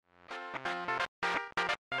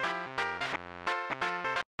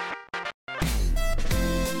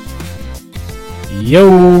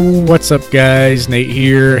Yo, what's up guys? Nate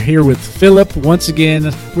here with Philip. Once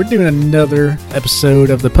again, we're doing another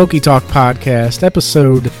episode of the PokeTalk podcast,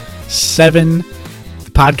 episode 7.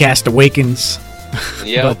 The podcast awakens.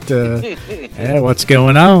 Yeah. But, yeah, what's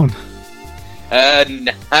going on?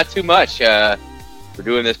 Not too much. We're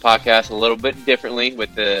doing this podcast a little bit differently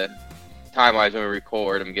with the time-wise when we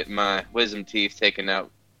record. I'm getting my wisdom teeth taken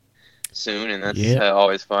out soon, and that's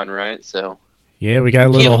always fun, right? So. Yeah, we got a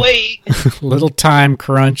little little time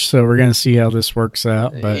crunch, so we're gonna see how this works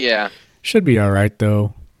out. But should be all right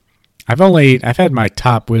though. I've had my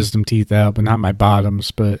top wisdom teeth out, but not my bottoms.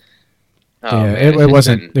 But it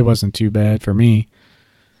wasn't too bad for me.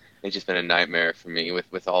 It's just been a nightmare for me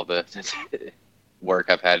with all the work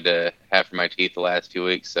I've had to have for my teeth the last 2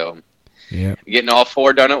 weeks. So getting all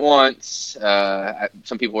 4 done at once.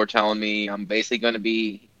 Some people were telling me I'm basically going to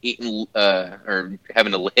be eating or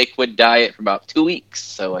having a liquid diet for about 2 weeks,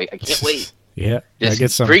 so I can't wait. Just get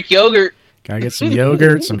some Greek yogurt. Gotta get some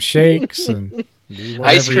yogurt, some shakes, and do whatever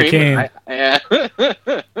ice cream. You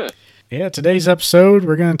can. Today's episode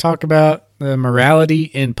we're going to talk about the morality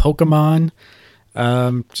in Pokemon.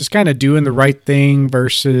 Just kind of doing the right thing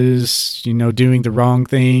versus doing the wrong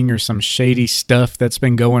thing, or some shady stuff that's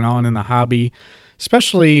been going on in the hobby.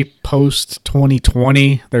 Especially post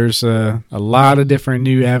 2020, there's a lot of different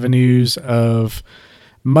new avenues of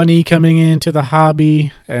money coming into the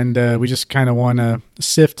hobby, and we just kind of want to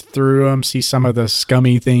sift through them, see some of the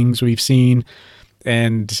scummy things we've seen,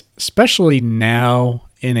 and especially now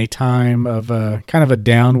in a time of kind of a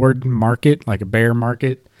downward market, like a bear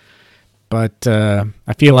market. But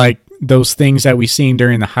I feel like those things that we've seen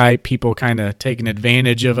during the hype, people kind of taking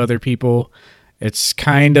advantage of other people, it's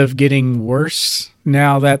kind of getting worse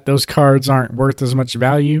now that those cards aren't worth as much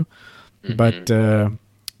value. Mm-hmm.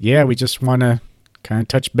 But, we just want to kind of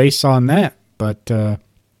touch base on that. But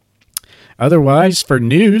otherwise, for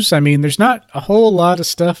news, I mean, there's not a whole lot of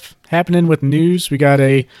stuff happening with news. We got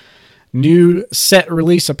a new set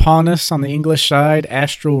release upon us on the English side,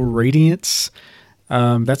 Astral Radiance.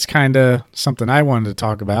 That's kind of something I wanted to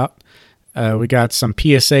talk about. We got some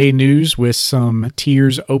PSA news with some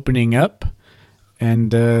tiers opening up.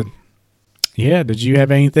 And, did you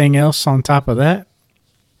have anything else on top of that?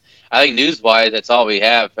 I think news-wise, that's all we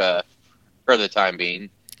have for the time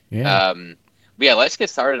being. Let's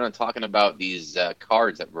get started on talking about these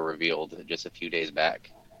cards that were revealed just a few days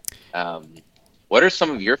back. What are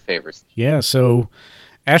some of your favorites? Yeah, so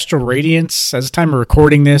Astral Radiance, as the time of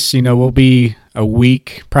recording this, we'll be a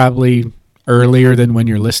week probably earlier than when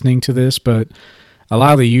you're listening to this, but a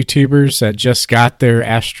lot of the YouTubers that just got their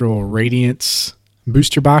Astral Radiance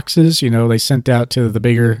booster boxes, they sent out to the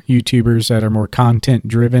bigger YouTubers that are more content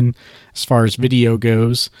driven as far as video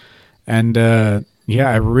goes. And I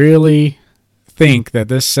really think that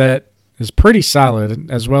this set is pretty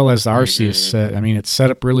solid, as well as the Arceus set. I mean, it's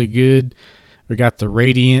set up really good. We got the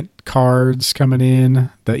Radiant cards coming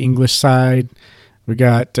in, the English side. We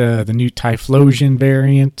got the new Typhlosion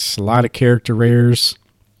variant, a lot of character rares.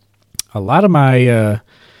 A lot of my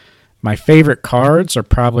favorite cards are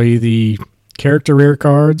probably the character rare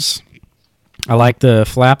cards. I like the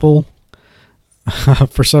Flapple.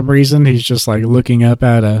 For some reason, he's just like looking up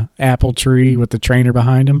at a apple tree with the trainer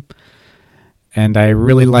behind him. And I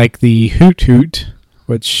really like the Hoot Hoot,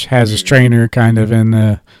 which has his trainer kind of in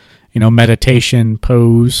the meditation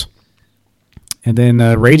pose. And then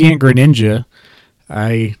Radiant Greninja,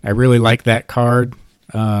 I really like that card.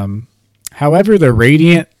 However, the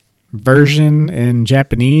Radiant version in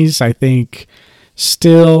Japanese, I think,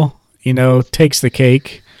 still takes the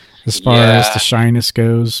cake as far as the shyness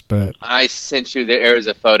goes. But I sent you there was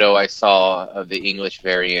a photo I saw of the English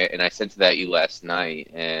variant, and I sent that you last night,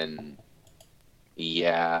 and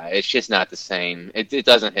it's just not the same. It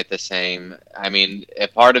doesn't hit the same. I mean, a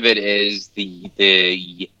part of it is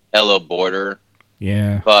the yellow border.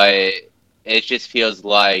 Yeah. But it just feels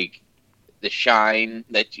like the shine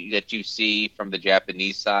that you see from the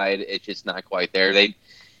Japanese side, it's just not quite there.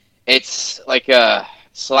 It's like a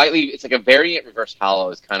variant reverse hollow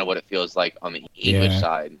is kind of what it feels like on the English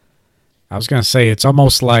side. I was going to say, it's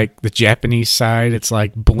almost like the Japanese side, it's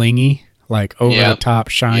like blingy, like over the top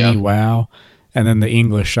shiny, wow. And then the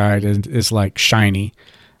English side is like shiny.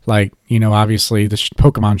 Like, obviously the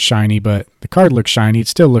Pokemon's shiny, but the card looks shiny. It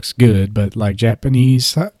still looks good, but like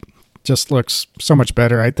Japanese just looks so much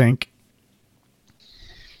better, I think.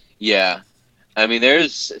 Yeah. I mean,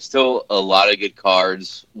 there's still a lot of good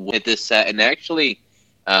cards with this set. And actually,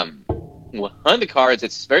 one of the cards,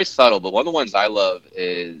 it's very subtle, but one of the ones I love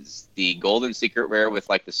is the Golden Secret Rare with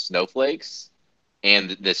like the snowflakes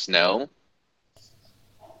and the snow.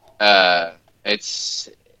 It's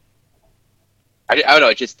I don't know.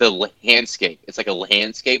 It's just the landscape. It's like a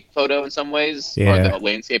landscape photo in some ways, or Yeah. the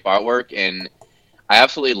landscape artwork, and I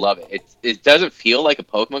absolutely love it. It doesn't feel like a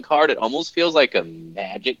Pokemon card. It almost feels like a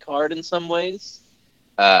Magic card in some ways.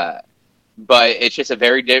 Uh, but it's just a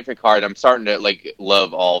very different card. I'm starting to like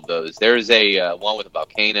love all of those. There's a one with a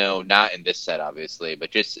volcano, not in this set obviously,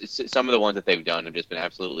 but just some of the ones that they've done have just been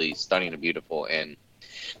absolutely stunning and beautiful. And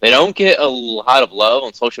they don't get a lot of love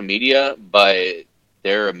on social media, but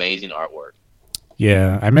they're amazing artwork.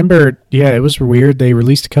 Yeah, I remember. Yeah, it was weird. They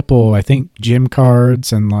released a couple, I think, gym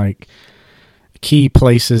cards and like key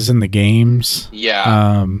places in the games.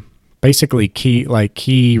 Yeah, Basically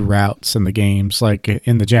key routes in the games. Like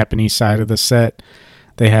in the Japanese side of the set,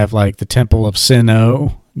 they have like the Temple of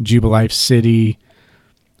Sinnoh, Jubilife City.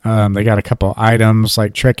 They got a couple items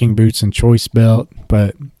like trekking boots and choice belt,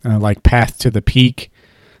 but like Path to the Peak.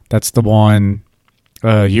 That's the one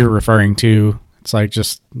you're referring to. It's like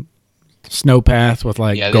just snow path with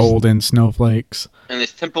like yeah. golden snowflakes. And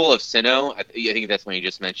this Temple of Sinnoh, I think that's one you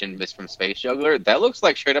just mentioned. This from Space Juggler. That looks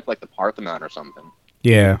like straight up like the Parthenon or something.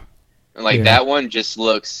 Yeah, And like yeah. that one just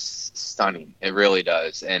looks stunning. It really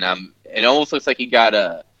does. And it almost looks like he got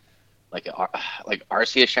like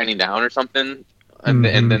Arceus shining down or something, and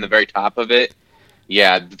Mm-hmm. then the very top of it.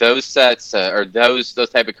 Yeah, those sets or those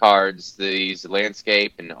type of cards, these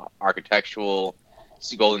landscape and architectural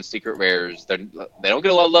golden secret rares, they don't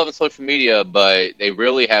get a lot of love on social media, but they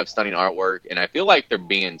really have stunning artwork, and I feel like they're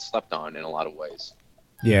being slept on in a lot of ways.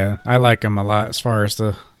 Yeah, I like them a lot as far as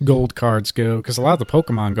the gold cards go, because a lot of the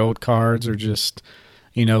Pokemon gold cards are just,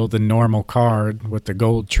 the normal card with the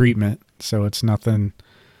gold treatment. So it's nothing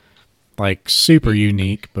like super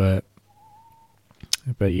unique, but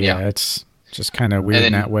yeah, Yeah, it's just kind of and weird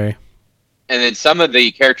in then that way. and then some of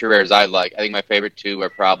the character rares I like. I think my favorite two are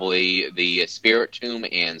probably the Spirit Tomb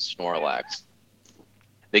and Snorlax.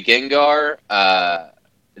 The Gengar,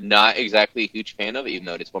 not exactly a huge fan of, even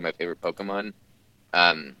though it's one of my favorite Pokemon.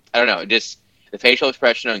 I don't know, just the facial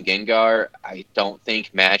expression on Gengar, I don't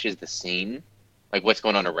think matches the scene, like what's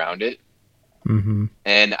going on around it, Mm-hmm.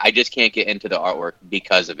 and I just can't get into the artwork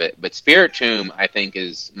because of it. But Spirit Tomb, I think,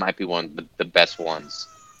 might be one of the best ones.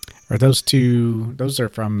 Are those two? Those are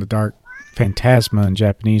from the Dark Phantasma in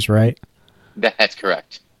Japanese, right? That's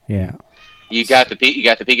correct. Yeah. You got the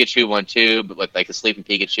Pikachu one too, but with like the sleeping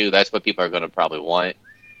Pikachu, that's what people are going to probably want.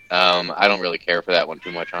 I don't really care for that one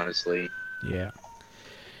too much, honestly. Yeah.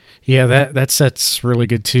 Yeah, that set's really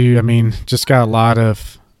good too. I mean, just got a lot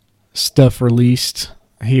of stuff released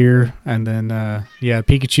here, and then yeah,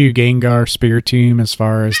 Pikachu, Gengar, Spiritomb. As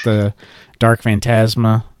far as the Dark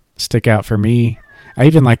Phantasma stick out for me. I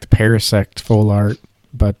even like the Parasect full art,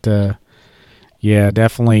 but yeah,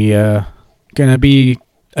 definitely gonna be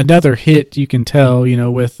another hit. You can tell,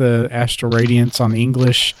 with Astral Radiance on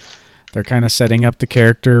English, they're kind of setting up the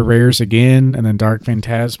character rares again, and then Dark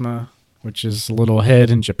Phantasma, which is a little ahead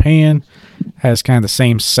in Japan, has kind of the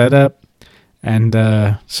same setup. And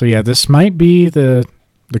so yeah, this might be the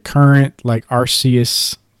current like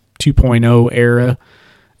Arceus 2.0 era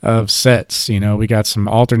of sets. We got some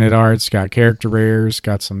alternate arts, got character rares,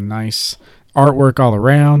 got some nice artwork all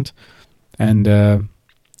around, and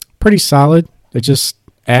pretty solid. It just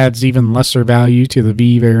adds even lesser value to the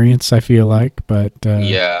V variants, I feel like. But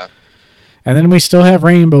Yeah, and then we still have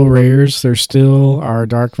rainbow rares. There's still our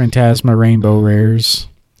Dark Phantasma rainbow rares.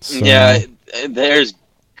 yeah. So There's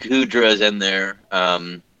Gudras in there.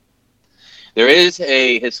 There is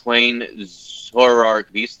a Hisuian Zoroark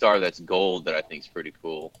V-Star that's gold that I think is pretty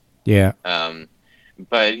cool. yeah, Um,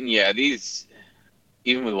 but yeah, these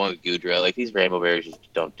even with one with Gudra, like these rainbow berries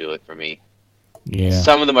just don't do it for me. yeah.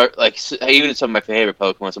 Some of them are like even some of my favorite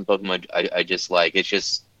Pokemon. Some Pokemon I just like. It's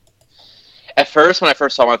just at first when I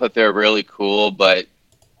first saw them, I thought they were really cool, but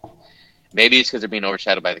maybe it's because they're being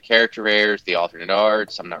overshadowed by the character rares, the alternate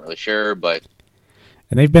arts. I'm not really sure, but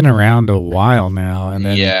And they've been around a while now, and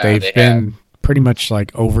then yeah, they've they have. been pretty much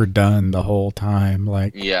like overdone the whole time.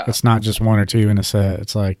 Like Yeah. it's not just one or two in a set;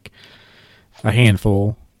 it's like a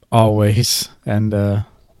handful always. And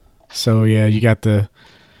so yeah, you got the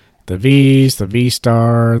V's, the V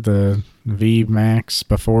Star, the V Max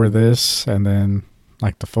before this, and then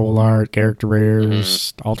like the full art, character Hmm.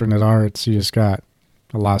 rares, alternate arts. You just got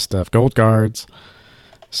a lot of stuff, gold cards.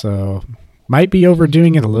 So might be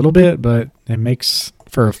overdoing it a little bit, but it makes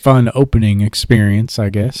for a fun opening experience, I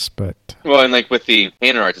guess. But Well, and like with the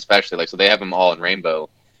banner arts, especially, like so they have them all in rainbow,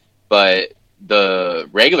 but the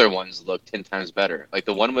regular ones look 10 times better. Like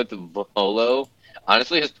the one with the Volo,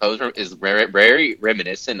 honestly, his pose is very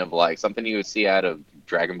reminiscent of like something you would see out of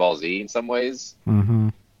Dragon Ball Z in some ways. mm-hmm.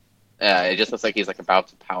 It just looks like he's like about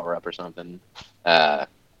to power up or something. Uh,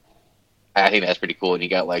 I think that's pretty cool. And you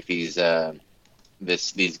got like these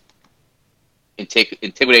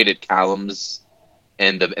intimidated columns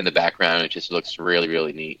in the background. It just looks really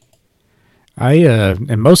really neat.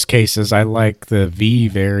 In most cases, I like the V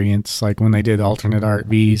variants, like when they did alternate art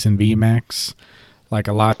Vs and VMAX. Like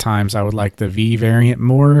a lot of times, I would like the V variant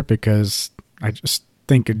more because I just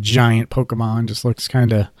think a giant Pokemon just looks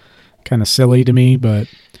kind of silly to me. But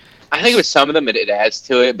I think with some of them it adds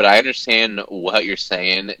to it, but I understand what you're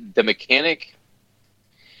saying. The mechanic,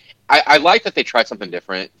 I like that they tried something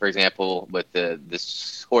different. For example, with the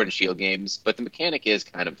Sword and Shield games, but the mechanic is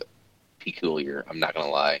kind of peculiar. I'm not gonna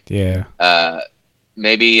lie. yeah,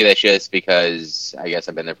 Maybe that's just because I guess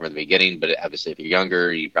I've been there from the beginning. But obviously, if you're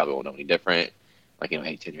younger, you probably won't know any different. Like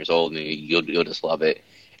 8, 10 years old, and you'll just love it.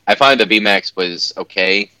 I find the VMAX was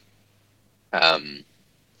okay. Um,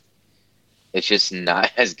 it's just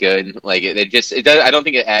not as good. Like it does. I don't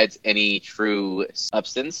think it adds any true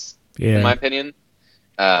substance, in my yeah. opinion.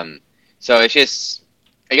 So it's just,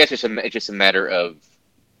 I guess it's just a matter of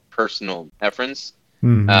personal preference.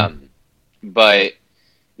 Hmm. Um, but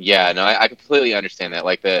yeah, no, I completely understand that.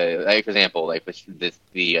 Like for example, like with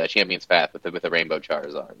the Champion's Path with the Rainbow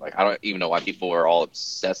Charizard. Like I don't even know why people are all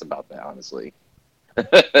obsessed about that. Honestly,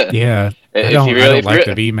 Yeah, if you I really, don't if you like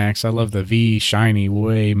the re- VMAX. I love the V shiny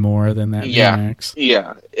way more than that yeah, VMAX.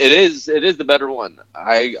 yeah, it is the better one.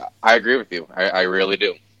 I agree with you. I really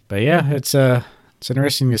do. But yeah, it's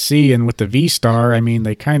interesting to see. And with the V Star, I mean,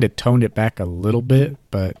 they kind of toned it back a little bit,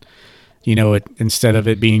 but instead of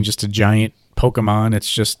it being just a giant Pokemon,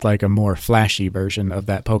 it's just like a more flashy version of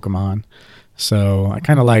that Pokemon. So I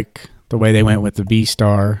kind of like the way they went with the V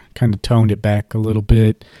Star, kind of toned it back a little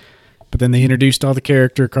bit. But then they introduced all the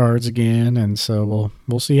character cards again, and so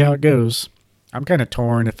we'll see how it goes. I'm kind of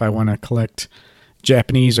torn if I want to collect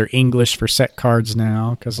Japanese or English for set cards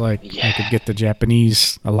now, because like I could Yeah, get the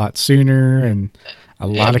Japanese a lot sooner, and a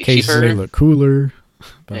it'll lot of be cases they cheaper. look cooler.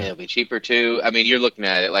 But It'll be cheaper too. I mean, you're looking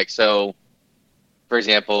at it like so. For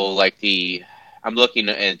example, I'm looking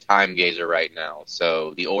at Time Gazer right now.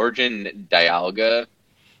 So the Origin Dialga.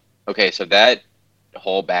 Okay, so that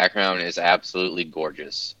whole background is absolutely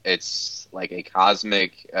gorgeous. It's like a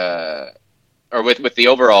cosmic, or with the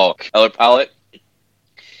overall color palette,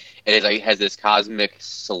 it is like has this cosmic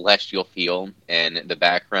celestial feel, and the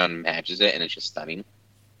background matches it, and it's just stunning.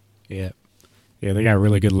 yeah, yeah, they got a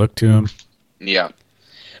really good look to them. Yeah,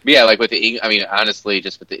 but yeah, like with I mean, honestly,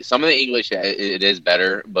 just with some of the English, it is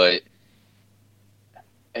better, but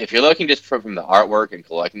if you're looking just from the artwork and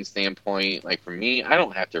collecting standpoint, like for me, I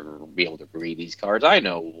don't have to be able to read these cards. I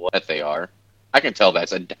know what they are. I can tell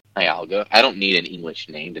that's a Dialga. I don't need an English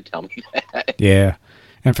name to tell me that. Yeah,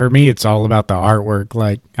 and for me, it's all about the artwork.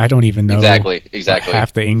 Like I don't even know Exactly, what exactly.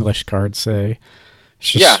 half the English cards say.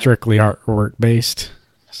 It's just Yeah, strictly artwork based.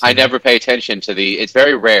 I So never pay attention to the. It's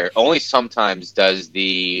very rare. Only sometimes does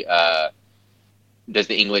the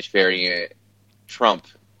English variant trump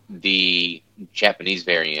the Japanese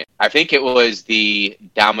variant. I think it was the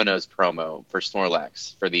Domino's promo for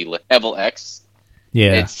Snorlax for the Level X.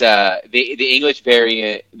 yeah, It's the English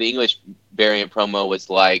variant. The English variant promo was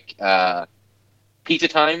like pizza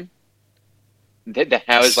time. That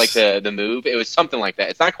was like the move. It was something like that.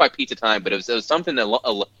 It's not quite pizza time, but it was something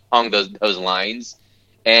along those lines.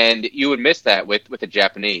 And you would miss that with the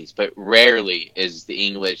Japanese, but rarely is the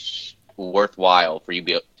English worthwhile for to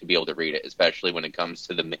be able to read it, especially when it comes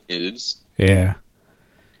to the moves. yeah,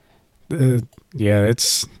 yeah.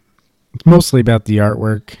 It's mostly about the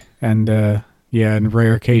artwork, and yeah, in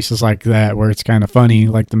rare cases like that where it's kind of funny,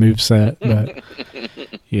 like the move set. But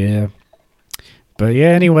yeah, but yeah.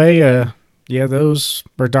 Anyway, yeah, those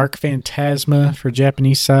were Dark Phantasma for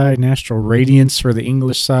Japanese side, and Astral Radiance for the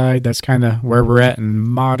English side. That's kind of where we're at in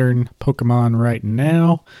modern Pokemon right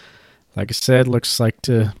now. Like I said, looks like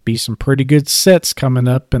to be some pretty good sets coming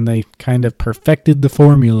up, and they kind of perfected the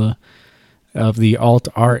formula of the alt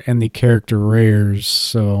art and the character rares.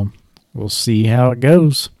 So we'll see how it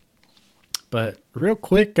goes. But real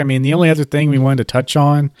quick, I mean, the only other thing we wanted to touch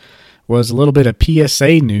on was a little bit of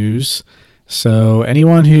PSA news. So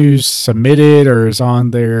anyone who's submitted or is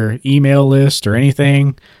on their email list or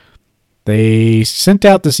anything, they sent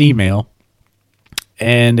out this email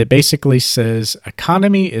and it basically says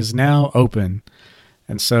economy is now open.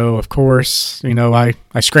 And so, of course, I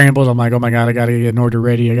scrambled. I'm like, oh my God, I got to get an order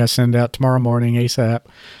ready. I got to send it out tomorrow morning ASAP.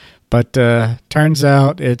 But turns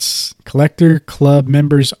out it's collector club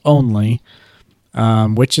members only,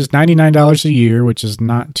 which is $99 a year, which is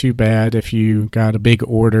not too bad if you got a big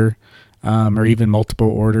order or even multiple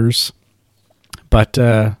orders. But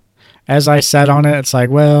as I sat on it, it's like,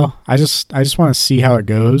 well, I just want to see how it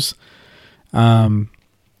goes.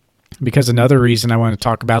 because another reason I want to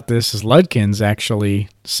talk about this is Ludkins actually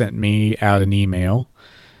sent me out an email,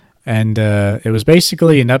 and it was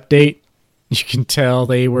basically an update. You can tell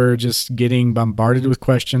they were just getting bombarded with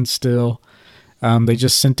questions still. They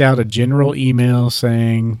just sent out a general email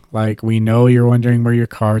saying, like, we know you're wondering where your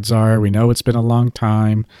cards are. We know it's been a long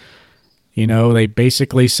time. You know, they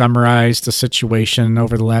basically summarized the situation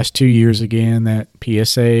over the last 2 years again, that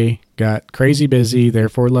PSA got crazy busy,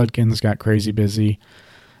 therefore Ludkins got crazy busy.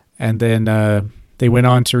 And then they went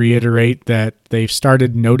on to reiterate that they've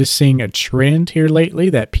started noticing a trend here lately,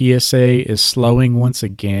 that PSA is slowing once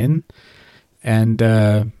again.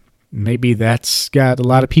 And maybe that's got a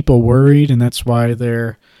lot of people worried, and that's why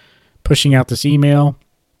they're pushing out this email.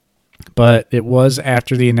 But it was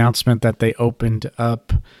after the announcement that they opened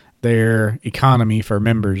up their economy for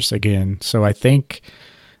members again. So I think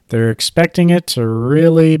they're expecting it to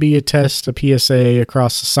really be a test of PSA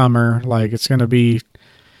across the summer. Like, it's going to be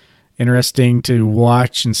interesting to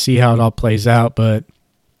watch and see how it all plays out. But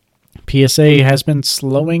PSA has been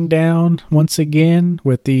slowing down once again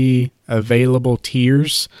with the available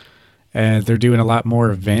tiers. And they're doing a lot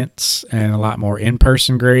more events and a lot more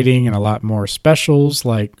in-person grading and a lot more specials,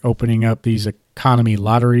 like opening up these economy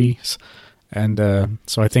lotteries. And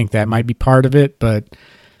so I think that might be part of it. But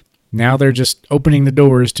now they're just opening the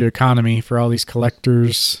doors to economy for all these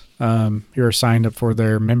collectors who are signed up for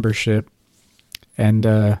their membership. And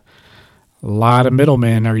a lot of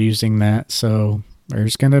middlemen are using that. So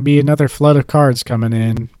there's going to be another flood of cards coming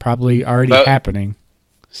in, probably already happening.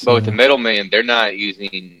 So, but with the middleman, they're not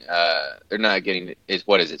using, they're not getting,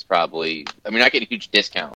 it's probably, I mean, not getting a huge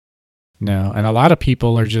discount. No, and a lot of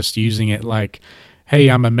people are just using it like, hey,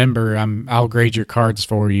 I'm a member, I'll grade your cards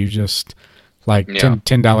for you, just like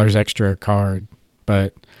 $10 extra a card.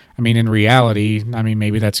 But, I mean, in reality, I mean,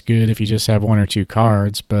 maybe that's good if you just have one or two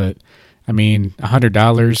cards, but, I mean,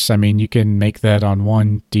 $100, I mean, you can make that on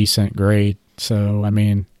one decent grade. So, I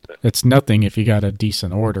mean, it's nothing if you got a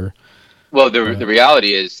decent order. Well, the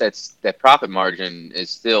reality is that profit margin is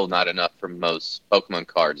still not enough for most Pokemon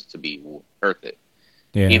cards to be worth it.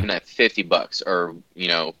 Yeah. Even at $50 or, you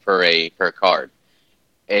know, per card.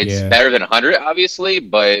 It's better than $100, obviously,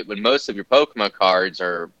 but when most of your Pokemon cards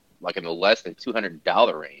are like in the less than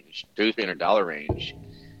 $200 range, $300 range,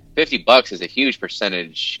 $50 is a huge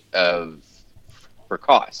percentage for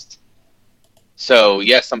cost. So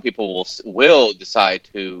yes, some people will decide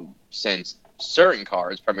to send certain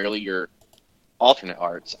cards, primarily your alternate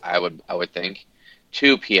arts, I would think,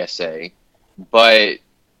 to PSA, but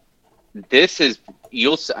I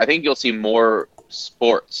think you'll see more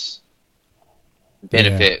sports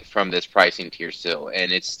benefit from this pricing tier still,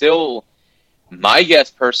 and it's still, my guess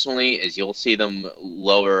personally is you'll see them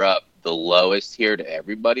lower up the lowest tier to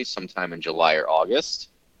everybody sometime in July or August.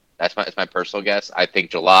 That's my personal guess. I think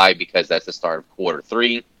July, because that's the start of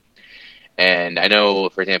Q3. And I know,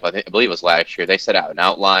 for example, I believe it was last year, they set out an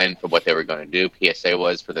outline for what they were going to do. PSA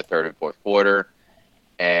was for the third and fourth quarter.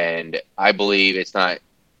 And I believe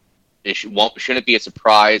shouldn't be a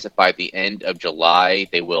surprise if by the end of July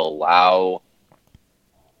they will allow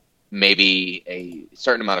maybe a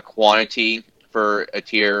certain amount of quantity for a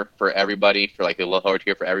tier for everybody, for like the lower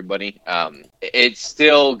tier for everybody. It's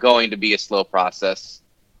still going to be a slow process.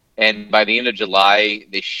 And by the end of July,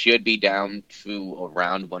 they should be down to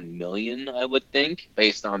around 1 million, I would think,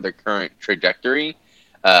 based on their current trajectory.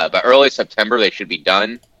 By early September, they should be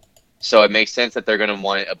done. So it makes sense that they're going to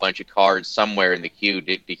want a bunch of cards somewhere in the queue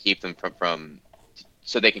to keep them from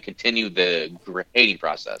so they can continue the grading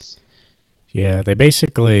process. Yeah, they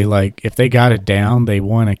basically, like, if they got it down, they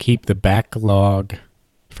want to keep the backlog,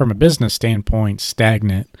 from a business standpoint,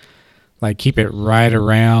 stagnant. Like, keep it right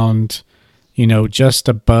around, you know, just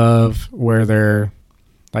above where they're,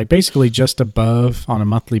 like, basically just above on a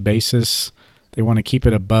monthly basis. They want to keep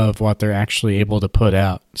it above what they're actually able to put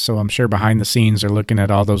out. So I'm sure behind the scenes they're looking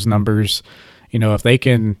at all those numbers. You know, if they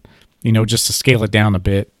can, you know, just to scale it down a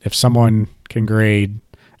bit, if someone can grade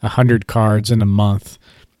 100 cards in a month,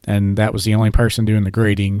 and that was the only person doing the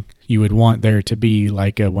grading, you would want there to be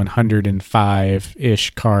like a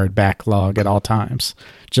 105-ish card backlog at all times,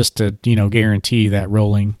 just to, you know, guarantee that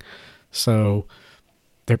rolling. So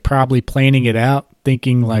they're probably planning it out,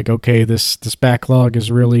 thinking like, okay, this backlog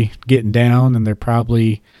is really getting down, and they're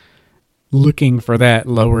probably looking for that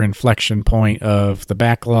lower inflection point of the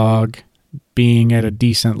backlog being at a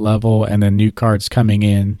decent level and then new cards coming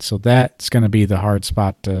in. So that's going to be the hard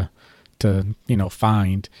spot to you know,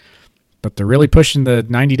 find. But they're really pushing the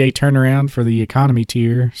 90-day turnaround for the economy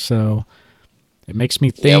tier, so it makes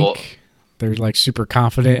me think they're like super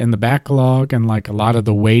confident in the backlog, and like a lot of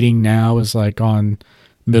the waiting now is like on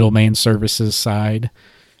middleman services side.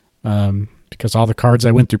 because all the cards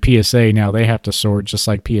I went through PSA now they have to sort just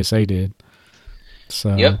like PSA did. Yep.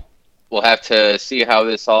 So We'll have to see how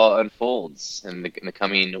this all unfolds in the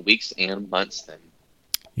coming weeks and months then.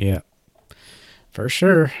 yeah, for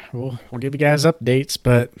sure. We'll give you guys updates,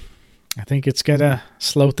 but I think it's gonna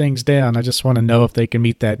slow things down. I just want to know if they can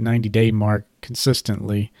meet that 90-day mark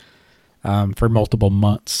consistently for multiple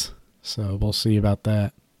months. So we'll see about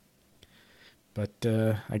that. But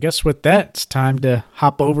I guess with that, it's time to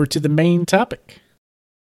hop over to the main topic.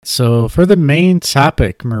 So for the main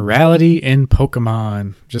topic, morality in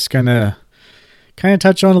Pokemon, just gonna kind of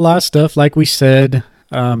touch on a lot of stuff. Like we said,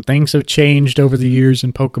 things have changed over the years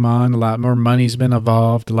in Pokemon. A lot more money's been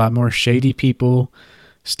involved, a lot more shady people.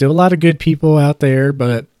 Still a lot of good people out there,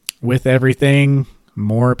 but with everything,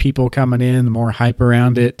 more people coming in, the more hype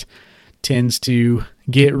around it tends to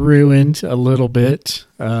get ruined a little bit.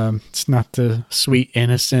 It's not the sweet,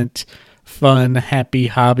 innocent, fun, happy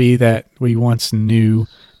hobby that we once knew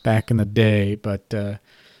back in the day. But,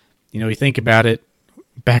 you think about it,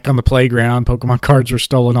 back on the playground, Pokemon cards were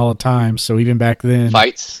stolen all the time. So even back then,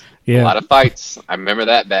 Fights. yeah, A lot of fights. I remember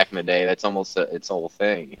that back in the day. That's almost its whole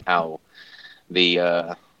thing. How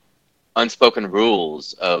the unspoken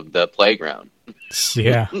rules of the playground.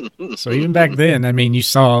 yeah. So even back then, I mean, you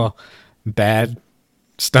saw bad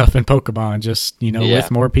stuff in Pokemon. Just Yeah. with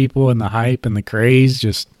more people and the hype and the craze,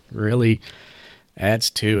 just really adds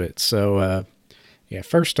to it. So, yeah.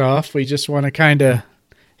 First off, we just want to kind of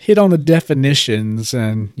hit on the definitions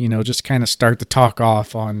and just kind of start the talk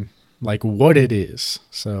off on like what it is.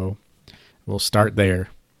 So we'll start there.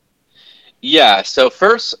 Yeah. So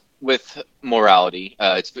first, with morality,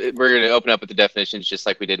 we're going to open up with the definitions just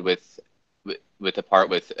like we did with the part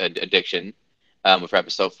with addiction, with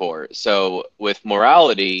episode 4. So with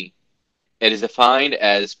morality, it is defined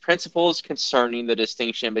as principles concerning the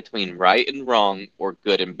distinction between right and wrong or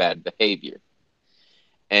good and bad behavior.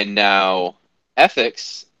 And now,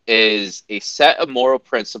 ethics is a set of moral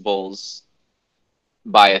principles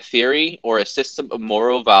by a theory or a system of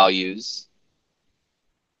moral values.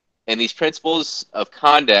 And these principles of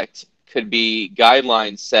conduct could be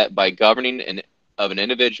guidelines set by governing of an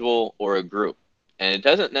individual or a group. And it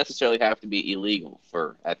doesn't necessarily have to be illegal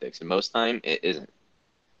for ethics, and most time it isn't.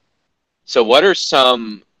 So what are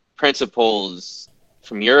some principles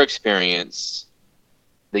from your experience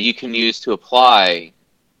that you can use to apply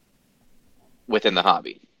within the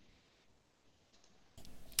hobby?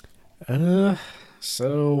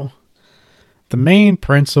 So the main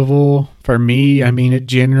principle for me, I mean, it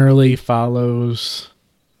generally follows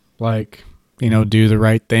like, do the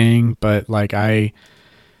right thing, but like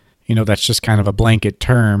that's just kind of a blanket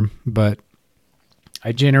term, but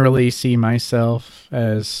I generally see myself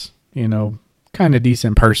as, kind of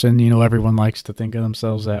decent person. Everyone likes to think of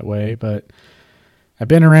themselves that way, but I've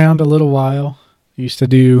been around a little while. Used to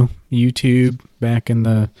do YouTube back in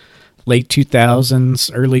the late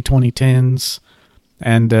 2000s, early 2010s.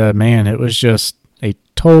 And man, it was just a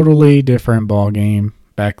totally different ball game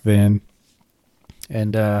back then.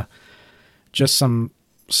 And just some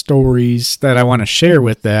stories that I want to share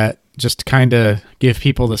with that, just to kind of give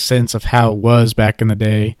people the sense of how it was back in the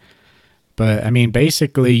day. But I mean,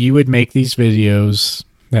 basically, you would make these videos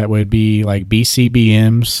that would be like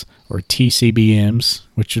BCBMs or TCBMs,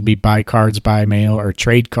 which would be buy cards by mail or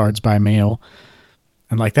trade cards by mail.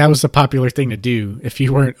 And like that was the popular thing to do. If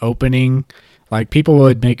you weren't opening, like people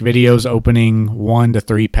would make videos opening 1 to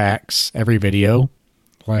 3 packs every video.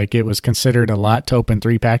 Like it was considered a lot to open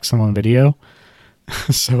 3 packs in one video.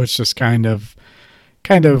 So it's just kind of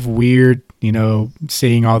weird,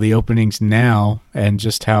 seeing all the openings now and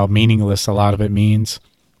just how meaningless a lot of it means.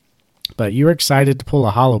 But you were excited to pull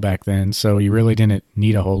a holo back then, so you really didn't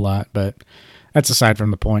need a whole lot, but that's aside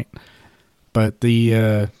from the point. But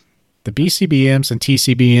the BCBMs and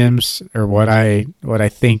TCBMs are what I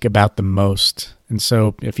think about the most. And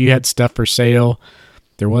so if you had stuff for sale,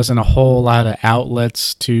 there wasn't a whole lot of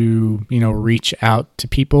outlets to, reach out to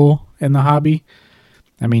people in the hobby.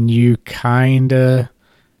 I mean, you kind of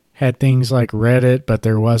had things like Reddit, but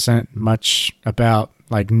there wasn't much about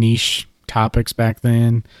like niche topics back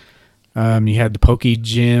then. You had the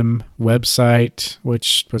PokeGym website,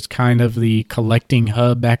 which was kind of the collecting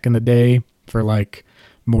hub back in the day for like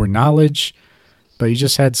more knowledge. But you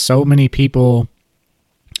just had so many people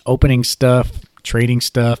opening stuff, trading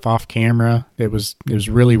stuff off camera. It was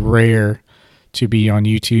really rare to be on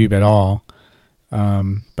YouTube at all.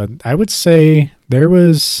 But I would say there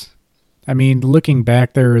was, I mean, looking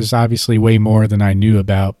back, there was obviously way more than I knew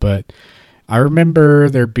about, but I remember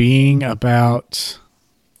there being about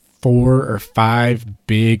 4 or 5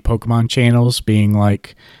 big Pokemon channels being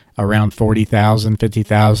like around 40,000,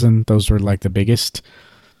 50,000. Those were like the biggest.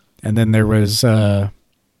 And then there was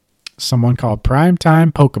someone called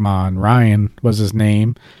Primetime Pokemon. Ryan was his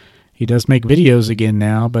name. He does make videos again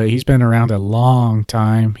now, but he's been around a long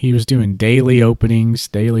time. He was doing daily openings,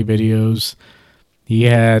 daily videos. He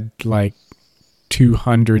had like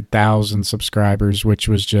 200,000 subscribers, which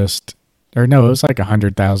was just, or no, it was like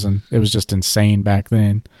 100,000. It was just insane back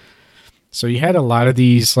then. So you had a lot of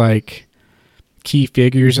these like key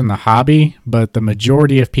figures in the hobby, but the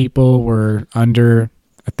majority of people were under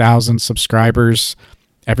 1,000 subscribers.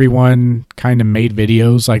 Everyone kind of made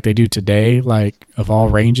videos like they do today, like of all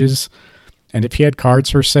ranges. And if you had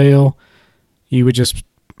cards for sale, you would just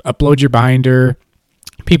upload your binder.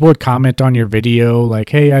 People would comment on your video like,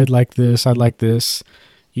 hey, I'd like this, I'd like this.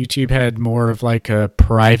 YouTube had more of like a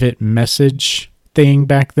private message thing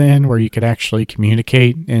back then where you could actually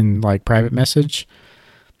communicate in like private message.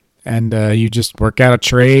 And you just work out a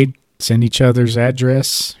trade, send each other's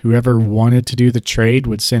address. Whoever wanted to do the trade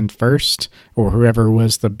would send first, or whoever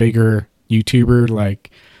was the bigger YouTuber.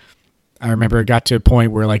 Like, I remember it got to a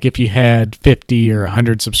point where like if you had 50 or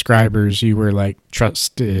 100 subscribers, you were like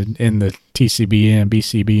trusted in the TCBM,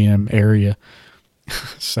 BCBM area.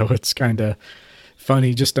 So it's kind of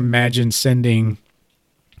funny. Just imagine sending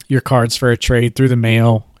your cards for a trade through the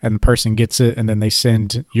mail and the person gets it and then they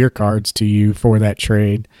send your cards to you for that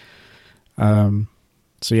trade.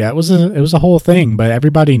 So yeah, it was a whole thing, but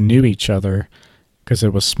everybody knew each other because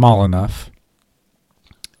it was small enough.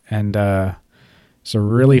 And it's a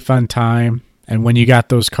really fun time. And when you got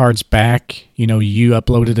those cards back, you know, you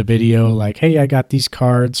uploaded a video like, hey, I got these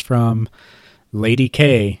cards from Lady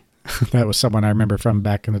K. That was someone I remember from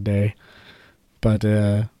back in the day. But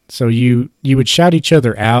so you would shout each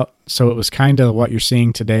other out. So it was kind of what you're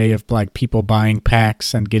seeing today of like people buying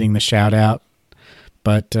packs and getting the shout out.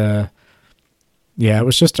 But yeah, it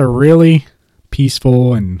was just a really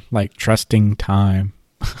peaceful and like trusting time.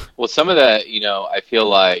 Well, some of that, you know, I feel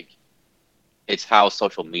like it's how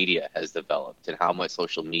social media has developed and how much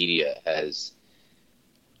social media has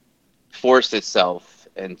forced itself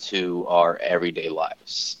into our everyday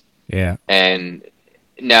lives. Yeah. And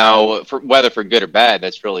now, whether for good or bad,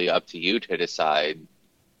 that's really up to you to decide.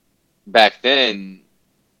 Back then,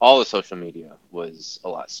 all the social media was a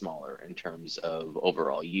lot smaller in terms of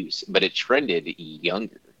overall use, but it trended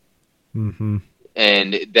younger. Mm-hmm.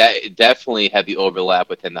 And that definitely had the overlap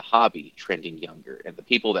within the hobby, trending younger. And the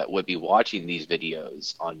people that would be watching these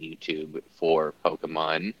videos on YouTube for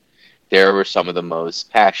Pokemon, there were some of the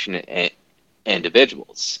most passionate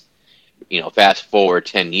individuals. You know, fast forward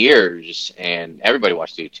 10 years and everybody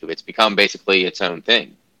watched YouTube. It's become basically its own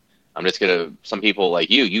thing. I'm just going to, some people like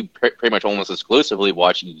you pretty much almost exclusively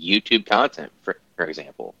watch YouTube content, for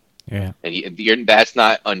example. Yeah. And that's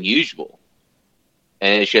not unusual.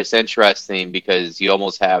 And it's just interesting because you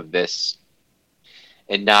almost have this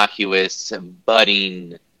innocuous,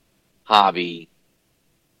 budding hobby.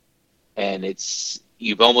 And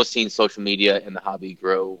you've almost seen social media and the hobby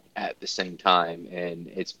grow at the same time. And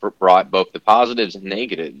it's brought both the positives and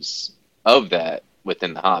negatives of that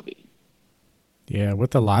within the hobby. Yeah,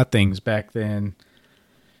 with a lot of things back then,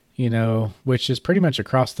 you know, which is pretty much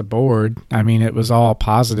across the board. I mean, it was all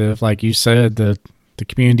positive. Like you said, the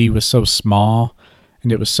community was so small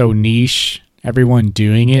and it was so niche. Everyone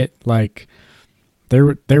doing it, like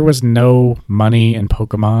there was no money in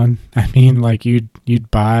Pokemon. I mean, like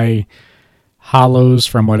you'd buy holos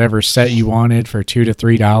from whatever set you wanted for $2 to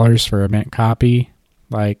 $3 for a mint copy.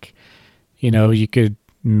 Like, you know, you could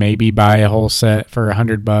maybe buy a whole set for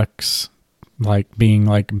 $100. Like being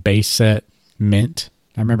like base set mint.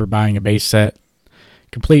 I remember buying a base set,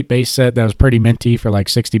 complete base set that was pretty minty for like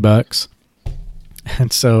 $60.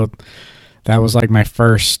 And so that was like my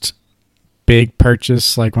first big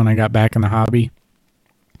purchase, like when I got back in the hobby.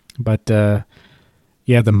 But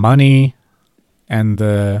yeah, the money and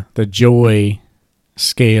the joy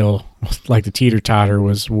scale, like the teeter-totter,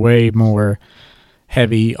 was way more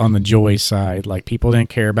heavy on the joy side. Like people didn't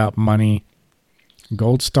care about money.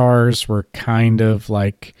 Gold stars were kind of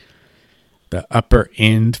like the upper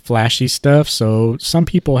end flashy stuff. So some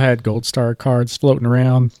people had gold star cards floating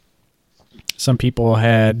around. Some people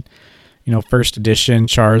had, you know, first edition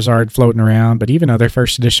Charizard floating around, but even other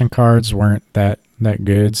first edition cards weren't that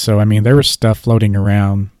good. So, I mean, there was stuff floating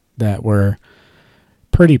around that were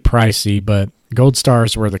pretty pricey, but gold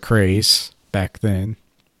stars were the craze back then.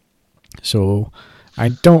 So I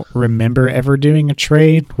don't remember ever doing a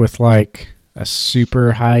trade with like a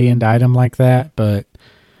super high-end item like that, but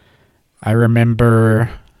I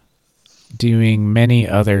remember doing many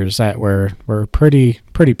others that were pretty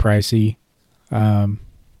pricey.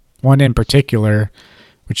 One in particular,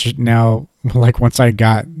 which now, like, once I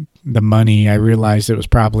got the money, I realized it was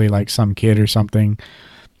probably like some kid or something.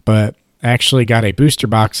 But I actually got a booster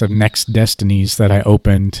box of Next Destinies that I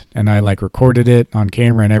opened, and I like recorded it on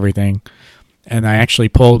camera and everything. And I actually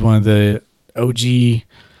pulled one of the OG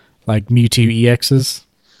like Mewtwo EXs.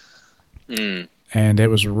 And it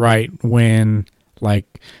was right when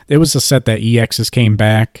like it was a set that EXs came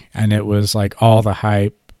back, and it was like all the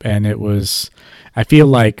hype, and it was, I feel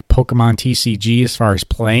like Pokemon TCG, as far as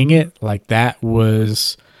playing it, like that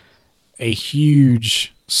was a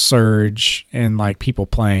huge surge in like people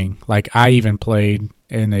playing. Like I even played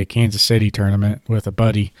in a Kansas City tournament with a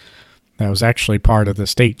buddy that was actually part of the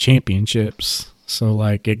state championships. So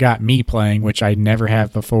like it got me playing, which I never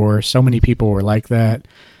have before. So many people were like that.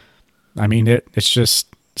 I mean, it's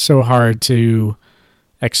just so hard to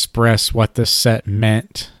express what this set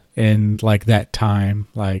meant in like that time.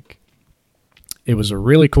 Like it was a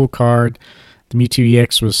really cool card. The Mewtwo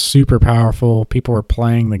EX was super powerful. People were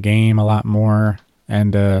playing the game a lot more,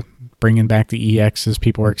 and bringing back the EXs.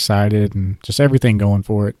 People were excited, and just everything going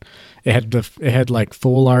for it. It had like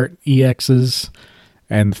full art EXs,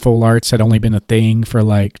 and full arts had only been a thing for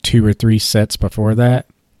like 2 or 3 sets before that.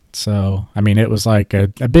 So I mean, it was like a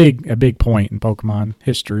big point in Pokemon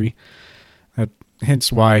history.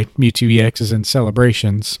 Hence why Mewtwo EX is in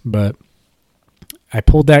celebrations. But I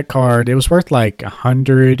pulled that card. It was worth like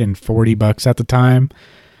 $140 at the time.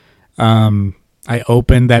 I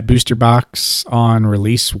opened that booster box on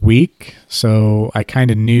release week, so I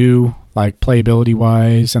kind of knew, like, playability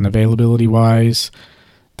wise and availability wise,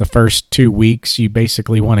 the first 2 weeks you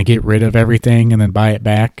basically want to get rid of everything and then buy it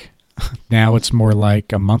back. Now it's more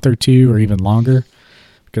like a month or 2 or even longer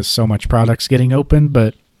because so much product's getting opened,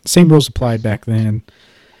 but same rules applied back then.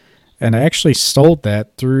 And I actually sold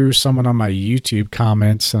that through someone on my YouTube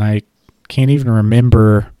comments, and I can't even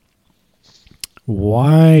remember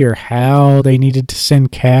why or how they needed to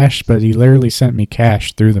send cash, but he literally sent me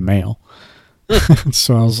cash through the mail.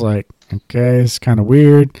 So I was like, okay, it's kind of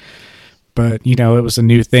weird. But, you know, it was a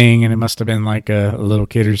new thing, and it must have been like a little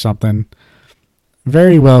kid or something.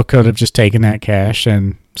 Very well could have just taken that cash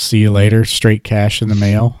and see you later, straight cash in the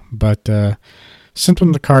mail. But sent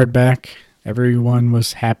them the card back. Everyone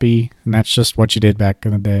was happy, and that's just what you did back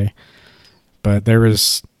in the day. But there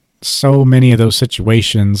was so many of those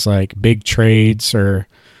situations, like big trades, or,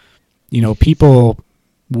 you know, people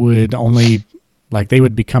would only, like, they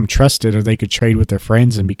would become trusted, or they could trade with their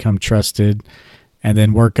friends and become trusted, and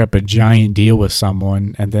then work up a giant deal with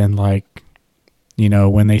someone, and then, like, you know,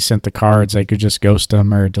 when they sent the cards, they could just ghost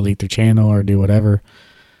them or delete their channel or do whatever,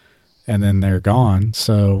 and then they're gone.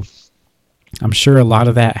 So I'm sure a lot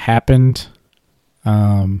of that happened.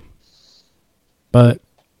 But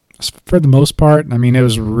for the most part, I mean, it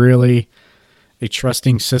was really a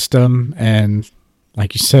trusting system. And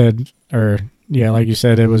like you said,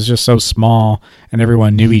 it was just so small and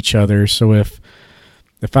everyone knew each other. So if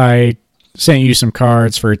I sent you some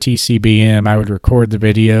cards for a TCBM, I would record the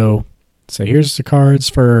video, say, here's the cards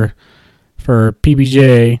for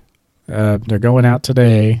PBJ. They're going out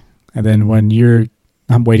today. And then when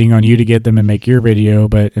I'm waiting on you to get them and make your video,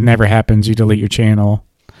 but it never happens. You delete your channel.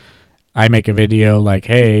 I make a video like,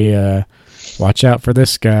 hey, watch out for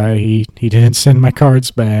this guy. He didn't send my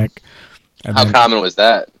cards back. And How common was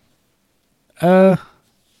that?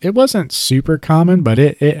 It wasn't super common, but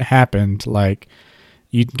it happened. Like,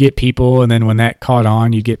 you'd get people, and then when that caught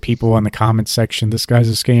on, you'd get people in the comment section, this guy's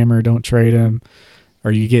a scammer, don't trade him.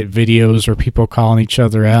 Or you get videos where people calling each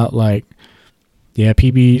other out like, yeah,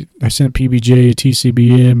 I sent PBJ a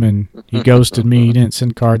TCBM and he ghosted me. He didn't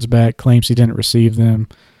send cards back, claims he didn't receive them.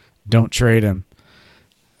 Don't trade him.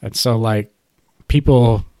 And so, like,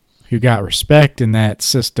 people who got respect in that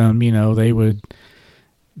system, you know, they would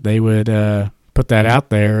put that out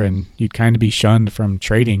there, and you'd kind of be shunned from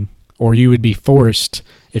trading, or you would be forced,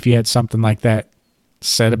 if you had something like that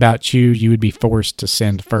said about you, you would be forced to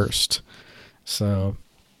send first. So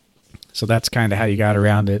that's kind of how you got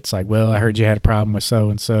around it. It's like, well, I heard you had a problem with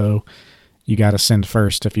so-and-so. You got to send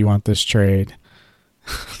first if you want this trade.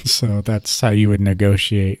 So that's how you would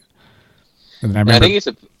negotiate. And I remember, I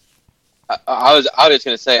think I was just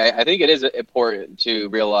going to say, I think it is important to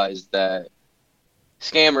realize that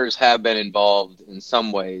scammers have been involved in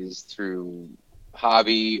some ways through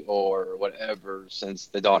hobby or whatever since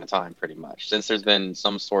the dawn of time, pretty much. Since there's been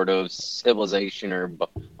some sort of civilization or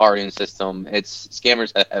bargaining system,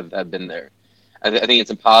 scammers have been there. I think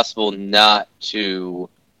it's impossible not to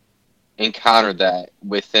encounter that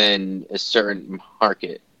within a certain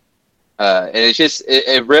market. And it's just,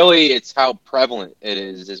 it's how prevalent it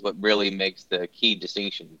is what really makes the key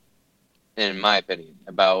distinction, in my opinion,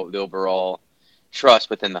 about the overall trust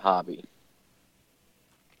within the hobby.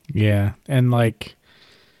 Yeah, and like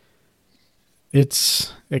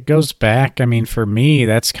it goes back. I mean, for me,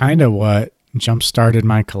 that's kind of what jump started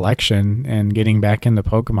my collection and getting back into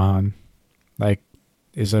Pokemon. Like,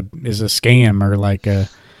 is a scam or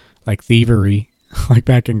like thievery. Like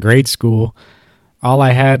back in grade school, all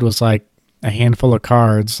I had was like a handful of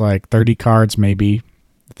cards, like 30 cards maybe.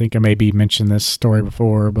 I think I maybe mentioned this story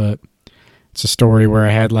before, but it's a story where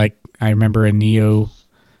I remember a Neo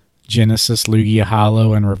Genesis Lugia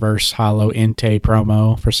Hollow and Reverse Hollow Entei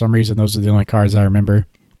promo. For some reason, those are the only cards I remember.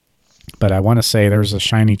 But I want to say there's a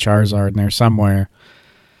shiny Charizard in there somewhere.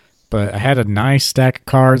 But I had a nice stack of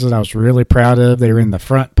cards that I was really proud of. They were in the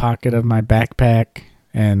front pocket of my backpack.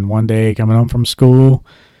 And one day coming home from school,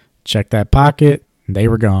 checked that pocket, and they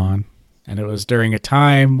were gone. And it was during a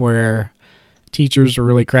time where teachers were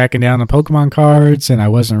really cracking down on Pokemon cards, and I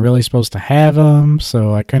wasn't really supposed to have them,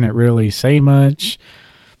 so I couldn't really say much.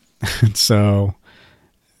 And so,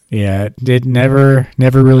 yeah, it did never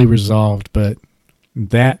really resolved, but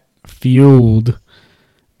that fueled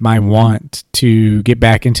my want to get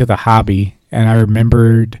back into the hobby. And I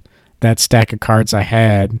remembered that stack of cards I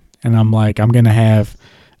had, and I'm like, I'm going to have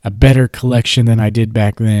a better collection than I did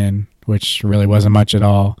back then, which really wasn't much at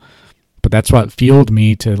all. But that's what fueled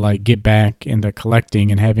me to like get back into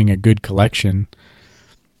collecting and having a good collection.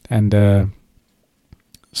 And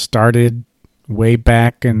started way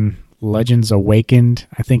back in Legends Awakened,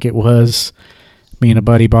 I think it was. Me and a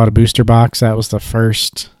buddy bought a booster box. That was the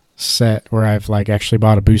first set where I've like actually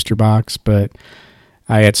bought a booster box, but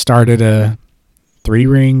I had started a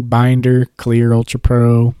 3-ring binder, clear Ultra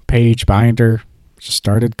Pro page binder. Just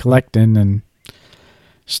started collecting and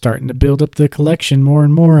starting to build up the collection more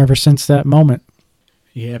and more ever since that moment.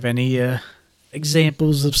 You have any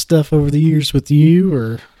examples of stuff over the years with you,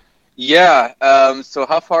 or? Yeah. So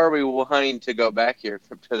how far are we wanting to go back here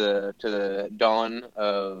to the dawn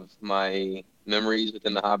of my memories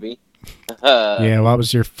within the hobby? Yeah, what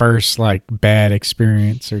was your first like bad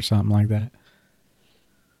experience or something like that?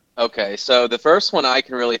 Okay, so the first one I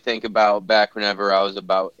can really think about back whenever I was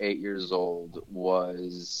about 8 years old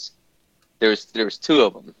was there was two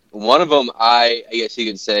of them. One of them, I guess you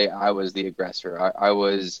could say I was the aggressor. I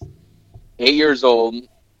was 8 years old,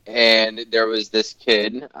 and there was this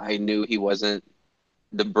kid. I knew he wasn't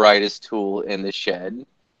the brightest tool in the shed,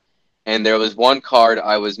 and there was one card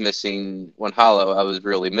I was missing, one hollow I was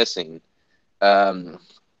really missing, um,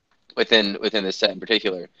 within the set in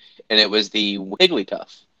particular, and it was the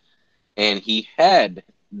Wigglytuff, and he had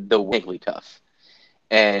the Wigglytuff.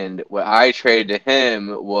 And what I traded to him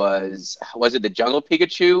was it the Jungle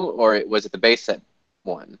Pikachu or was it the base set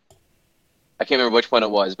one? I can't remember which one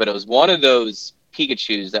it was, but it was one of those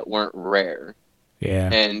Pikachus that weren't rare.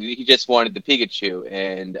 Yeah. And he just wanted the Pikachu,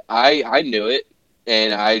 and I knew it,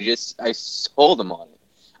 and I sold him on it.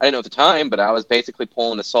 I didn't know at the time, but I was basically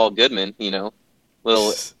pulling a Saul Goodman,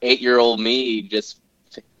 little 8-year-old me just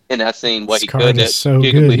finessing what This he card could is to so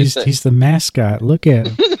good. complete his set. He's the mascot. Look at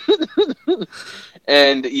him.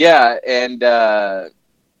 And yeah, and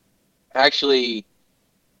actually,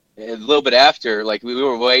 a little bit after, like we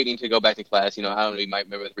were waiting to go back to class. I don't know, you might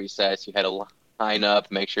remember the recess. You had to line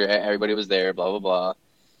up, make sure everybody was there, blah blah blah.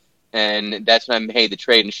 And that's when I made the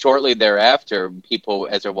trade. And shortly thereafter, people,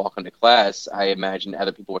 as they're walking to class, I imagine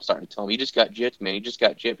other people were starting to tell me, "You just got gypped, man. You just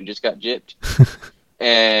got gypped. You just got gypped."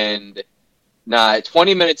 And now,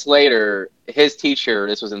 20 minutes later, his teacher.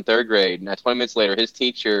 This was in third grade. Now, 20 minutes later, his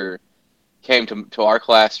teacher came to our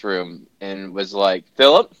classroom and was like,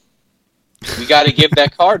 "Philip, we got to give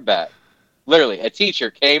that card back." Literally, a teacher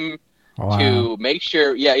came Wow. to make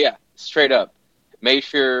sure, yeah, straight up, make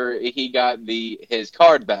sure he got his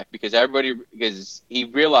card back because he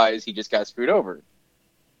realized he just got screwed over.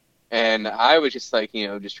 And I was just like,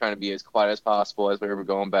 just trying to be as quiet as possible as we were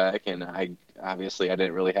going back, and I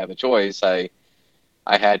didn't really have a choice. I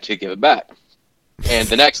had to give it back. And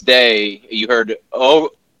the next day, you heard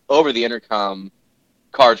over the intercom,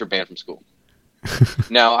 cards were banned from school.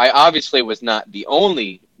 Now, I obviously was not the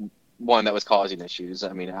only one that was causing issues.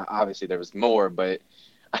 I mean, obviously there was more, but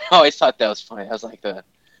I always thought that was funny. I was like, the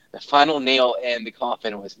final nail in the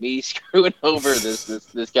coffin was me screwing over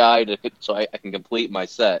this guy so I can complete my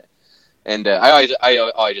set. And I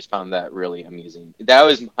always just found that really amusing. That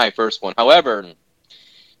was my first one. However,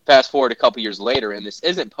 fast forward a couple years later, and this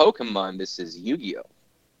isn't Pokemon, this is Yu-Gi-Oh!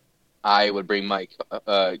 I would bring my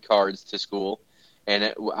cards to school,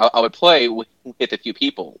 and I would play with a few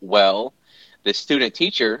people. Well, the student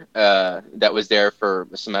teacher that was there for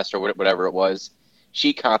a semester, whatever it was,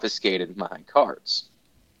 she confiscated my cards.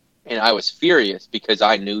 And I was furious because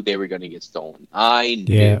I knew they were going to get stolen. I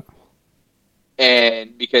knew. Yeah.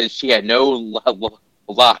 and because she had no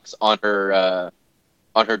locks on her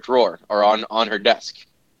drawer or on her desk,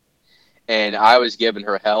 and I was giving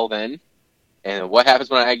her hell then. And what happens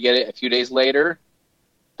when I get it a few days later?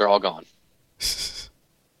 They're all gone.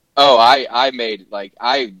 Oh, I made like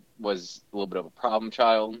I was a little bit of a problem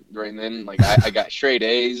child during then. Like I got straight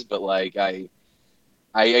A's, but like I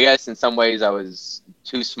guess in some ways I was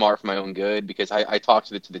too smart for my own good because I talked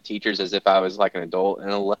to the teachers as if I was like an adult in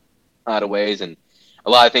a lot of ways, and a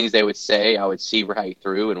lot of things they would say I would see right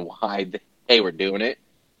through and why they were doing it.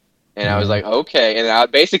 And I was Yeah. like, okay. And I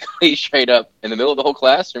would basically straight up in the middle of the whole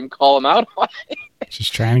classroom call them out on it.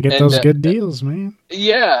 Just trying to get And those good deals, man.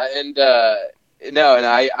 yeah, and no, and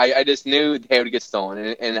I just knew they would get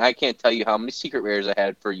stolen. And I can't tell you how many secret rares I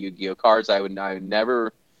had for Yu-Gi-Oh cards I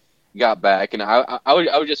never got back. And I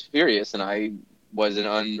was just furious, and I was an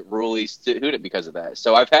unruly student because of that.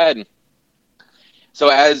 So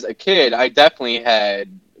as a kid, I definitely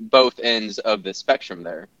had both ends of the spectrum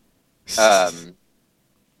there. Um,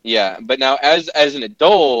 yeah, but now as an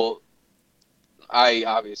adult, I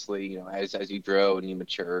obviously, as you grow and you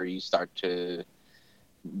mature, you start to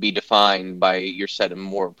be defined by your set of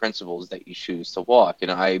moral principles that you choose to walk.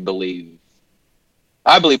 And I believe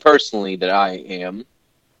personally that I am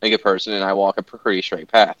a good person and I walk a pretty straight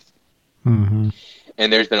path. Mm-hmm.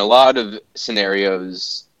 And there's been a lot of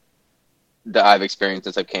scenarios that I've experienced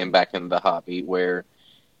since I came back into the hobby where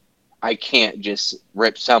I can't just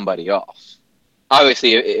rip somebody off.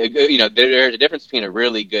 Obviously, there's a difference between a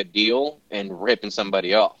really good deal and ripping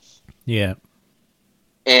somebody off. Yeah.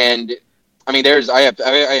 And I mean, I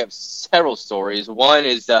have several stories. One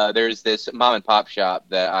is there's this mom and pop shop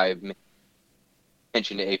that I've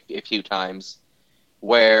mentioned a few times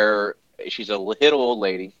where she's a little old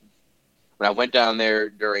lady. When I went down there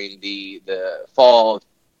during the fall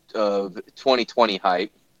of 2020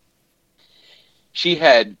 hype, she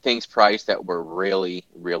had things priced that were really,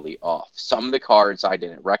 really off. Some of the cards I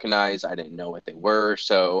didn't recognize. I didn't know what they were.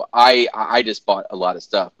 So I just bought a lot of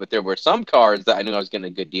stuff. But there were some cards that I knew I was getting a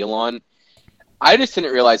good deal on. I just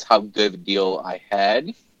didn't realize how good of a deal I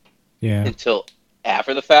had Yeah. until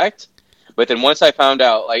after the fact. But then once I found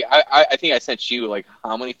out, like, I think I sent you, like,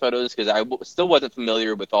 how many photos? Because still wasn't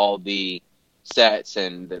familiar with all the sets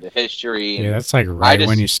and the history. Yeah, And that's like I right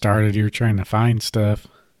when you just started, you were trying to find stuff.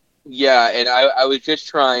 Yeah, and I was just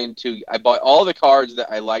trying to. I bought all the cards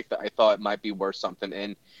that I liked that I thought might be worth something,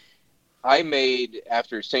 and I made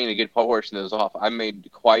after seeing a good portion of those off. I made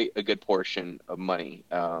quite a good portion of money,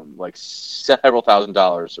 like several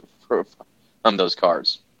 $1,000s from those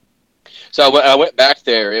cards. So I went back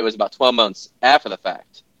there. It was about 12 months after the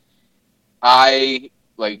fact. I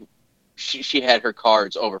like she had her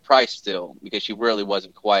cards overpriced still because she really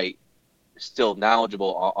wasn't quite still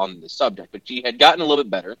knowledgeable on the subject, but she had gotten a little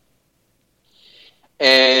bit better.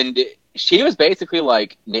 And she was basically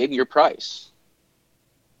like, name your price.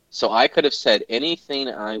 So I could have said anything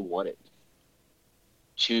I wanted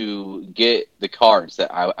to get the cards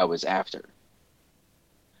that I was after.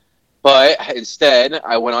 But instead,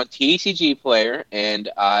 I went on TCG Player and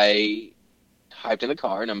I typed in the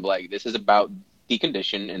card and I'm like, this is about the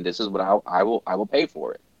condition and this is what I will pay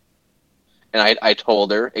for it. And I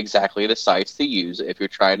told her exactly the sites to use if you're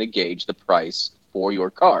trying to gauge the price for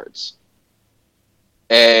your cards.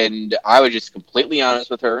 And I was just completely honest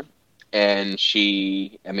with her. And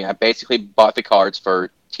I basically bought the cards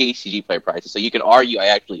for TCG player prices. So you can argue I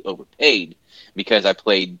actually overpaid because I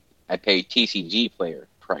paid TCG player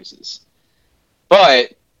prices.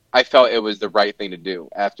 But I felt it was the right thing to do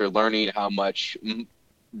after learning how much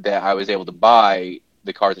that I was able to buy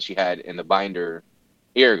the cards that she had in the binder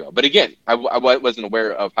a year ago. But again, I wasn't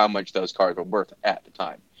aware of how much those cards were worth at the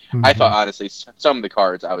time. I Mm-hmm. thought, honestly, some of the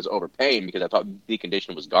cards I was overpaying because I thought the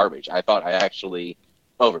condition was garbage. I thought I actually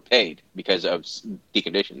overpaid because of the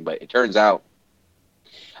condition. But it turns out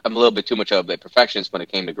I'm a little bit too much of a perfectionist when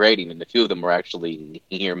it came to grading, and a few of them were actually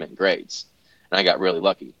near mint grades. And I got really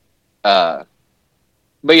lucky. Uh,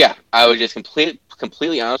 but yeah, I was just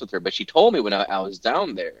completely honest with her. But she told me when I was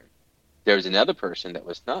down there was another person that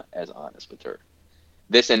was not as honest with her.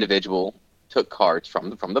 This individual took cards from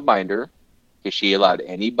the binder because she allowed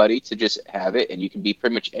anybody to just have it, and you can be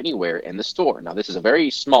pretty much anywhere in the store. Now, this is a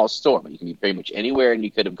very small store, but you can be pretty much anywhere, and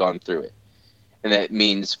you could have gone through it. And that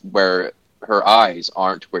means where her eyes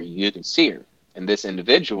aren't where you can see her. And this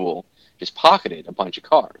individual just pocketed a bunch of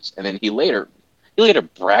cards, and then he later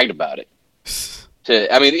bragged about it.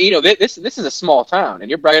 I mean, this is a small town, and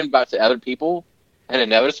you're bragging about it to other people in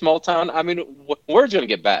another small town. I mean, word's gonna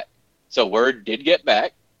get back. So word did get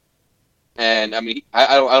back. And I mean,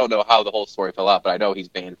 I don't know how the whole story fell out, but I know he's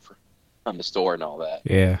banned on the store and all that.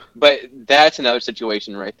 Yeah. But that's another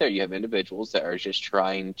situation right there. You have individuals that are just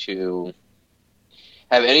trying to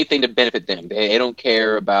have anything to benefit them. They don't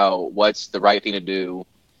care about what's the right thing to do.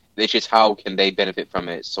 It's just how can they benefit from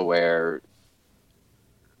it, so where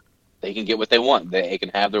they can get what they want. They can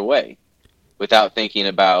have their way without thinking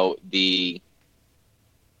about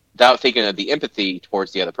without thinking of the empathy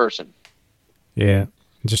towards the other person. Yeah.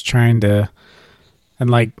 Just trying to, and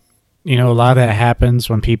like, a lot of that happens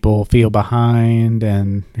when people feel behind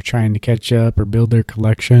and they're trying to catch up or build their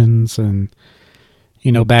collections. And,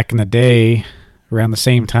 back in the day, around the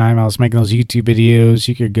same time I was making those YouTube videos,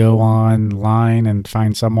 you could go online and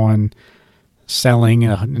find someone selling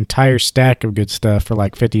an entire stack of good stuff for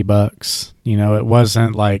like $50. It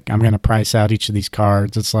wasn't like I'm going to price out each of these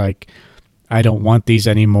cards. It's like, I don't want these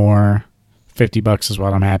anymore. $50 is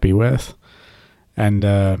what I'm happy with. And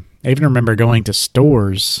I even remember going to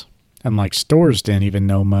stores, and like stores didn't even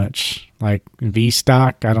know much. Like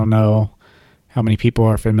V-Stock, I don't know how many people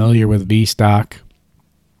are familiar with V-Stock.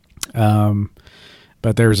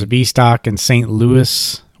 But there was a V-Stock in St.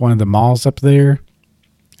 Louis, one of the malls up there.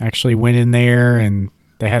 I actually went in there and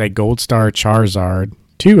they had a Gold Star Charizard,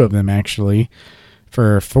 two of them actually,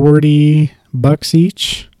 for $40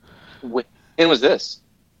 each. When was this?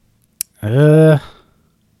 It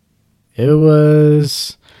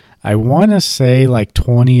was, I want to say like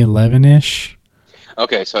 2011-ish.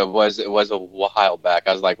 Okay, so it was a while back.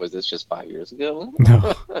 I was like, was this just 5 years ago?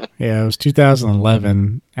 No. Yeah, it was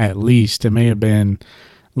 2011 at least. It may have been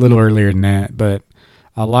a little earlier than that, but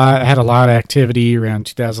I had a lot of activity around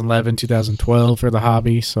 2011, 2012 for the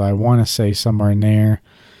hobby, so I want to say somewhere in there.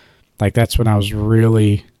 Like that's when I was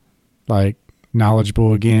really like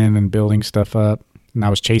knowledgeable again and building stuff up, and I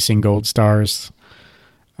was chasing gold stars.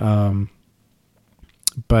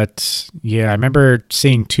 But yeah, I remember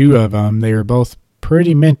seeing two of them. They were both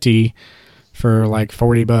pretty minty for like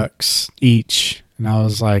 $40 each. And I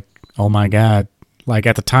was like, oh my God. Like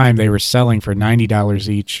at the time they were selling for $90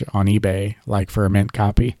 each on eBay, like for a mint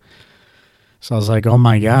copy. So I was like, oh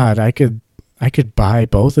my God, I could buy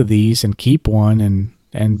both of these and keep one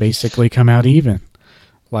and basically come out even.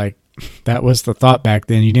 Like that was the thought back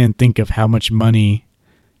then. You didn't think of how much money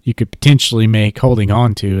you could potentially make holding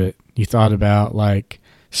on to it. You thought about like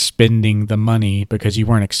spending the money because you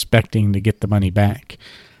weren't expecting to get the money back.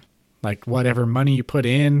 Like whatever money you put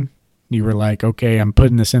in, you were like, okay, I'm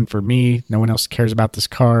putting this in for me. No one else cares about this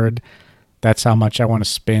card. That's how much I want to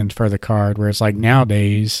spend for the card. Whereas like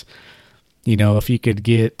nowadays, if you could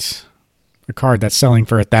get a card that's selling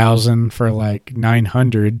for $1,000 for like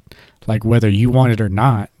 $900, like whether you want it or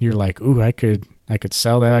not, you're like, ooh, I could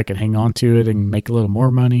sell that. I could hang on to it and make a little more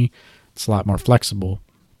money. It's a lot more flexible.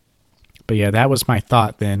 But yeah, that was my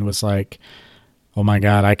thought then, was like, oh my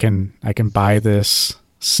God, I can buy this,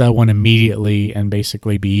 sell one immediately, and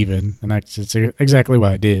basically be even. And that's exactly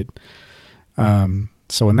what I did.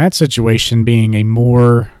 So in that situation, being a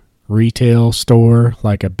more retail store,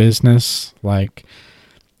 like a business, like,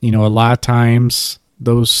 a lot of times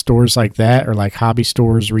those stores like that are like hobby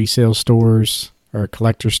stores, resale stores, or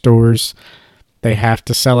collector stores. They have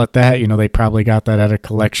to sell at that. They probably got that at a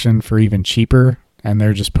collection for even cheaper, and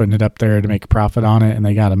they're just putting it up there to make a profit on it, and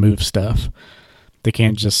they got to move stuff. They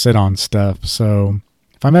can't just sit on stuff. So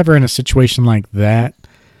if I'm ever in a situation like that,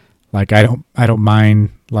 like I don't mind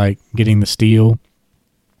like getting the steal.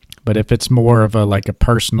 But if it's more of a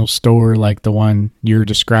personal store like the one you're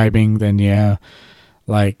describing, then yeah,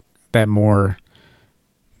 like that more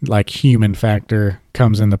like human factor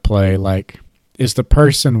comes into play. Like, is the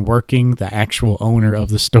person working the actual owner of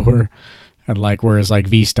the store? And like, whereas like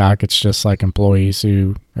V-Stock, it's just like employees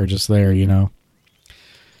who are just there,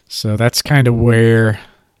 So that's kind of where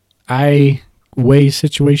I weigh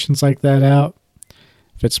situations like that out.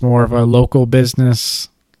 If it's more of a local business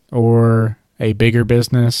or a bigger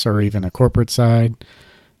business or even a corporate side,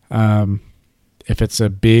 if it's a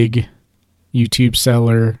big YouTube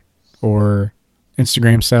seller or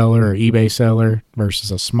Instagram seller or eBay seller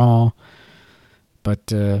versus a small.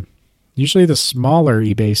 But usually the smaller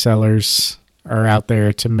eBay sellers are out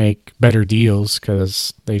there to make better deals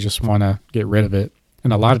because they just want to get rid of it.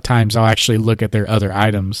 And a lot of times I'll actually look at their other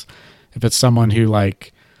items. If it's someone who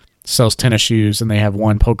like sells tennis shoes and they have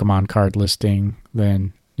one Pokemon card listing,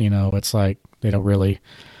 then, it's like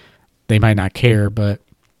they might not care. But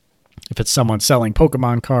if it's someone selling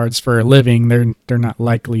Pokemon cards for a living, they're not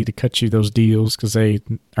likely to cut you those deals because they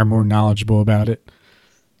are more knowledgeable about it.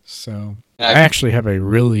 So I actually have a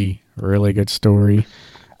really, really good story.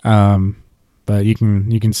 But you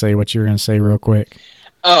can say what you're going to say real quick.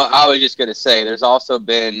 Oh, I was just going to say, there's also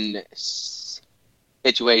been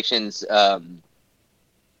situations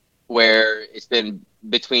where it's been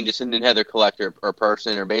between just an Heather collector or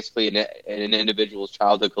person, or basically an individual's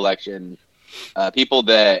childhood collection. People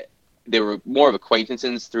that they were more of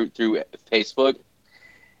acquaintances through Facebook.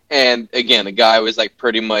 And again, the guy was like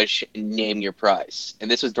pretty much name your price. And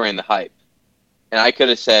this was during the hype. And I could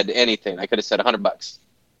have said anything. I could have said $100.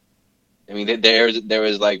 I mean, there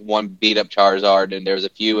was like one beat up Charizard, and there was a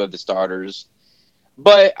few of the starters.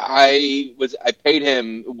 But I paid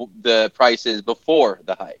him the prices before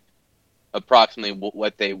the hype, approximately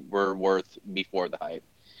what they were worth before the hype,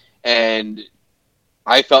 and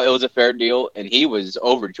I felt it was a fair deal, and he was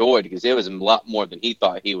overjoyed because it was a lot more than he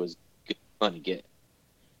thought he was going to get.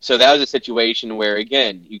 So that was a situation where,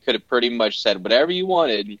 again, you could have pretty much said whatever you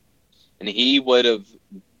wanted, and he would have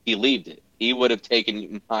believed it. He would have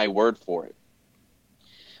taken my word for it.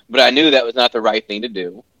 But I knew that was not the right thing to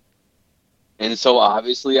do, and so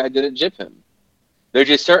obviously I didn't jip him. There's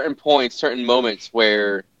just certain points, certain moments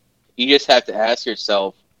where you just have to ask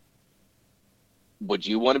yourself, would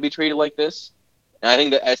you want to be treated like this? And I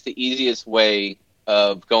think that that's the easiest way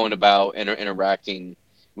of going about interacting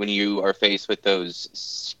when you are faced with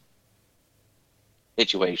those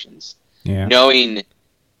situations. Yeah. Knowing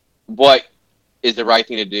what is the right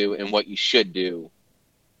thing to do and what you should do,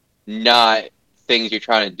 not things you're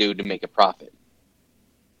trying to do to make a profit.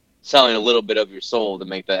 Selling a little bit of your soul to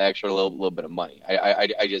make the extra little bit of money.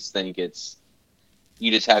 I just think it's,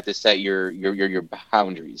 you just have to set your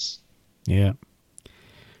boundaries. Yeah.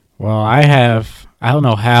 Well, I don't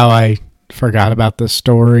know how I forgot about this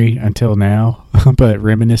story until now, but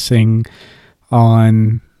reminiscing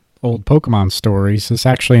on old Pokemon stories, this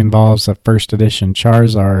actually involves a first edition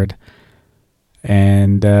Charizard.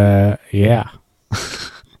 And, yeah.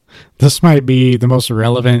 This might be the most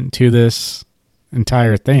relevant to this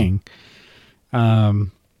entire thing.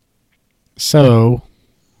 So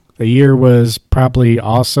the year was probably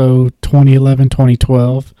also 2011,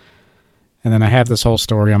 2012. And then I have this whole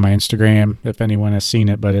story on my Instagram if anyone has seen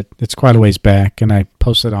it, but it's quite a ways back, and I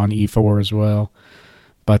posted on E4 as well.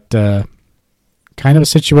 But kind of a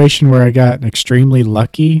situation where I got extremely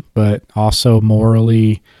lucky, but also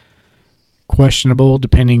morally questionable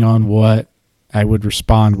depending on what I would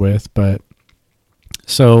respond with. But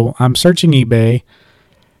so I'm searching eBay.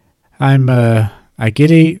 I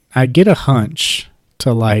get a hunch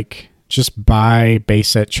to like just buy base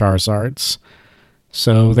set Charizards.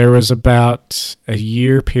 So there was about a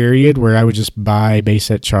year period where I would just buy base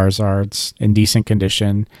set Charizards in decent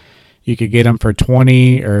condition. You could get them for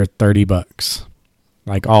 $20 or $30,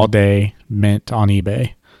 like all day, mint on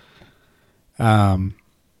eBay.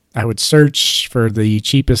 I would search for the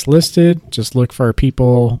cheapest listed, just look for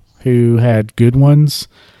people who had good ones,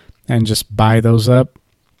 and just buy those up.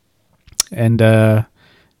 And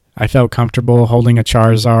I felt comfortable holding a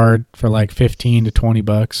Charizard for like $15 to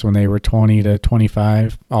 $20 when they were $20 to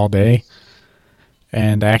 $25 all day.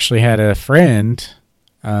 And I actually had a friend,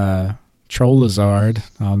 Trollazard.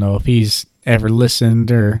 I don't know if he's ever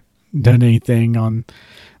listened or done anything on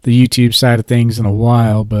the YouTube side of things in a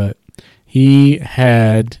while, but he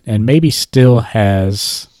had, and maybe still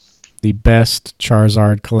has, the best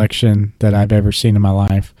Charizard collection that I've ever seen in my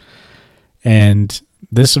life. And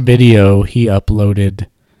this video he uploaded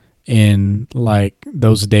in like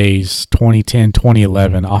those days, 2010,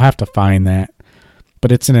 2011. I'll have to find that.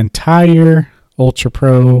 But it's an entire Ultra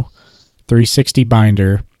Pro 360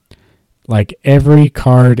 binder. Like every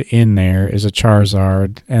card in there is a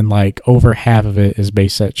Charizard, and like over half of it is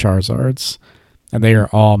base set Charizards. And they are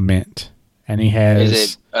all mint. And he has...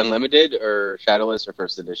 Is it unlimited or shadowless or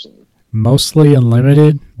first edition? Mostly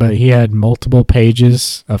unlimited, but he had multiple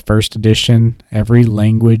pages of first edition, every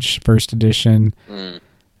language first edition.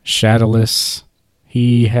 Shadowless.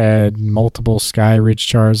 He had multiple Skyridge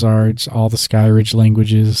Charizards, all the Skyridge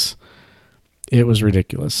languages. It was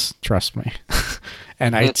ridiculous, trust me.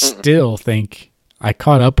 And I still think I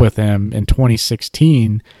caught up with him in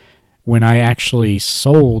 2016 when I actually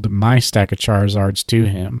sold my stack of Charizards to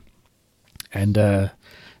him. And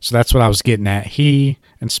so that's what I was getting at. He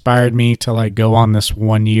inspired me to like go on this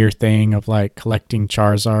 1 year thing of like collecting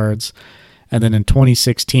Charizards. And then in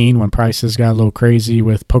 2016, when prices got a little crazy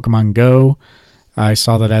with Pokemon Go, I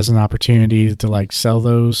saw that as an opportunity to like sell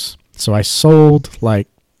those. So I sold like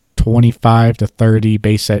 25 to 30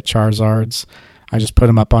 base set Charizards. I just put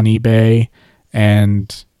them up on eBay,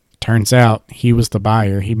 and turns out he was the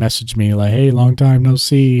buyer. He messaged me like, "Hey, long time no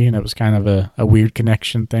see," and it was kind of a weird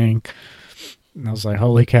connection thing. And I was like,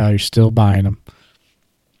 "Holy cow, you're still buying them!"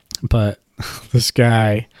 But this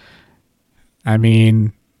guy, I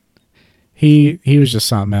mean, he was just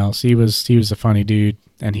something else. He was a funny dude,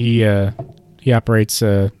 and he operates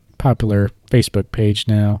a popular Facebook page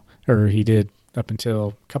now, or he did up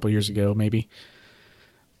until a couple years ago, maybe.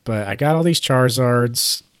 But I got all these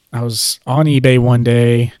Charizards. I was on eBay one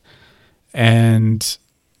day and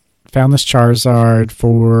found this Charizard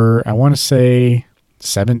for, I want to say,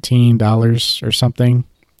 $17 or something.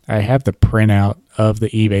 I have the printout of the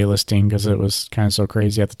eBay listing because it was kind of so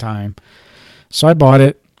crazy at the time. So I bought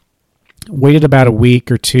it, waited about a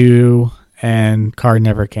week or two, and card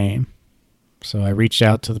never came. So I reached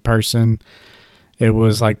out to the person. It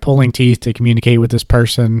was like pulling teeth to communicate with this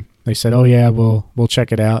person. They said, "Oh yeah, we'll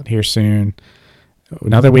check it out here soon."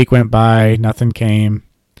 Another week went by, nothing came.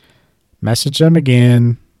 Messaged them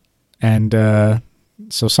again, and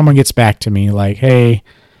so someone gets back to me like, "Hey,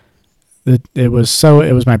 it was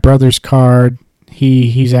my brother's card.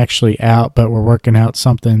 He's actually out, but we're working out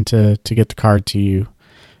something to get the card to you.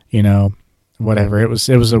 You know, whatever." It was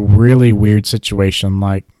a really weird situation.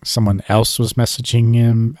 Like someone else was messaging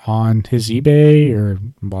him on his eBay, or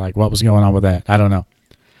like what was going on with that? I don't know.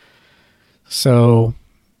 So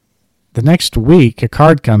the next week, a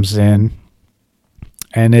card comes in,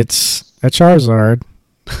 and it's a Charizard,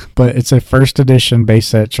 but it's a first edition base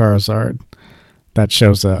set Charizard that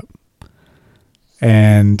shows up.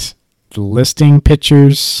 And the listing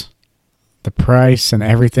pictures, the price, and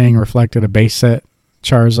everything reflected a base set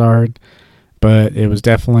Charizard, but it was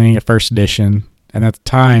definitely a first edition. And at the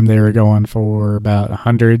time, they were going for about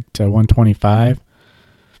 100 to 125.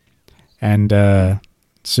 And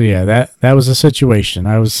so yeah, that was the situation.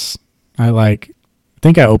 I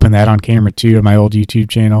think I opened that on camera too on my old YouTube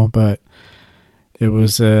channel, but it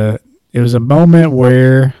was a moment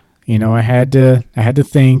where, you know, I had to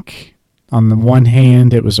think. On the one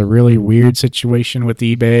hand, it was a really weird situation with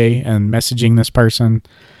eBay and messaging this person.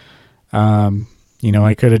 You know,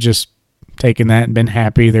 I could have just taken that and been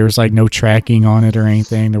happy. There was like no tracking on it or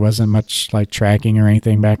anything. There wasn't much like tracking or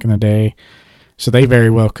anything back in the day. So they very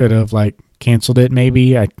well could have like canceled it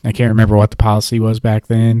maybe. I can't remember what the policy was back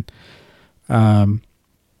then. So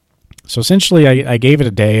essentially I gave it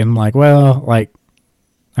a day and I'm like, well, like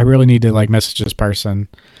I really need to like message this person.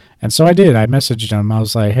 And so I did. I messaged him. I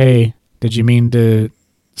was like, "Hey, did you mean to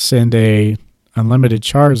send a unlimited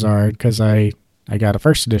Charizard? Because I got a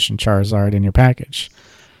first edition Charizard in your package."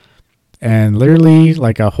 And literally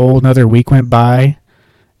like a whole nother week went by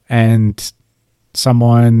and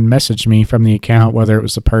someone messaged me from the account, whether it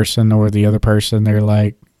was the person or the other person. They're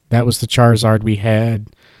like, "That was the Charizard we had.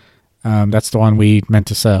 That's the one we meant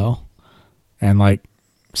to sell." And like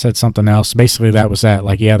said something else. Basically that was that.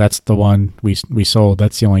 Like, yeah, that's the one we sold.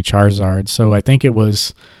 That's the only Charizard. So I think it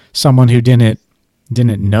was someone who didn't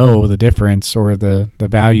know the difference or the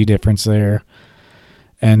value difference there.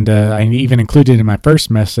 And I even included in my first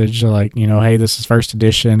message, like, you know, "Hey, this is first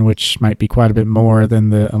edition, which might be quite a bit more than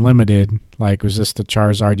the unlimited. Like, was this the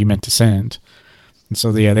Charizard you meant to send?" And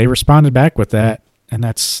so yeah, they responded back with that, and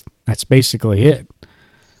that's basically it.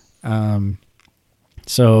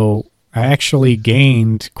 So I actually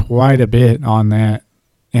gained quite a bit on that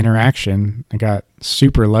interaction. I got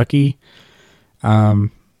super lucky.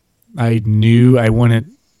 I knew I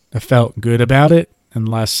wouldn't have felt good about it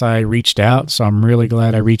unless I reached out. So I'm really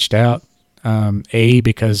glad I reached out. A,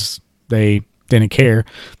 because they didn't care,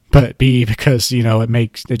 but B, because, you know,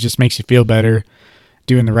 it just makes you feel better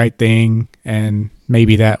doing the right thing. And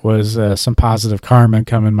maybe that was some positive karma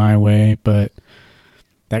coming my way. But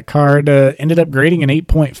that card ended up grading an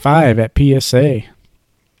 8.5 at PSA,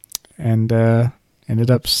 and ended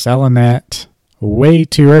up selling that way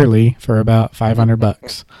too early for about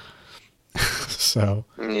 $500. So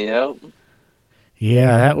Yep.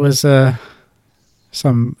 yeah, that was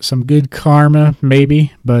some good karma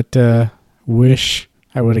maybe, but wish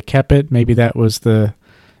I would have kept it. Maybe that was a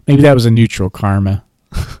neutral karma.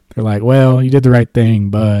 They're like, "Well, you did the right thing,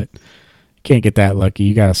 but you can't get that lucky.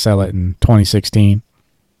 You got to sell it in 2016.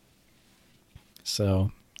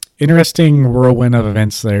 So interesting whirlwind of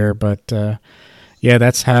events there, but yeah,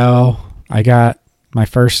 that's how I got my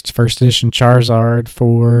first edition Charizard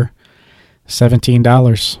for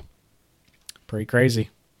 $17. Pretty crazy.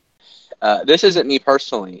 This isn't me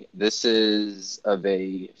personally. This is of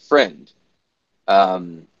a friend.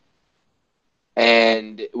 And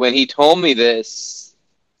when he told me this,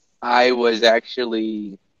 I was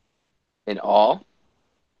actually in awe.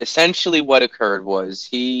 Essentially, what occurred was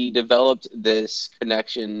he developed this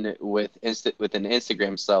connection with an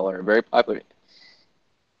Instagram seller, a very popular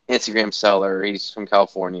Instagram seller. He's from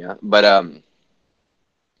California, but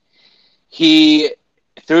he,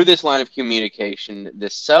 through this line of communication, the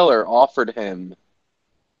seller offered him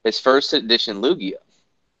his first edition Lugia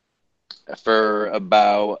for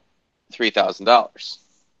about $3,000.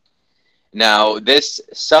 Now, this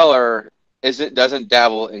seller doesn't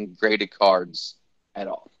dabble in graded cards at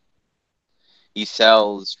all. He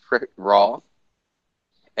sells raw,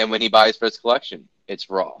 and when he buys for his collection, it's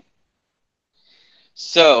raw.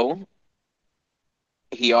 So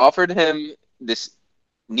he offered him this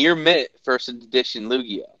near mint first edition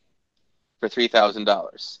Lugia for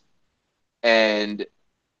 $3,000, and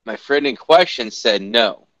my friend in question said,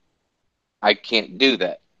 "No, I can't do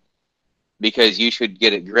that because you should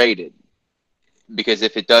get it graded. Because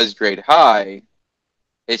if it does grade high,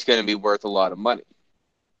 it's going to be worth a lot of money."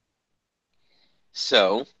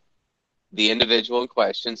 So the individual in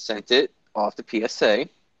question sent it off to PSA,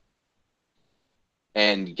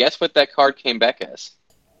 and guess what that card came back as?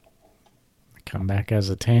 Come back as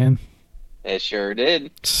a 10. It sure did. A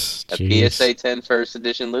Jeez. PSA 10 first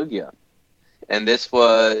edition Lugia. And this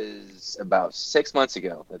was about 6 months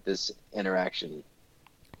ago that this interaction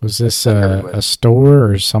Was this occurred a with. store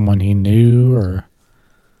or someone he knew or?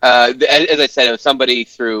 As I said, it was somebody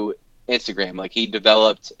through Instagram. Like he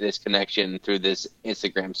developed this connection through this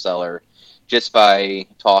Instagram seller just by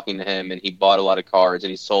talking to him, and he bought a lot of cards,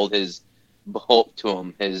 and he sold his bulk to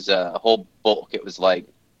him. His whole bulk. It was like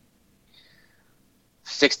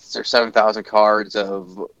 6,000 or 7,000 cards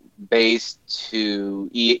of base to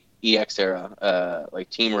EX era, like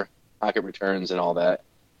Team Rocket Returns and all that.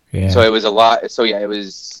 So Yeah. it was a lot. So yeah, it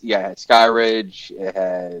was it had Skyridge. It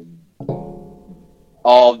had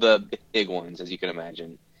all the big ones, as you can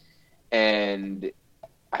imagine. And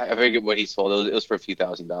I forget what he sold. It was for a few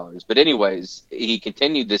 $1,000s. But anyways, he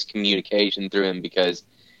continued this communication through him because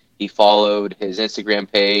he followed his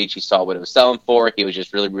Instagram page. He saw what it was selling for. He was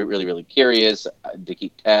just really, really, really curious to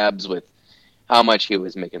keep tabs with how much he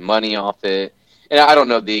was making money off it. And I don't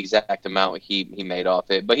know the exact amount he made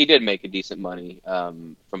off it, but he did make a decent money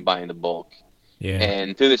from buying the bulk. Yeah.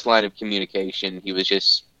 And through this line of communication, he was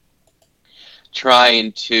just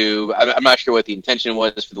trying to. I'm not sure what the intention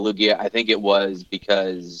was for the Lugia. I think it was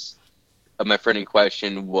because of my friend in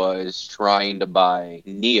question was trying to buy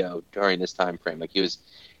Neo during this time frame. Like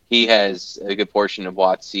he has a good portion of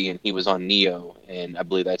WotC, and he was on Neo, and I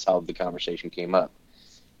believe that's how the conversation came up.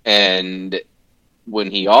 And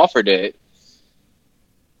when he offered it,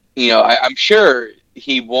 I'm sure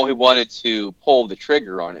he wanted to pull the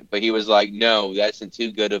trigger on it, but he was like, "No, that's in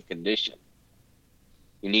too good of condition.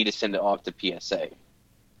 You need to send it off to PSA."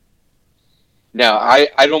 Now,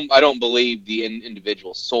 I don't believe the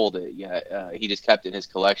individual sold it yet. He just kept it in his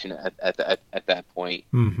collection at that point.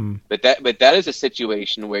 Mm-hmm. But that is a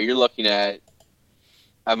situation where you're looking at.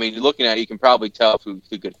 I mean, you're looking at it, you can probably tell through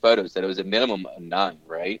good photos that it was a minimum of 9,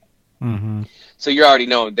 right? Mm-hmm. So you're already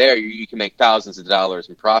knowing there you can make thousands of dollars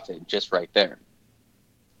in profit just right there.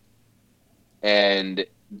 And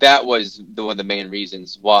that was one of the main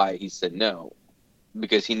reasons why he said no,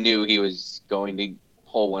 because he knew he was going to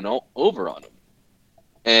pull one over on him.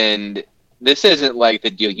 And this isn't like the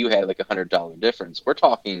deal you had, like $100 difference. We're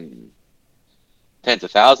talking tens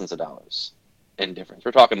of thousands of dollars in difference.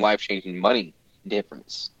 We're talking life-changing money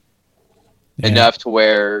difference. Yeah. Enough to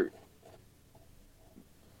where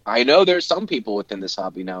I know there's some people within this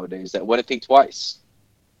hobby nowadays that wouldn't think twice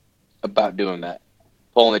about doing that,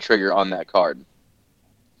 pulling the trigger on that card.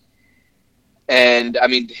 And I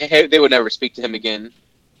mean, they would never speak to him again,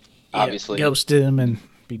 Yeah. obviously. Ghost him and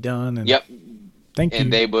be done. And Yep. thank And you.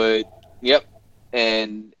 they would, yep.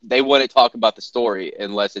 And they wouldn't talk about the story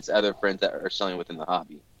unless it's other friends that are selling within the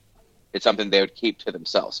hobby. It's something they would keep to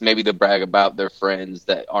themselves. Maybe they'll brag about their friends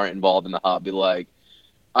that aren't involved in the hobby, like,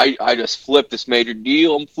 I just flipped this major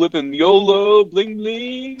deal. I'm flipping YOLO, bling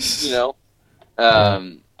bling. Yeah.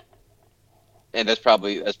 Um, and that's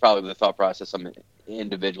probably the thought process some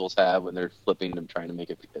individuals have when they're flipping and trying to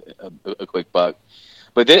make a quick buck.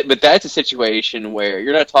 But that's a situation where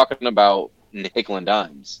you're not talking about nickel and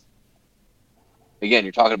dimes. Again,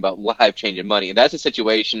 you're talking about life changing money, and that's a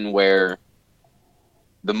situation where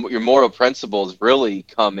your moral principles really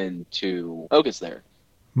come into focus there.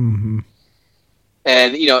 Mm-hmm.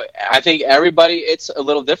 And I think everybody it's a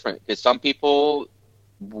little different because some people,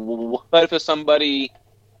 what if somebody,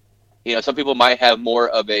 some people might have more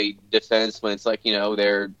of a defense when it's like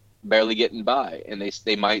they're barely getting by, and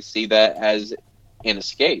they might see that as an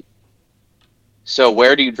escape. So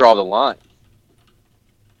where do you draw the line?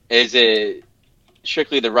 Is it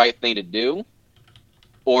strictly the right thing to do,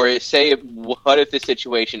 or say what if this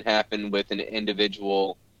situation happened with an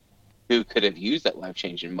individual who could have used that life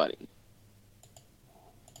changing money?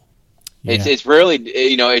 It's Yeah. it's really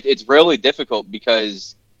it's really difficult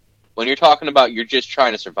because when you're talking about you're just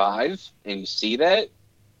trying to survive and you see that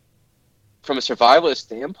from a survivalist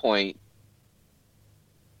standpoint,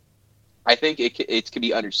 I think it can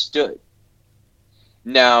be understood.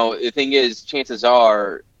 Now, the thing is, chances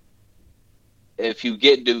are, if you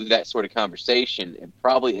get into that sort of conversation, it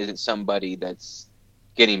probably isn't somebody that's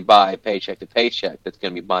getting by paycheck to paycheck that's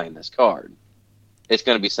going to be buying this card. It's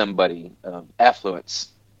going to be somebody of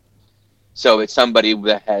affluence. So it's somebody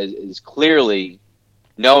that is clearly,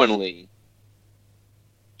 knowingly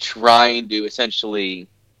trying to essentially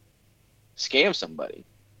scam somebody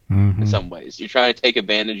in Hmm. some ways. You're trying to take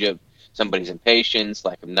advantage of somebody's impatience,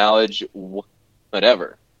 lack of knowledge,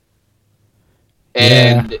 whatever.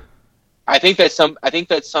 Yeah. And I think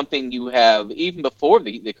that's something you have even before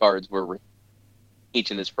the cards were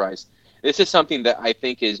reaching this price. This is something that I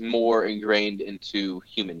think is more ingrained into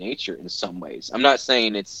human nature in some ways. I'm not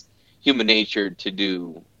saying it's human nature to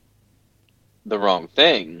do the wrong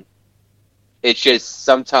thing. It's just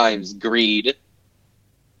sometimes greed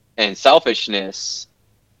and selfishness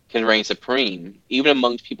can reign supreme, even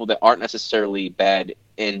amongst people that aren't necessarily bad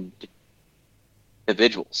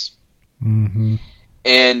individuals. Hmm.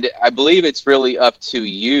 And I believe it's really up to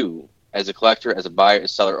you as a collector, as a buyer, a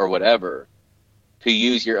seller, or whatever, to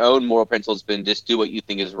use your own moral principles and just do what you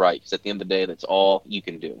think is right. Because at the end of the day, that's all you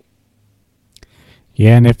can do.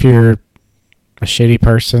 Yeah, and if you're a shitty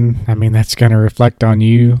person, I mean, that's going to reflect on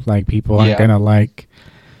you. Like, people aren't Yeah. going to like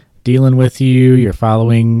dealing with you. Your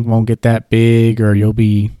following won't get that big, or you'll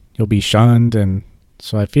be shunned. And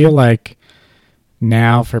so I feel like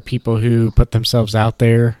now for people who put themselves out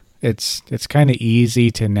there, it's kind of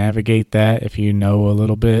easy to navigate that if you know a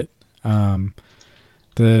little bit. Um,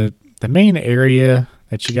 the main area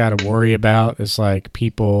that you got to worry about is like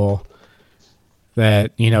people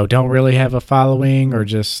that don't really have a following, or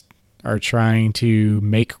just are trying to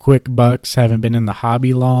make quick bucks, haven't been in the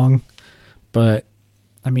hobby long. But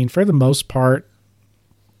I mean, for the most part,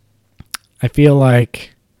 I feel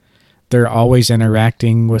like they're always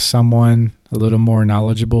interacting with someone a little more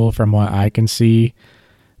knowledgeable from what I can see.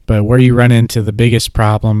 But where you run into the biggest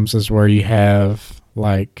problems is where you have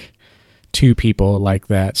like two people like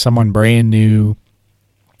that. Someone brand new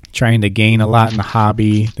trying to gain a lot in the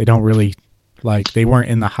hobby. They don't really they weren't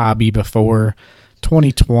in the hobby before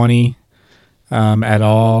 2020 at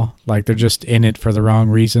all. Like, they're just in it for the wrong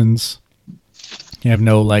reasons. You have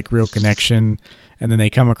no like real connection, and then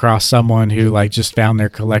they come across someone who like just found their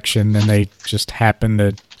collection, and they just happen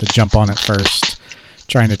to jump on it first,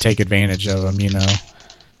 trying to take advantage of them.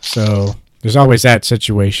 So there's always that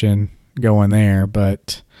situation going there.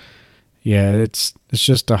 But yeah, it's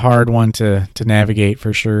just a hard one to navigate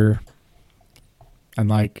for sure. And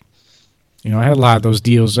like, I had a lot of those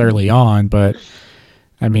deals early on, but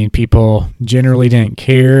I mean, people generally didn't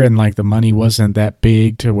care, and like the money wasn't that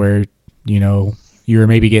big to where you know you were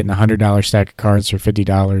maybe getting $100 stack of cards for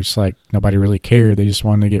 $50. Like, nobody really cared; they just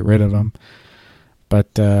wanted to get rid of them. But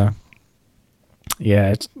yeah,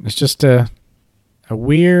 it's just a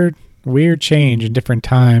weird change in different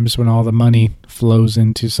times when all the money flows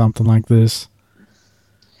into something like this.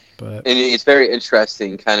 But And it's very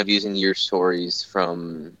interesting kind of using your stories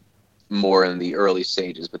from more in the early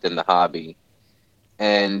stages within the hobby.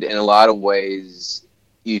 And in a lot of ways,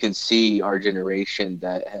 you can see our generation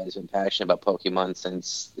that has been passionate about Pokemon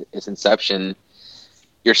since its inception.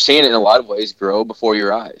 You're seeing it in a lot of ways grow before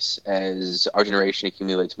your eyes as our generation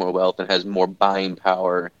accumulates more wealth and has more buying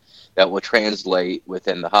power that will translate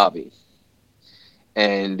within the hobby.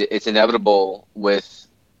 And it's inevitable with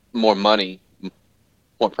more money,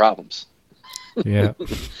 more problems. yeah,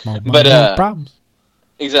 more But money, more problems.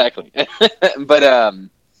 exactly. but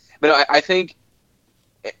I think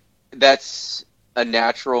that's a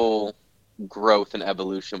natural growth and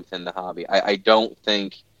evolution within the hobby. I don't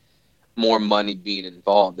think more money being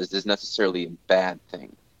involved is necessarily a bad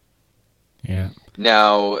thing. Yeah,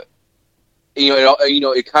 Now,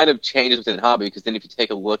 it kind of changes within the hobby because then if you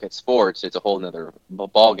take a look at sports, it's a whole other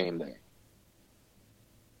ball game there,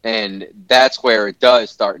 and that's where it does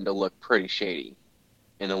starting to look pretty shady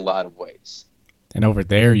in a lot of ways. and over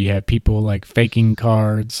there you have people like faking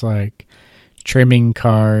cards, like trimming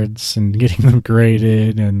cards and getting them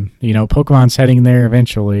graded, and Pokemon's heading there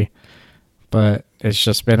eventually, but it's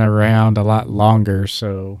just been around a lot longer.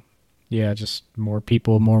 So yeah, just more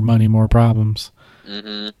people, more money, more problems.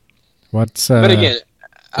 Hmm. What's But again,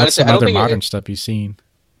 what's honestly, some I don't other think modern stuff you've seen?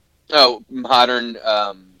 modern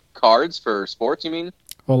cards for sports. You mean?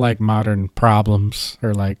 Well, like modern problems,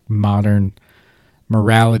 or like modern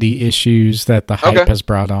morality issues that the hype Okay. has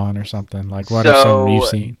brought on, or something. Like, what are some you've So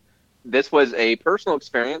seen? this was a personal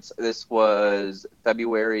experience. This was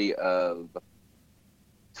February of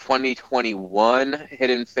 2021.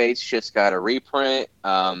 Hidden Fates just got a reprint.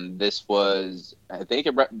 This was, I think,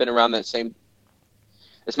 it been around that same.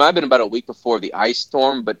 This might have been about a week before the ice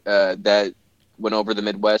storm, but that went over the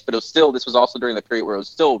Midwest, but this was also during the period where it was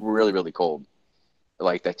still really, really cold.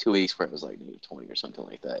 Like that 2 weeks where it was like -20 or something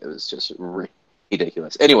like that. It was just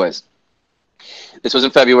ridiculous. Anyways, this was in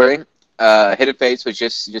February. Hidden Fates was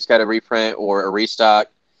just got a reprint or a restock,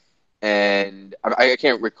 and I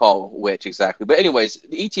can't recall which exactly. But anyways,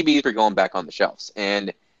 the ETBs were going back on the shelves,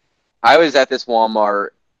 and I was at this Walmart,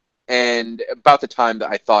 and about the time that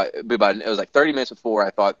I thought, it was like 30 minutes before I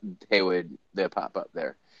thought they'd pop up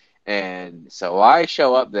there. And so I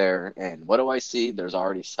show up there, and what do I see? There's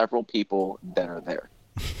already several people that are there.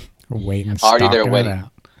 Waiting, already there waiting.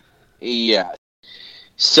 Out. Yeah.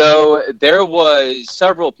 So there was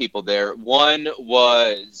several people there. One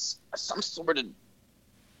was some sort of,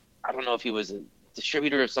 I don't know if he was a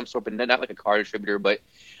distributor of some sort, but not like a car distributor, but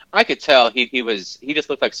I could tell he just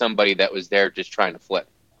looked like somebody that was there just trying to flip.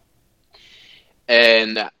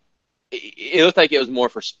 And it looked like it was more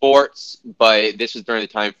for sports, but this was during the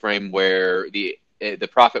time frame where the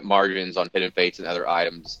profit margins on Hidden Fates and other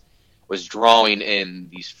items was drawing in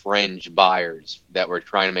these fringe buyers that were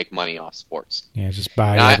trying to make money off sports. Yeah, just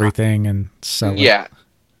buy everything and sell it. Yeah,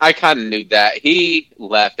 I kind of knew that. He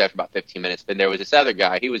left after about 15 minutes, but there was this other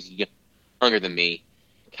guy. He was younger than me,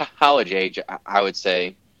 college age, I would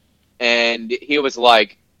say. And he was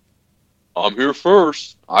like, I'm here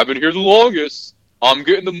first. I've been here the longest. I'm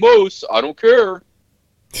getting the most. I don't care.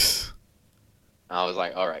 I was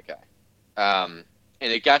like, all right, guy. And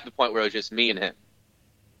it got to the point where it was just me and him.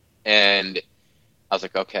 And I was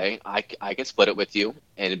like, okay, I can split it with you.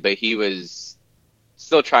 But he was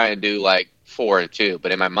still trying to do like 4 and 2.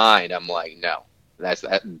 But in my mind, I'm like, no, that's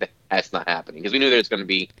not happening. Because we knew there was going to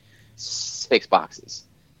be 6 boxes.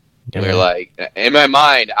 And we were like, in my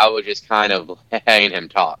mind, I was just kind of letting him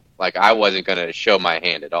talk. Like, I wasn't going to show my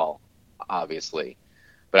hand at all, obviously.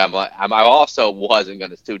 But I also wasn't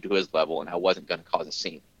going to stoop to his level, and I wasn't going to cause a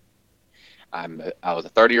scene. I was a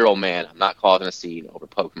 30-year-old man. I'm not causing a scene over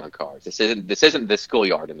Pokemon cards. This isn't the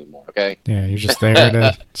schoolyard anymore, okay? Yeah, you're just there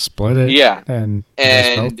to split it. Yeah. And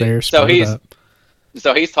both there, so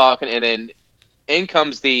he's talking, and then in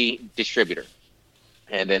comes the distributor.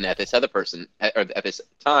 And then at this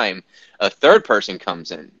time, a third person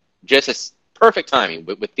comes in. Just as perfect timing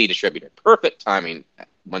with the distributor. Perfect timing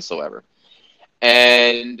whatsoever.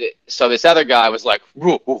 And so this other guy was like,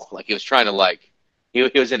 woo, woo, like he was trying to like, he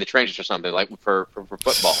was in the trenches or something, like for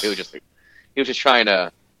football. He was just trying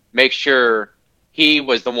to make sure he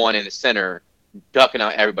was the one in the center, ducking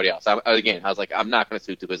out everybody else. I was like, I'm not going to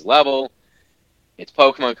suit to his level. It's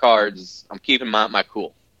Pokemon cards. I'm keeping my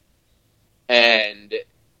cool. And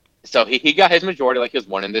so he got his majority like he was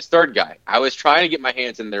one. And this third guy, I was trying to get my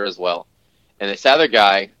hands in there as well. And this other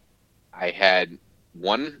guy, I had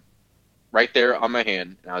one right there on my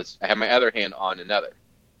hand, and I had my other hand on another.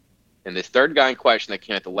 And this third guy in question that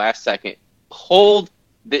came at the last second pulled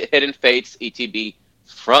the Hidden Fates ETB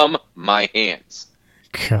from my hands.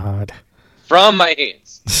 God. From my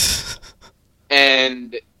hands.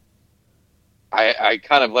 And I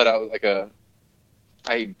kind of let out like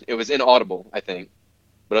it was inaudible, I think.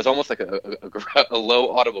 But it was almost like a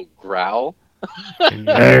low audible growl.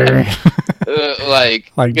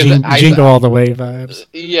 like jingle all the way vibes.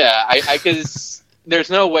 Yeah, because there's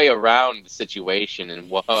no way around the situation and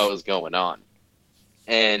what was going on.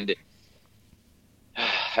 And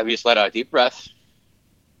I just let out a deep breath,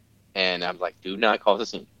 and I'm like, do not cause a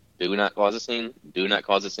scene. Do not cause a scene. Do not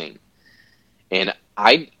cause a scene. And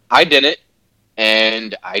I didn't,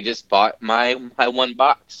 and I just bought my one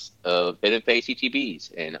box of Hidden Face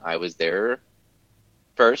ETBs, and I was there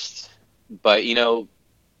first. But,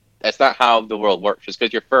 that's not how the world works. Just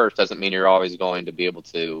because you're first doesn't mean you're always going to be able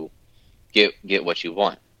to get what you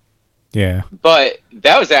want. Yeah. But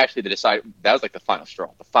that was actually that was like the final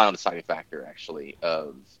straw, the final deciding factor, actually,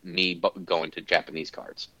 of me going to Japanese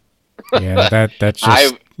cards. Yeah, that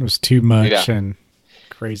just was too much and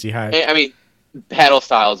crazy hype. I mean, Battle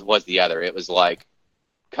Styles was the other. It was like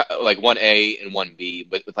 1A and 1B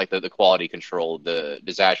with like the quality control, the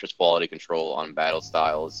disastrous quality control on Battle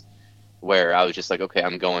Styles, where I was just like, okay,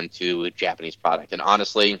 I'm going to a Japanese product. And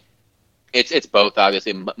honestly, it's both.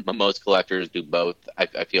 Obviously, most collectors do both,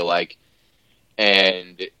 I feel like.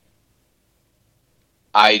 And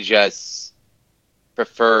I just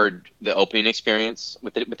preferred the opening experience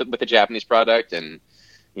with the Japanese product. And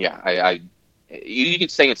yeah, you can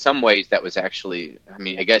say in some ways that was actually, I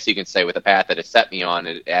mean, I guess you can say with the path that it set me on,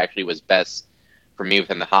 it actually was best for me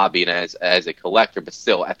within the hobby and as a collector. But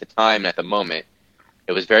still, at the time, at the moment,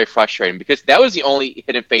 it was very frustrating because that was the only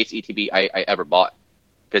Hidden Fates ETB I ever bought,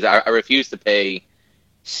 because I refused to pay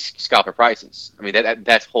scalper prices. I mean,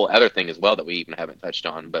 that's a whole other thing as well that we even haven't touched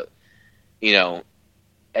on. But,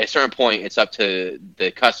 at a certain point, it's up to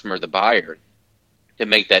the customer, the buyer, to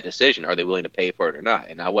make that decision. Are they willing to pay for it or not?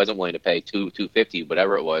 And I wasn't willing to pay $250,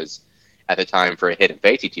 whatever it was at the time for a hidden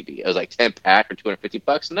face ETB. It was like 10 pack or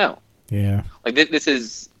 $250. No, Yeah. like this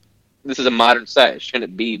is a modern set. It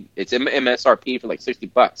shouldn't be. It's MSRP for like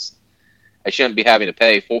 $60. I shouldn't be having to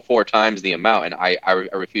pay four times the amount, and I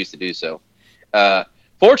refuse to do so. Uh,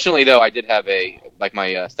 Fortunately, though, I did have my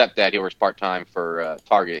stepdad. He works part time for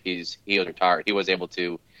Target. He was retired. He was able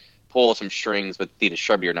to pull some strings with the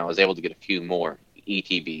distributor, and I was able to get a few more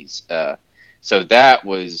ETBs. So that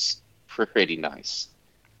was pretty nice.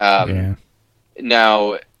 Yeah.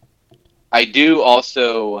 Now, I do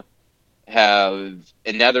also have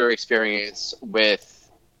another experience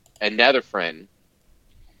with another friend,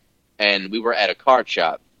 and we were at a card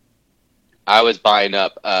shop. I was buying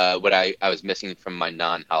up what I was missing from my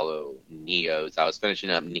non-hollow Neos. I was finishing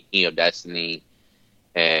up Neo Destiny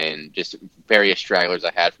and just various stragglers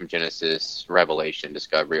I had from Genesis, Revelation,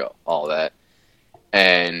 Discovery, all that.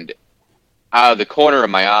 And out of the corner of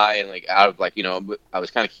my eye, and like out of like I was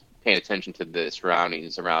kind of paying attention to the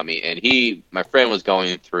surroundings around me, and my friend was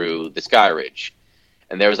going through the Sky Ridge,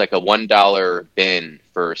 and there was like a $1 bin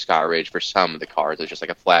for Sky Ridge for some of the cards. It was just like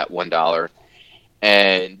a flat $1,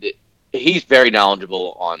 and he's very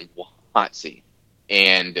knowledgeable on WotC,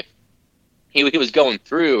 and he was going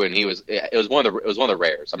through, and it was one of the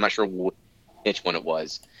rares. I'm not sure which one it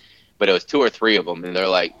was, but it was two or three of them, and they're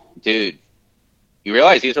like, dude, you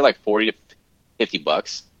realize these are like $40 to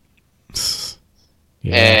 $50?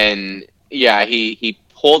 Yeah. And yeah, he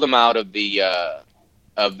pulled them out of the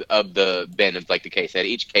of the bin of like the case. They had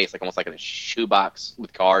each case like almost like in a shoebox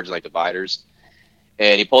with cards and like dividers.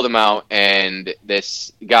 And he pulled them out, and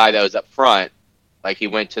this guy that was up front, like he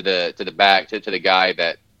went to the back to the guy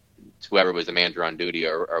that whoever was the manager on duty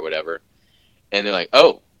or whatever, and they're like,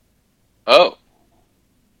 oh, oh,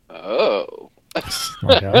 oh.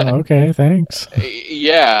 Like, oh, okay, thanks.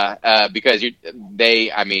 Yeah, because they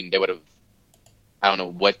would have, I don't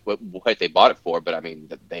know what they bought it for, but I mean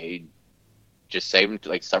they just saved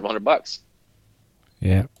like several $100.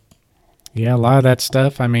 Yeah. Yeah, a lot of that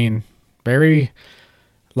stuff, I mean, a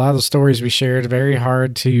lot of the stories we shared, very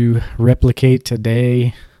hard to replicate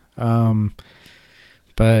today.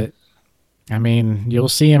 But I mean, you'll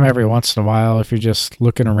see them every once in a while if you're just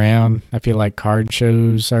looking around. I feel like card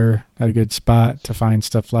shows are a good spot to find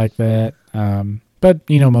stuff like that. But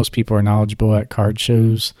most people are knowledgeable at card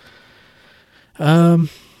shows. But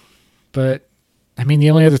I mean, the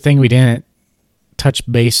only other thing we didn't touch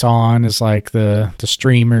base on is like the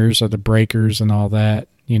streamers or the breakers and all that.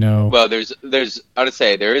 Well, there's I would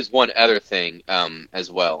say there is one other thing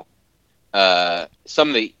as well. Some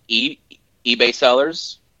of the eBay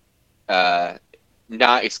sellers,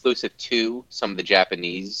 not exclusive to some of the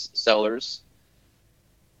Japanese sellers,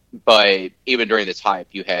 but even during this hype,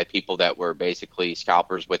 you had people that were basically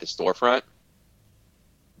scalpers with a storefront,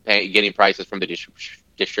 getting prices from the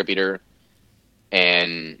distributor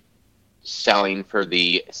and selling for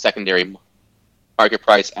the secondary market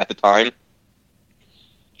price at the time,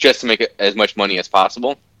 just to make as much money as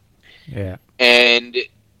possible. Yeah. And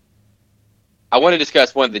I want to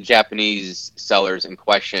discuss one of the Japanese sellers in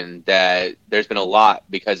question that there's been a lot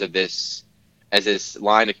because of this, as this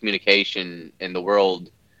line of communication in the world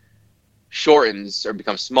shortens or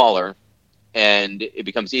becomes smaller, and it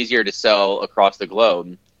becomes easier to sell across the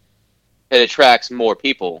globe. It attracts more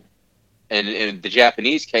people. And in the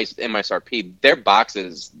Japanese case with MSRP, their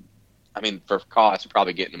boxes, I mean, for cost, you're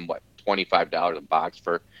probably getting them, what, $25 a box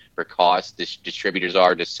for cost. Distributors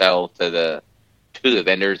are to sell to the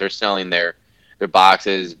vendors. They're selling their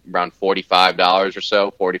boxes around $45 or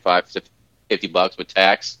so, $45 to $50 with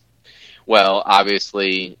tax. Well,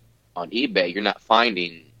 obviously, on eBay, you're not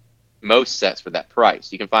finding most sets for that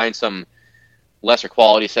price. You can find some lesser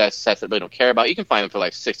quality sets that really don't care about. You can find them for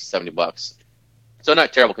like $60, $70. So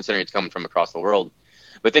not terrible considering it's coming from across the world.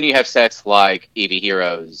 But then you have sets like EV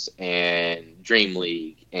Heroes and Dream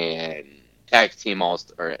League and Tag Team or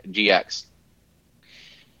GX.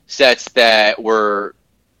 Sets that were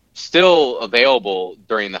still available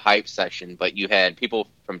during the hype session, but you had people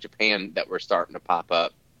from Japan that were starting to pop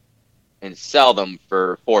up and sell them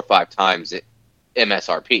for 4 or 5 times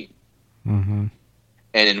MSRP. Mm-hmm.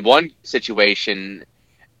 And in one situation,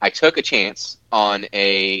 I took a chance on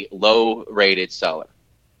a low-rated seller.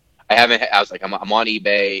 I was like, I'm on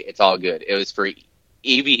eBay. It's all good. It was for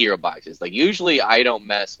EV Hero boxes. Like, usually I don't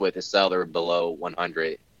mess with a seller below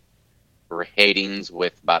 100 ratings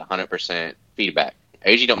with about 100% feedback. I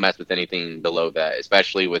usually don't mess with anything below that,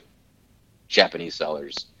 especially with Japanese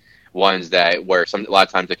sellers. Ones that where a lot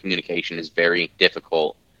of times the communication is very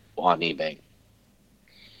difficult on eBay.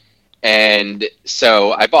 And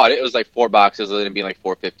so I bought it. It was like 4 boxes. It was gonna be like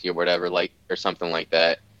 450 or whatever, like or something like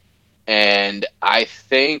that. And I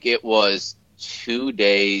think it was 2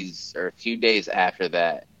 days or a few days after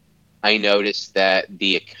that, I noticed that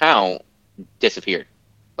the account disappeared.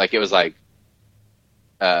 Like it was like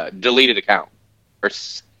deleted account or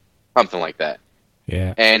something like that.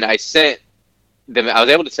 Yeah. And I sent them. I was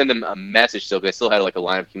able to send them a message still, because I still had like a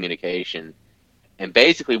line of communication. And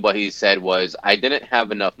basically, what he said was, I didn't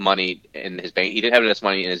have enough money in his bank. He didn't have enough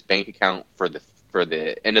money in his bank account for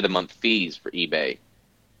the end of the month fees for eBay,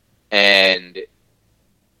 and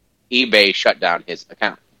eBay shut down his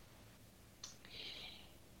account.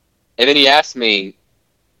 And then he asked me,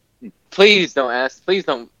 "Please don't ask. Please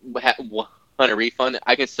don't want a refund.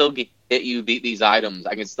 I can still get you these items.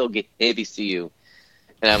 I can still get these to you."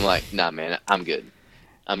 And I'm like, "Nah, man, I'm good.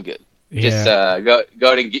 I'm good. Just Yeah. go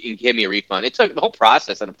ahead and give me a refund." It took the whole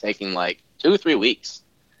process ended up taking like 2 or 3 weeks,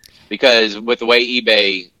 because with the way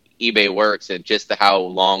eBay works, and just how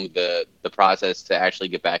long the process to actually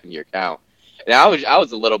get back into your account. And I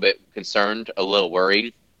was a little bit concerned, a little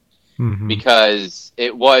worried, Hmm. because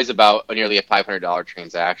it was about nearly a $500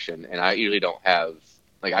 transaction, and I usually don't have,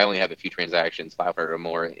 like, I only have a few transactions, 500 or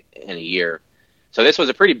more in a year. So this was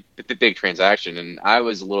a pretty big transaction, and I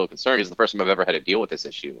was a little concerned because it's the first time I've ever had to deal with this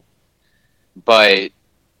issue. But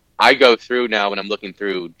I go through now when I'm looking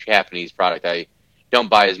through Japanese product. I don't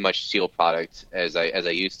buy as much steel product as I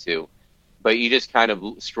used to, but you just kind of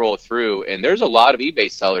scroll through, and there's a lot of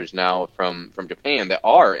eBay sellers now from Japan that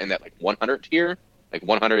are in that like 100 tier, like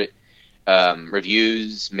 100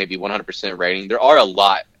 reviews, maybe 100% rating. There are a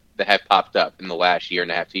lot that have popped up in the last year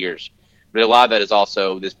and a half, 2 years, but a lot of that is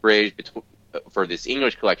also this bridge between, for this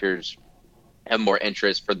English collectors have more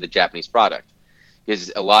interest for the Japanese product,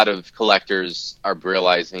 because a lot of collectors are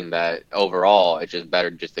realizing that overall it's just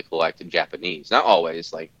better just to collect in Japanese. Not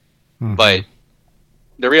always, like, Hmm. but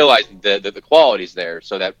they're realizing the quality's there,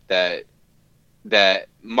 so that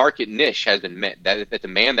market niche has been met. That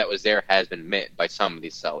demand that was there has been met by some of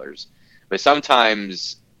these sellers. But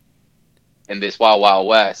sometimes in this wild wild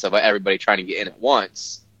west of everybody trying to get in at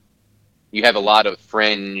once, you have a lot of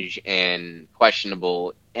fringe and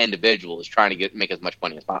questionable individuals trying to make as much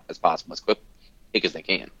money as possible, as quick as they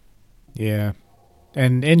can. Yeah.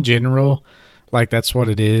 And in general, like that's what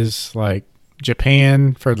it is. Like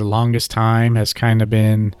Japan for the longest time has kind of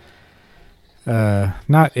been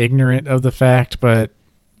not ignorant of the fact, but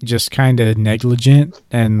just kind of negligent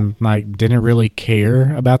and like didn't really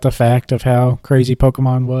care about the fact of how crazy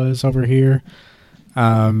Pokemon was over here.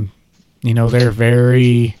 Um, they're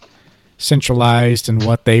very centralized in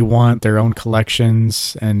what they want, their own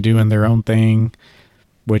collections, and doing their own thing,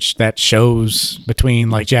 which that shows between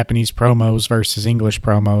like Japanese promos versus English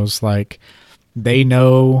promos. Like they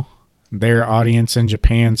know their audience in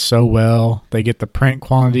Japan so well. They get the print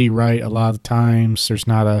quantity right a lot of times. There's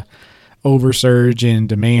not a oversurge in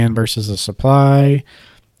demand versus a supply.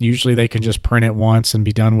 Usually they can just print it once and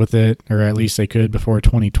be done with it, or at least they could before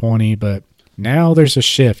 2020. But now there's a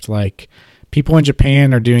shift. Like people in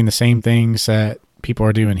Japan are doing the same things that people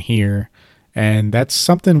are doing here. And that's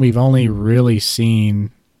something we've only really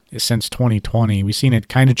seen since 2020. We've seen it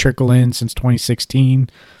kind of trickle in since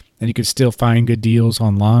 2016, and you could still find good deals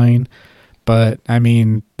online. But I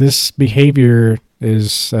mean, this behavior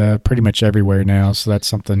is pretty much everywhere now, so that's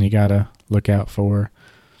something you gotta look out for.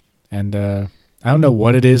 And I don't know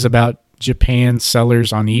what it is about Japan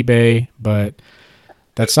sellers on eBay, but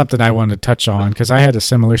that's something I wanted to touch on because I had a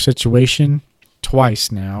similar situation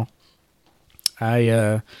twice now.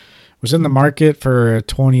 I was in the market for a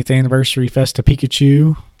 20th anniversary Festa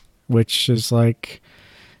Pikachu, which is like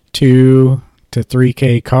 2 to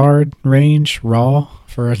 3K card range raw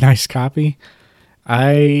for a nice copy.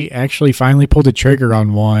 I actually finally pulled the trigger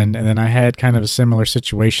on one, and then I had kind of a similar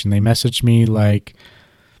situation. They messaged me like,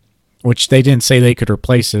 which they didn't say they could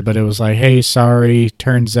replace it, but it was like, hey, sorry,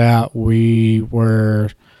 turns out we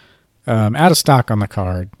were out of stock on the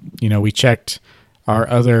card. We checked our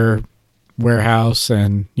other warehouse,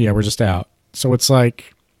 and yeah, we're just out. So it's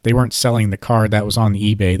like they weren't selling the card that was on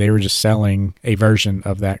eBay. They were just selling a version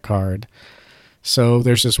of that card. So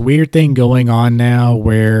there's this weird thing going on now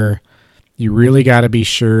where you really got to be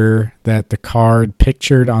sure that the card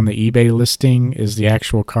pictured on the eBay listing is the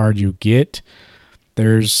actual card you get.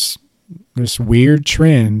 There's this weird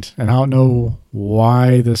trend, and I don't know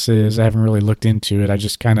why this is. I haven't really looked into it. I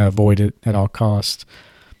just kind of avoid it at all costs.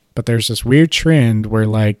 But there's this weird trend where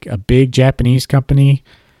like a big Japanese company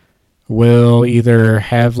will either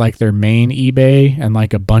have like their main eBay and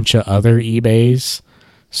like a bunch of other eBays.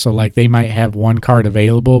 So like they might have one card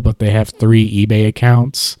available, but they have 3 eBay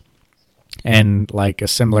accounts. and like a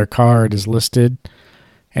similar card is listed.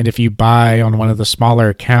 And if you buy on one of the smaller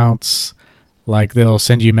accounts, like they'll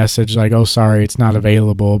send you a message like, "Oh, sorry, it's not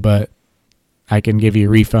available, but I can give you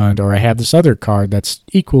a refund," or "I have this other card that's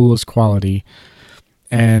equal as quality."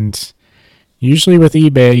 And usually with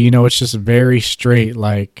eBay, it's just very straight.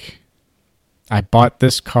 Like, I bought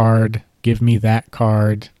this card, give me that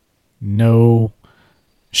card. No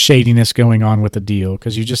shadiness going on with the deal,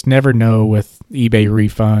 because you just never know with eBay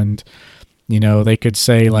refund. They could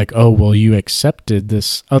say like, "Oh, well, you accepted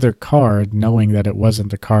this other card knowing that it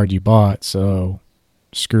wasn't the card you bought, so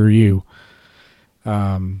screw you."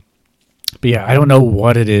 But yeah, I don't know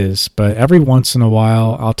what it is, but every once in a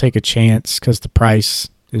while I'll take a chance because the price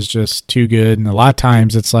is just too good. And a lot of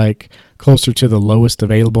times it's like closer to the lowest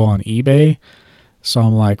available on eBay. So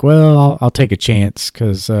I'm like, well, I'll take a chance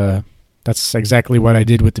because that's exactly what I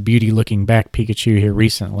did with the Beauty Looking Back Pikachu here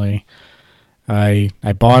recently. I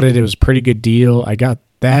bought it. It was a pretty good deal. I got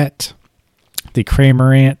that, the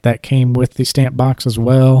Cramorant that came with the stamp box as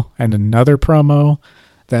well, and another promo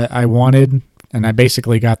that I wanted. And I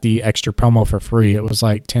basically got the extra promo for free. It was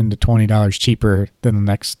like $10 to $20 cheaper than the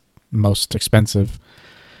next most expensive.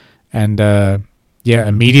 And yeah,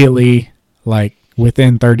 immediately, like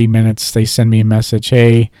within 30 minutes, they send me a message.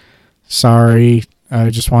 "Hey, sorry, I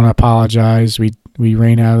just want to apologize. We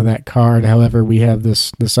ran out of that card. However, we have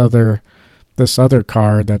this other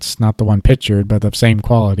card that's not the one pictured, but the same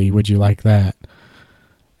quality. Would you like that?"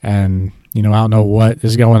 And I don't know what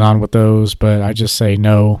is going on with those, but I just say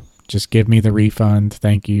no. Just give me the refund.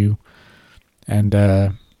 Thank you. And,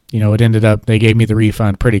 it ended up, they gave me the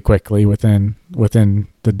refund pretty quickly within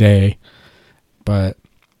the day. But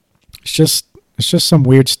it's just some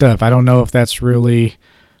weird stuff. I don't know if that's really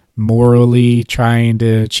morally trying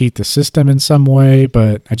to cheat the system in some way,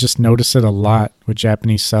 but I just notice it a lot with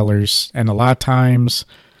Japanese sellers. And a lot of times,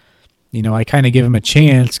 I kind of give them a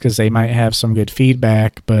chance because they might have some good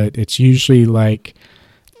feedback, but it's usually like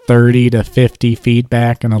 30 to 50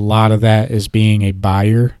 feedback, and a lot of that is being a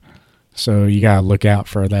buyer. So you gotta look out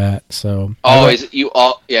for that. So you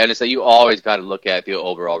always got to look at the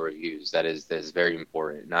overall reviews. That is very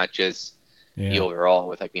important. Not just the overall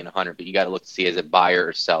with like being 100, but you got to look to see as a buyer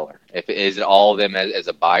or seller. If it is all of them as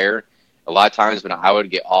a buyer, a lot of times when I would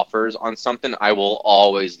get offers on something, I will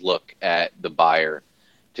always look at the buyer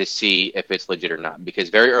to see if it's legit or not. Because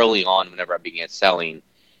very early on, whenever I began selling,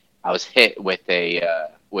 I was hit with a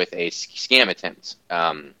scam attempt.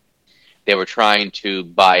 They were trying to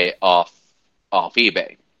buy it off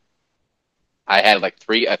eBay. I had like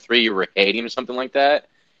a 3-year rating or something like that.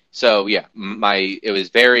 So yeah, it was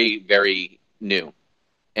very, very new,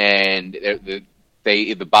 and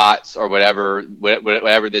the bots or whatever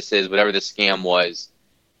this is, whatever this scam was,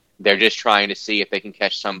 they're just trying to see if they can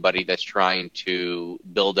catch somebody that's trying to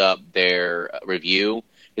build up their review.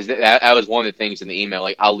 Because that was one of the things in the email.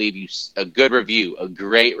 Like, "I'll leave you a good review, a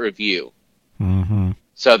great review." Mm-hmm.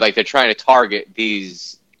 So like they're trying to target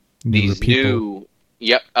these new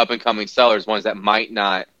up and coming sellers, ones that might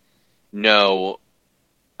not know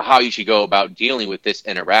how you should go about dealing with this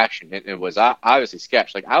interaction. It was obviously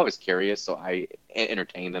sketch. Like, I was curious, so I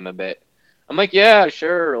entertained them a bit. I'm like, "Yeah,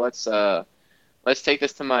 sure, let's take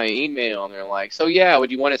this to my email." And they're like, "So yeah, would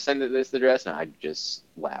you want to send it this address?" And I just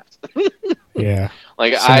laughed. Yeah.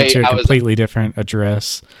 Like, Send it to a I was completely different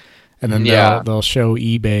address, and then they'll show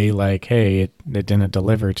eBay like, "Hey, it didn't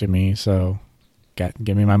deliver to me, so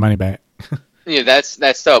give me my money back." Yeah,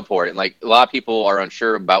 that's so important. Like, a lot of people are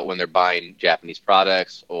unsure about when they're buying Japanese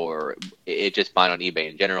products, or it just buying on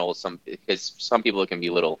eBay in general. Because some people, it can be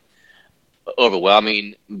a little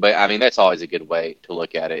overwhelming, but I mean, that's always a good way to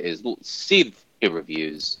look at it, is see the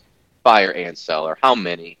reviews, buyer and seller. How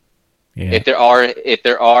many? Yeah. If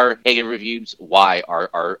there are negative reviews, why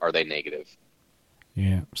are they negative?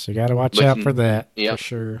 Yeah, so you got to watch out for that, for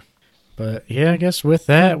sure. But yeah, I guess with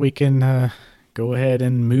that, we can go ahead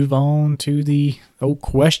and move on to the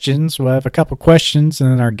questions. We'll have a couple questions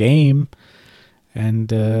in our game.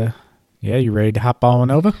 And yeah, you ready to hop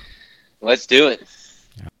on over? Let's do it.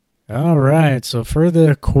 All right, so for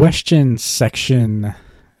the question section,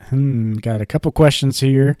 got a couple questions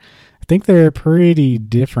here. I think they're pretty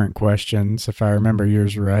different questions, if I remember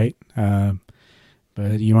yours right.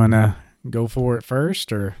 But you want to go for it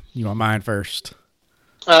first, or you want mine first?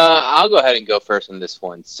 I'll go ahead and go first on this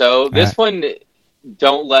one. So this one,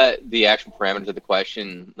 don't let the actual parameters of the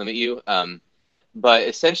question limit you. But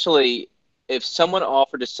essentially, if someone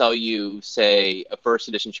offered to sell you, say, a first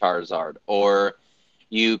edition Charizard, or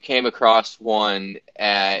you came across one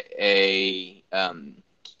at a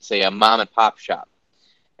say a mom and pop shop,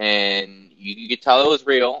 and you could tell it was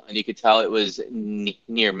real, and you could tell it was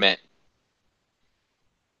near mint,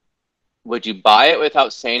 Would you buy it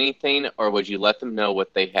without saying anything, or would you let them know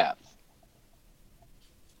what they have?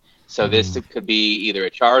 So this Mm, could be either a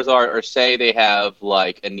Charizard, or say they have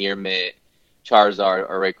like a near mint Charizard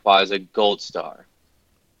or Rayquaza Gold Star,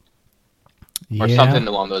 or yeah, something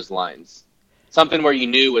along those lines. Something where you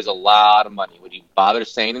knew was a lot of money. Would you bother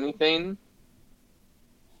saying anything?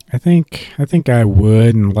 I think I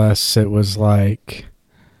would, unless it was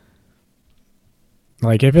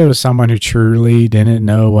like if it was someone who truly didn't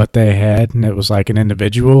know what they had and it was like an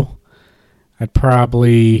individual, I'd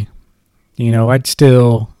probably, I'd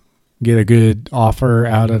still get a good offer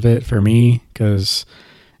out of it for me because,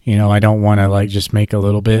 I don't want to like just make a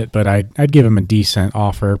little bit, but I'd give them a decent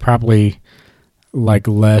offer, probably like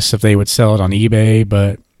less if they would sell it on eBay,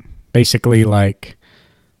 but basically like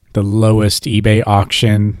the lowest eBay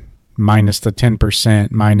auction minus the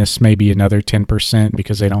 10%, minus maybe another 10%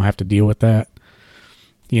 because they don't have to deal with that,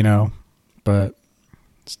 you know. But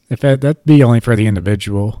if that'd be only for the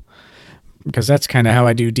individual, because that's kind of how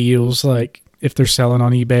I do deals. Like if they're selling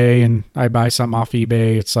on eBay and I buy something off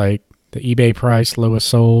eBay, it's like the eBay price lowest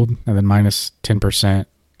sold and then minus 10%,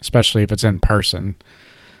 especially if it's in person.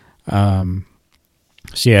 Um,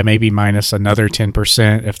 so yeah, maybe minus another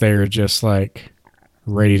 10% if they're just like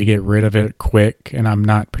ready to get rid of it quick and I'm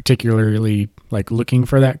not particularly like looking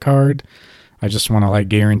for that card. I just want to like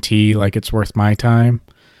guarantee like it's worth my time,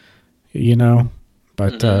 you know.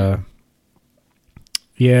 But Mm-hmm.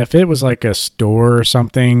 yeah, if it was like a store or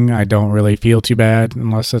something, I don't really feel too bad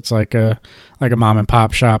unless it's like a mom and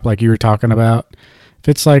pop shop like you were talking about. If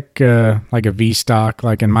it's like a V stock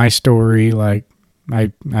like in my story, like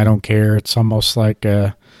I don't care. It's almost like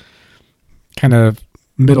a kind of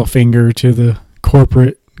middle finger to the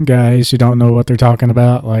corporate guys who don't know what they're talking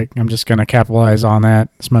about. Like I'm just gonna capitalize on that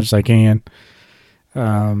as much as I can,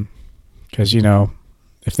 because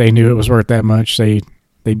if they knew it was worth that much, they'd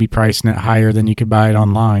be pricing it higher than you could buy it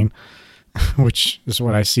online, which is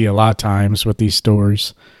what I see a lot of times with these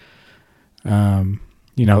stores.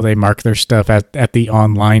 They mark their stuff at the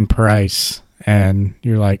online price, and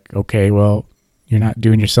you're like, okay, well, you're not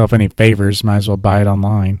doing yourself any favors. Might as well buy it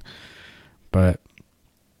online. But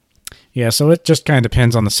yeah, so it just kind of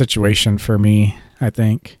depends on the situation for me, I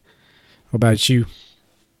think. What about you?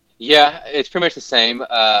 Yeah, it's pretty much the same.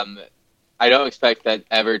 I don't expect that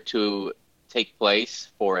ever to take place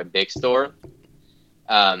for a big store.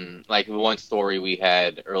 Like one story we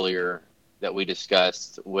had earlier that we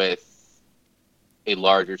discussed with a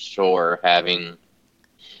larger store having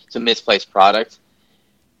some misplaced product.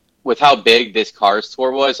 With how big this car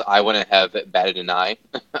store was, I wouldn't have batted an eye.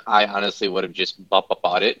 I honestly would have just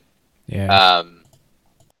bought it. Yeah, Um,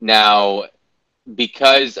 Now,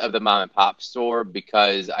 because of the mom and pop store,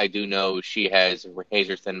 because I do know she has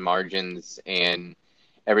razor thin margins, and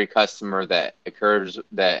every customer that occurs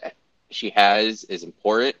that she has is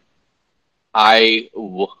important.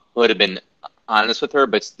 Would have been honest with her,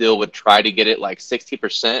 but still would try to get it like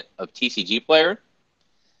 60% of TCG player.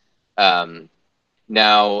 Um,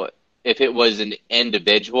 Now, if it was an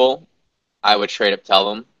individual, I would straight up tell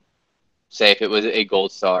them. Say if it was a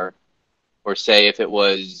gold star, or say if it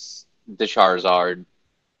was the Charizard,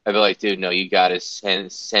 I'd be like, dude, no, you gotta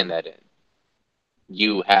send that in.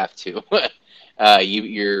 You have to.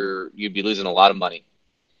 You'd be losing a lot of money,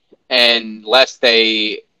 and lest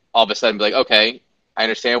they all of a sudden be like, okay, I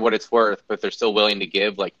understand what it's worth, but they're still willing to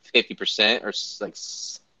give like 50% or like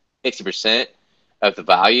 60% of the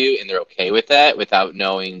value, and they're okay with that without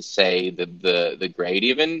knowing, say, the grade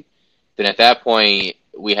even. Then at that point,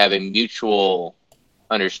 we have a mutual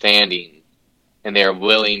understanding, and they are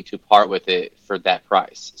willing to part with it for that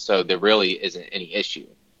price. So there really isn't any issue.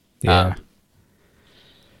 yeah, Um,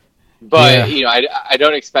 but yeah, I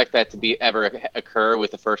don't expect that to be ever occur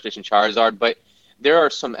with the first edition Charizard. But there are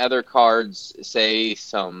some other cards, say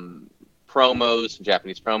some promos, some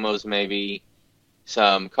Japanese promos, maybe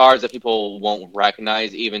some cards that people won't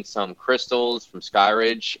recognize, even some crystals from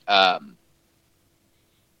Skyridge.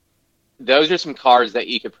 Those are some cards that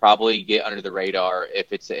you could probably get under the radar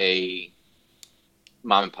if it's a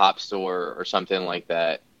mom and pop store or something like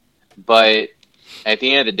that. But at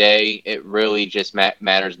the end of the day, it really just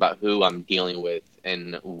matters about who I'm dealing with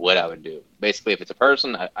and what I would do. Basically, if it's a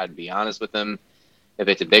person, I'd be honest with them. If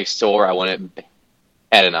it's a big store, I want it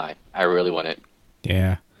at an eye. I really want it.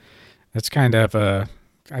 yeah. That's kind of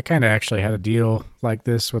I kind of actually had a deal like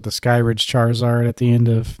this with the Skyridge Charizard at the end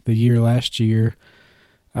of the year last year.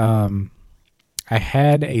 Um, I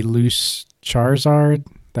had a loose Charizard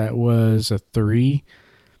that was a 3,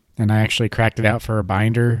 and I actually cracked it out for a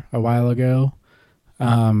binder a while ago.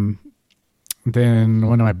 Um, then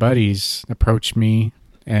one of my buddies approached me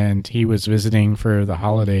and he was visiting for the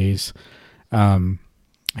holidays.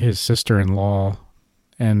 His sister-in-law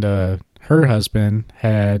and her husband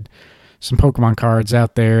had some Pokemon cards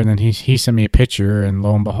out there, and then he sent me a picture, and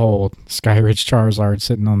lo and behold, Skyridge Charizard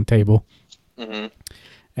sitting on the table. Mm-hmm.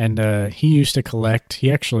 And he used to collect.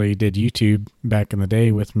 He actually did YouTube back in the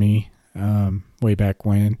day with me, way back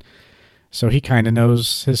when. So he kind of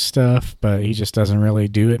knows his stuff, but he just doesn't really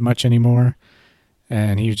do it much anymore.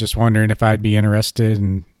 And he was just wondering if I'd be interested.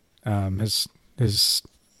 And his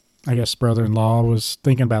I guess brother-in-law was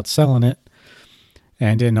thinking about selling it,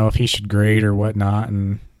 and didn't know if he should grade or whatnot.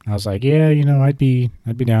 And I was like, yeah, I'd be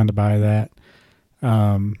down to buy that.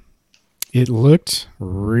 It looked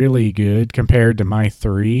really good compared to my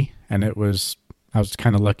 3, and I was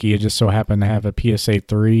kind of lucky. It just so happened to have a PSA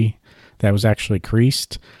 3 that was actually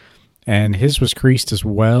creased, and his was creased as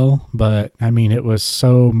well, but I mean, it was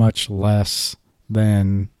so much less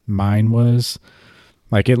than mine was.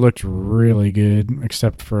 Like, it looked really good,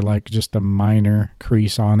 except for like just a minor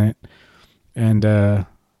crease on it. And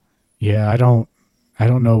yeah, I don't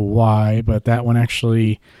know why, but that one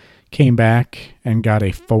actually came back and got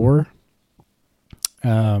a 4.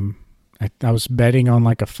 I was betting on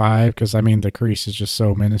like a 5 because I mean the crease is just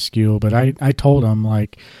so minuscule. But I told him,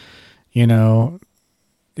 like, it's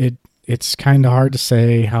kind of hard to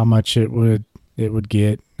say how much it would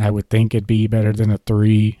get. I would think it'd be better than a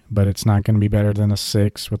 3, but it's not going to be better than a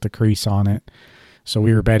 6 with the crease on it. So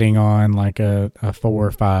we were betting on like a 4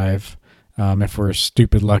 or 5. If we're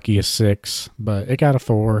stupid lucky, a 6, but it got a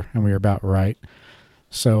 4, and we were about right.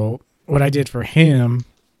 So what I did for him,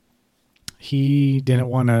 he didn't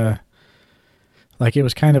want to, like, it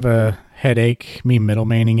was kind of a headache, me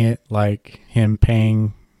middlemaning it, like him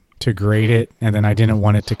paying to grade it, and then I didn't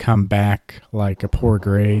want it to come back like a poor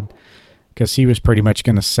grade, because he was pretty much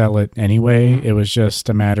going to sell it anyway. It was just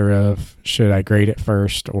a matter of, should I grade it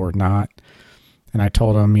first or not? And I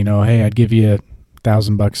told him, hey, I'd give you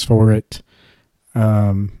 $1,000 for it.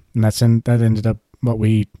 And that ended up what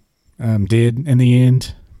we did in the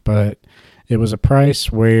end, but it was a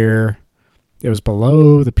price where it was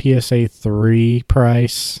below the PSA 3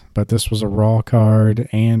 price, but this was a raw card,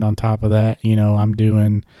 and on top of that, I'm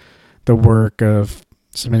doing the work of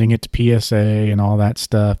submitting it to PSA and all that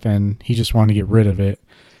stuff, and he just wanted to get rid of it.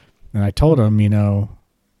 And I told him,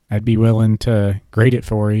 I'd be willing to grade it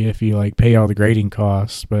for you if you like pay all the grading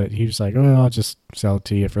costs, but he was like, oh, I'll just sell it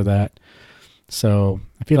to you for that. So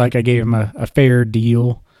I feel like I gave him a fair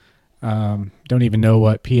deal. Don't even know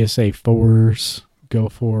what PSA 4s go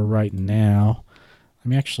for right now. Let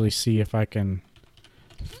me actually see if I can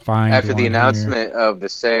find After the one announcement here. of the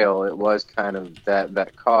sale, it was kind of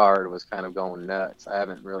that card was kind of going nuts. I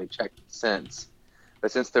haven't really checked it since.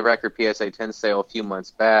 But since the record PSA 10 sale a few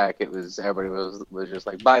months back, everybody was just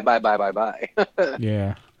like buy.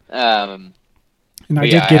 Yeah. Um, And I but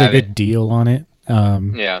did yeah, I get a have it. good deal on it.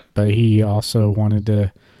 Yeah. But he also wanted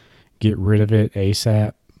to get rid of it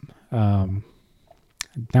ASAP.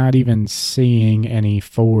 Not even seeing any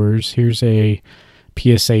 4s. Here's a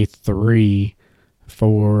PSA 3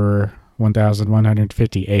 for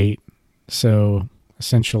 $1,158. So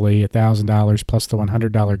essentially $1,000 plus the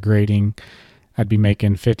 $100 grading. I'd be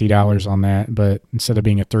making $50 on that, but instead of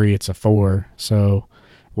being a 3, it's a 4. So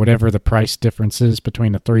whatever the price difference is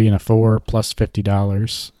between a 3 and a 4 plus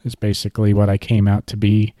 $50 is basically what I came out to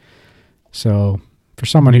be. So for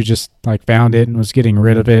someone who just like found it and was getting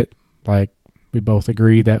rid of it, like, we both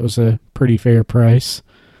agreed that was a pretty fair price.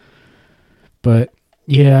 But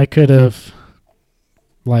yeah, I could have,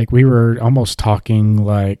 like, we were almost talking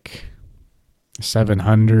like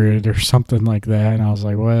 700 or something like that, and I was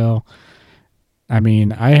like, well, I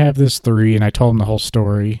mean, I have this 3, and I told him the whole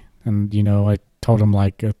story, and I told him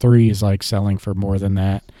like a 3 is like selling for more than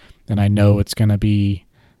that, and I know it's going to be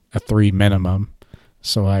a 3 minimum,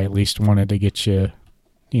 so I at least wanted to get you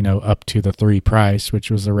up to the 3 price, which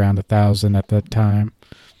was around $1,000 at that time.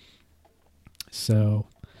 So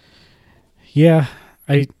yeah,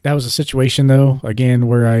 that was a situation though, again,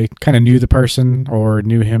 where I kind of knew the person or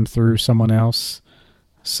knew him through someone else.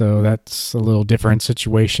 So that's a little different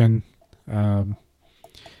situation.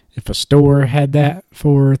 If a store had that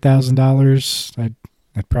for $1,000,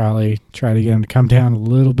 I'd probably try to get them to come down a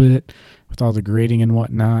little bit with all the grading and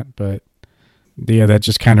whatnot. But yeah, that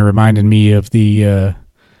just kind of reminded me of the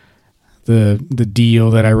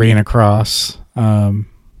deal that I ran across.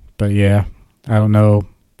 But yeah, I don't know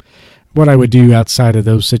what I would do outside of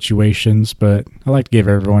those situations, but I like to give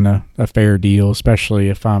everyone a fair deal, especially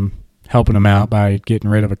if I'm helping them out by getting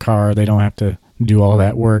rid of a car. They don't have to do all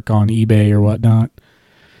that work on eBay or whatnot.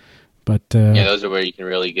 But Yeah, those are where you can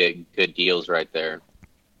really get good deals right there.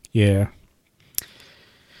 yeah.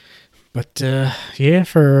 But yeah, you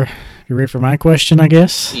ready for my question, I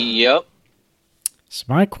guess? Yep. So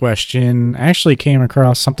my question actually came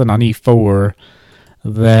across something on E4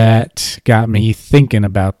 that got me thinking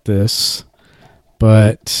about this.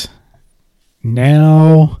 But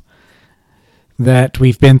now that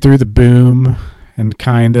we've been through the boom and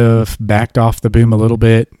kind of backed off the boom a little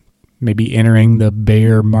bit, maybe entering the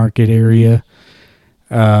bear market area,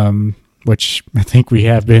 which I think we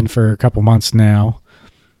have been for a couple months now.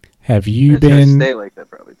 Have you It's gonna been? stay like that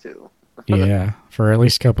probably too. Yeah, for at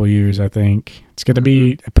least a couple years, I think. It's going to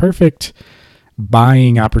be a perfect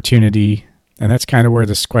buying opportunity, and that's kind of where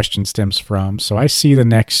this question stems from. So I see the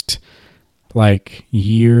next like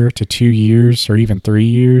year to 2 years or even 3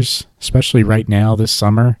 years, especially right now this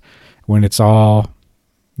summer when it's all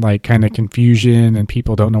like kind of confusion and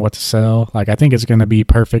people don't know what to sell. Like I think it's going to be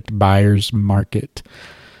perfect buyer's market.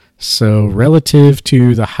 So relative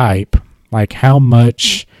to the hype, like how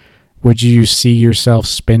much would you see yourself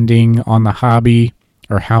spending on the hobby,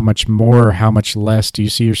 or how much more or how much less do you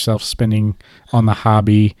see yourself spending on the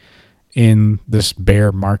hobby in this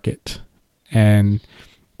bear market? And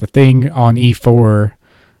the thing on E4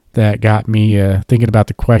 that got me thinking about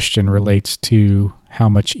the question relates to how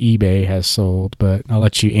much eBay has sold, but I'll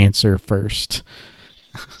let you answer first.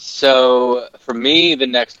 So for me, the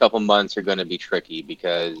next couple months are going to be tricky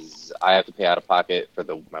because I have to pay out of pocket for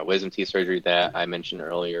my wisdom teeth surgery that I mentioned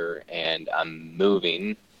earlier, and I'm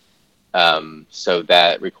moving. So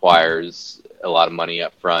that requires a lot of money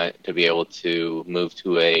up front to be able to move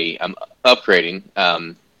to I'm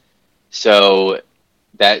upgrading. So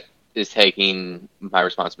that is taking my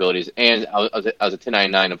responsibilities, and I was a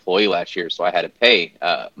 1099 employee last year, so I had to pay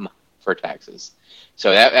for taxes.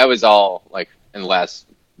 So that was all like in the last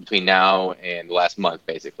between now and the last month,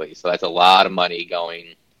 basically. So that's a lot of money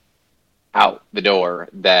going out the door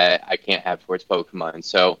that I can't have towards Pokemon.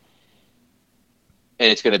 So, and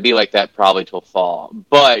it's going to be like that probably till fall.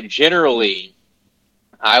 But generally,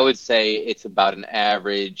 I would say it's about an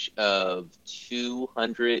average of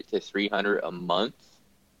 200 to 300 a month,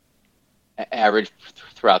 average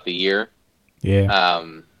throughout the year. Yeah.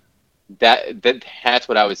 That's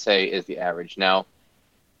what I would say is the average. Now,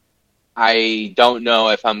 I don't know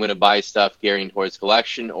if I'm going to buy stuff gearing towards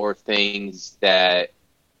collection or things that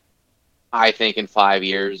I think in 5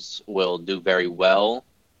 years will do very well.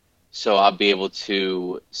 So I'll be able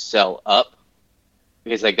to sell up,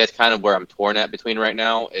 because like that's kind of where I'm torn at between right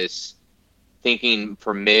now, is thinking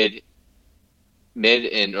for mid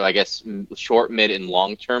and, or I guess short, mid, and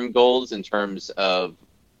long term goals in terms of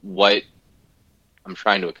what I'm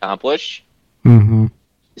trying to accomplish. Mm-hmm.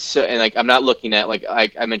 So, and like I'm not looking at, like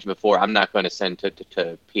I mentioned before, I'm not going to send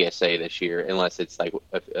to PSA this year unless it's like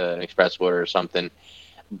an express order or something.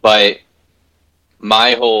 But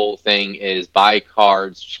my whole thing is buy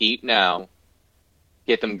cards cheap now,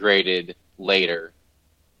 get them graded later,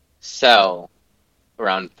 sell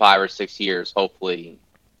around 5 or 6 years. Hopefully,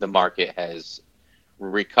 the market has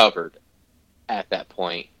recovered at that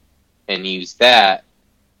point, and use that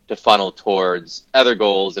to funnel towards other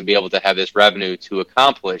goals and be able to have this revenue to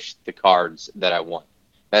accomplish the cards that I want.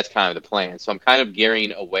 That's kind of the plan. So I'm kind of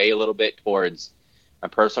gearing away a little bit towards my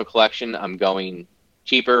personal collection. I'm going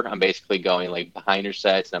cheaper. I'm basically going like behinder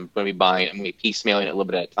sets, and I'm going to be piecemealing it a little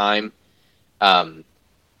bit at a time.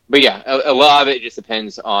 But yeah, a lot of it just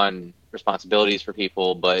depends on responsibilities for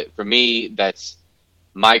people. But for me, that's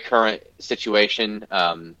my current situation.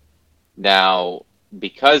 Now,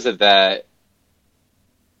 because of that,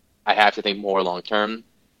 I have to think more long term.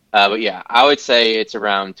 But yeah, I would say it's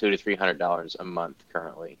around $200 to $300 a month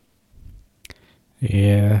currently.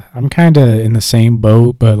 Yeah, I'm kind of in the same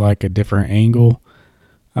boat, but like a different angle.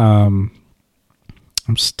 Um,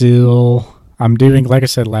 I'm doing, like I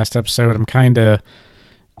said last episode, I'm kind of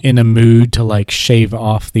in a mood to like shave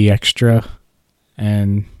off the extra.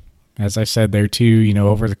 And as I said there too,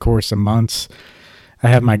 over the course of months, I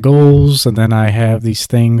have my goals, and then I have these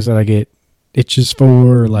things that I get itches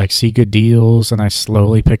for, like see good deals, and I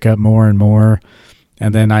slowly pick up more and more.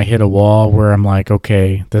 And then I hit a wall where I'm like,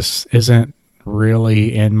 okay, this isn't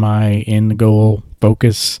really in my end goal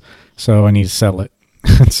focus, so I need to sell it.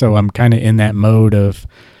 So I'm kind of in that mode of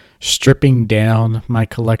stripping down my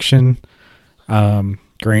collection.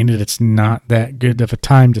 Granted, it's not that good of a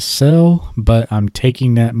time to sell, but I'm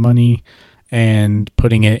taking that money and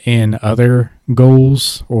putting it in other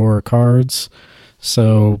goals or cards.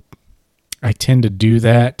 So I tend to do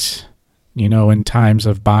that, in times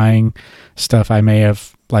of buying stuff I may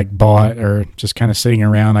have like bought or just kind of sitting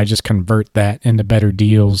around. I just convert that into better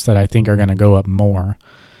deals that I think are going to go up more.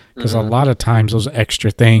 Because a lot of times those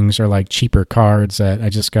extra things are like cheaper cards that I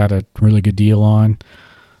just got a really good deal on.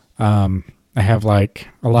 I have like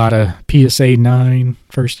a lot of PSA 9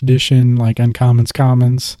 first edition, like uncommons,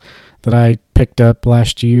 commons that I picked up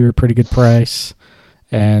last year, pretty good price.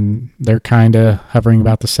 And they're kind of hovering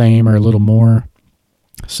about the same or a little more.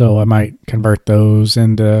 So I might convert those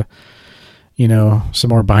into, some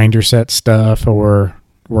more binder set stuff or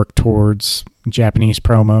work towards Japanese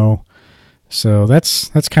promo. So that's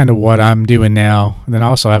kind of what I'm doing now. And then I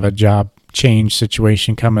also have a job change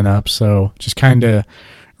situation coming up. So just kind of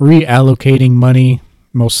reallocating money,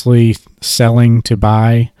 mostly selling to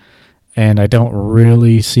buy. And I don't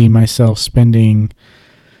really see myself spending,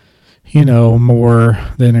 more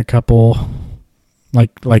than a couple,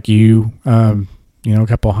 like you, a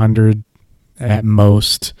couple hundred at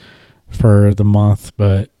most for the month.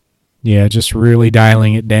 But yeah, just really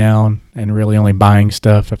dialing it down and really only buying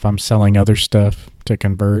stuff if I'm selling other stuff to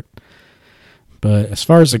convert. But as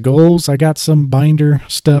far as the goals, I got some binder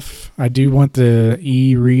stuff. I do want the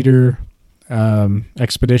e-reader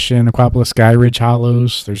Expedition Aquapolis Sky Ridge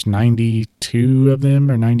Hollows. There's 92 of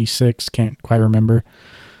them or 96, can't quite remember.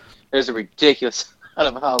 There's a ridiculous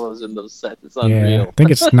amount of hollows in those sets. It's unreal. Yeah, I think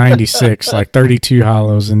it's 96, like 32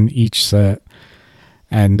 hollows in each set.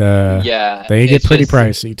 And they get pretty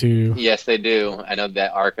pricey too. Yes, they do. I know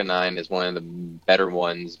that Arcanine is one of the better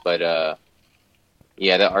ones, but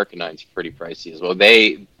yeah, the Arcanine's pretty pricey as well.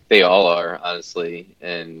 They all are, honestly,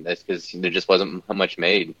 and that's because there just wasn't much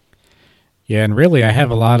made. Yeah, and really, I have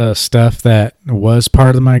a lot of stuff that was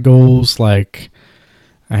part of my goals. Like,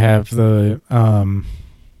 I have the,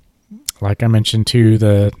 like I mentioned too,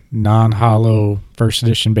 the non-hollow first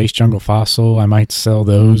edition base jungle fossil. I might sell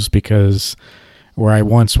those because where I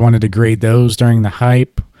once wanted to grade those during the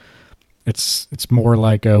hype, it's more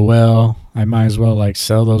like I might as well like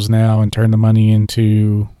sell those now and turn the money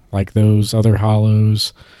into like those other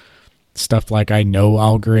hollows, stuff like I know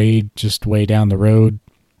I'll grade just way down the road.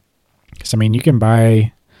 Because I mean, you can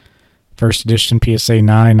buy first edition PSA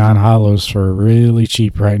 9 non-hollows for really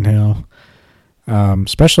cheap right now,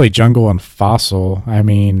 especially jungle and fossil. I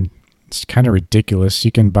mean, it's kind of ridiculous.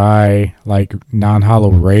 You can buy like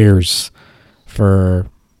non-hollow rares for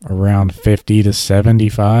around 50 to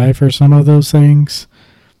 75 for some of those things.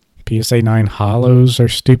 PSA 9 hollows are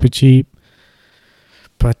stupid cheap.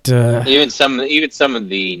 But even some of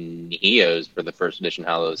the Neos for the first edition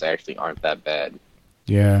hollows actually aren't that bad.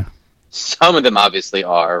 Yeah. Some of them obviously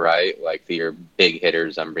are, right? Like your big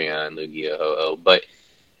hitters, Umbreon, Lugia, Ho-Oh, but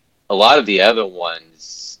a lot of the other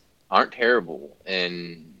ones aren't terrible.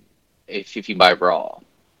 And if you buy raw,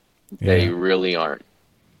 they really aren't.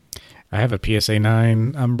 I have a PSA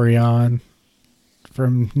 9 Umbreon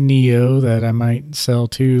from Neo that I might sell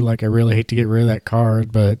too. Like, I really hate to get rid of that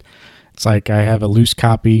card, but it's like I have a loose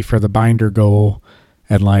copy for the binder goal,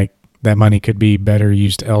 and like that money could be better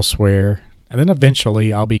used elsewhere. And then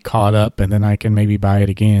eventually I'll be caught up, and then I can maybe buy it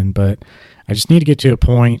again. But I just need to get to a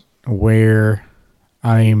point where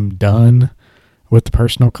I'm done with the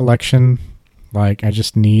personal collection. Like, I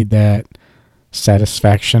just need that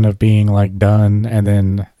satisfaction of being like done, and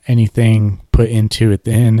then anything put into it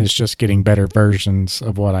then is just getting better versions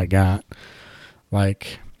of what I got.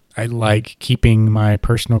 Like, I like keeping my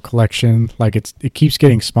personal collection. Like, it keeps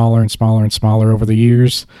getting smaller and smaller and smaller over the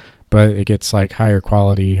years, but it gets like higher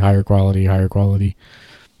quality.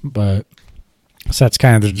 But so that's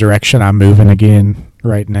kind of the direction I'm moving again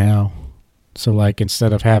right now. So like,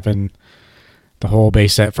 instead of having the whole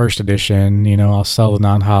base set first edition, I'll sell the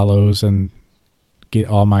non-hollows and get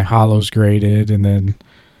all my hollows graded, and then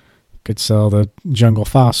could sell the jungle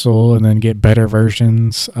fossil and then get better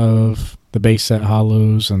versions of the base set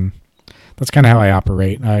hollows. And that's kind of how I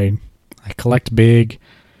operate. I collect big,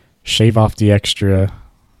 shave off the extra,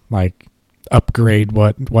 like upgrade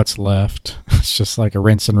what's left. It's just like a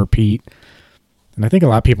rinse and repeat. And I think a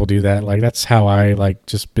lot of people do that. Like, that's how I like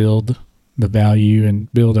just build the value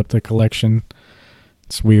and build up the collection.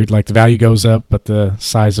 It's weird. Like, the value goes up, but the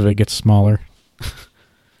size of it gets smaller.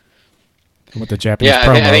 With the Japanese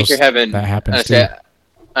promos, I think you're having that happens too.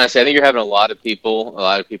 Honestly, I think you're having a lot of people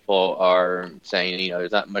are saying,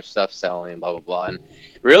 there's not much stuff selling, blah, blah, blah. And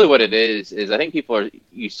really what it is I think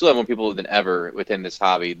you still have more people than ever within this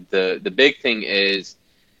hobby. The big thing is,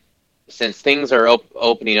 since things are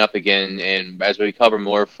opening up again, and as we recover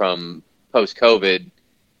more from post-COVID,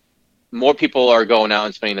 more people are going out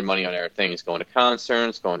and spending their money on other things, going to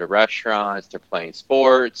concerts, going to restaurants, they're playing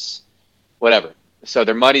sports, whatever. So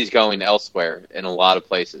their money's going elsewhere in a lot of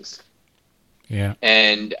places. Yeah.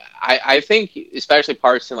 And I think, especially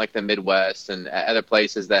parts in like the Midwest and other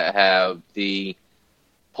places that have the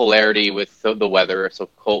polarity with the weather, so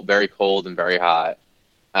cold, very cold and very hot,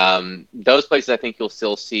 those places I think you'll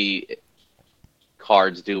still see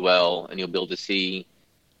cards do well, and you'll be able to see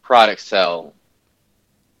products sell.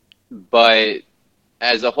 But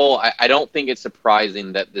as a whole, I don't think it's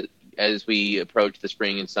surprising that as we approach the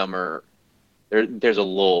spring and summer, there's a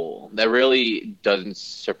lull. That really doesn't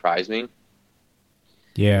surprise me.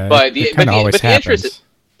 Yeah, But it kind of always the interest,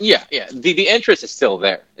 happens. the interest is still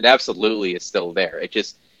there. It absolutely is still there. It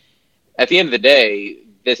just, at the end of the day,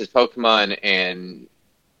 this is Pokemon, and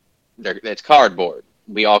it's cardboard.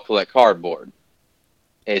 We all collect cardboard.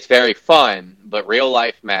 It's very fun, but real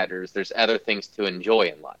life matters. There's other things to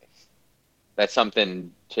enjoy in life. That's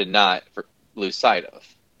something to not lose sight of.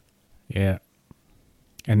 Yeah.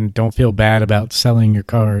 And don't feel bad about selling your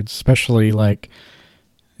cards, especially like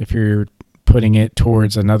if you're putting it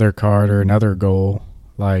towards another card or another goal.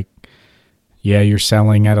 Like, yeah, you're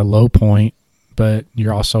selling at a low point, but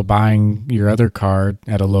you're also buying your other card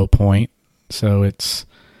at a low point. So it's,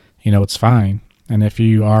 it's fine. And if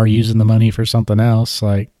you are using the money for something else,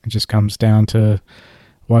 like it just comes down to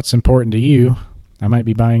what's important to you. I might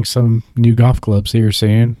be buying some new golf clubs here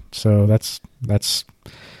soon. So that's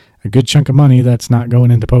a good chunk of money that's not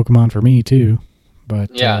going into Pokemon for me too.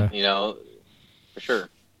 But yeah, for sure.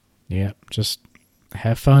 Yeah, just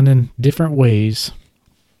have fun in different ways.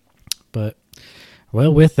 But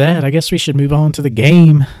well, with that, I guess we should move on to the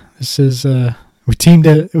game. This is we tend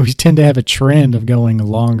to have a trend of going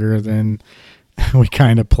longer than we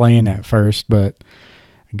kind of plan at first, but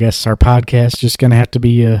I guess our podcast is just going to have to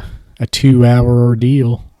be a 2-hour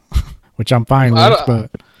ordeal, which I'm fine with.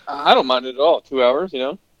 But I don't mind it at all. 2 hours,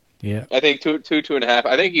 Yeah, I think two and a half.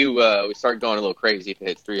 I think we start going a little crazy if it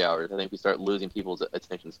hits 3 hours. I think we start losing people's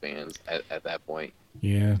attention spans at that point.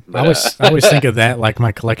 Yeah, but, I always think of that like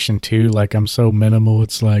my collection too. Like I'm so minimal.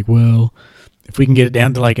 It's like, well, if we can get it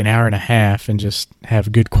down to like an hour and a half and just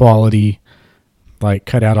have good quality, like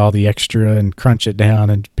cut out all the extra and crunch it down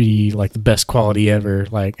and be like the best quality ever.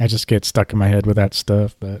 Like I just get stuck in my head with that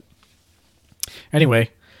stuff. But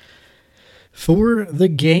anyway, for the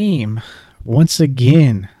game, once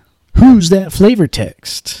again, who's that flavor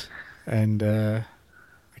text? And I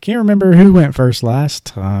can't remember who went first last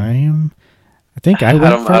time. I think I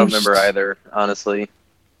went first. I don't remember either, honestly.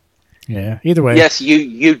 Yeah, either way. Yes,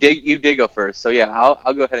 you did go first. So yeah,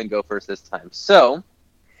 I'll go ahead and go first this time. So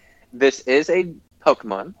this is a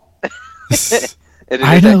Pokemon.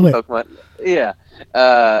 I know it. Pokemon. Yeah.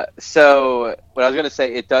 So what I was gonna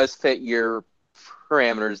say, it does fit your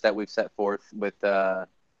parameters that we've set forth with.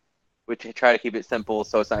 We try to keep it simple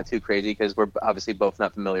so it's not too crazy because we're obviously both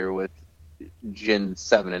not familiar with Gen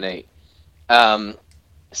 7 and 8.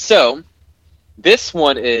 So this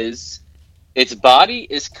one its body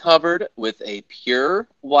is covered with a pure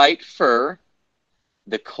white fur.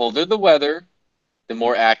 The colder the weather, the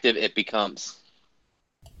more active it becomes.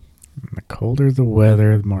 The colder the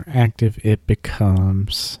weather, the more active it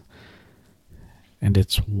becomes. And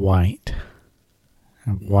it's white. A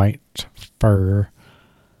white fur.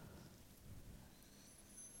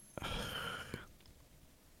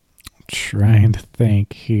 Trying to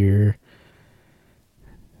think here.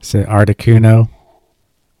 Is it Articuno?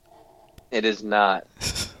 It is not.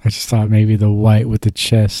 I just thought maybe the white with the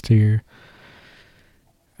chest here.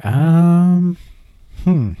 With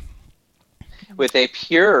a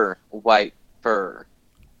pure white fur.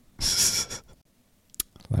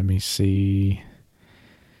 Let me see.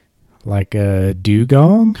 Like a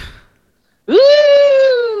dugong? Woo!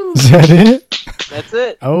 Is that it? That's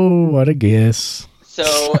it. Oh, what a guess.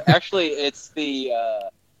 So actually, it's the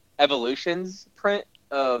evolutions print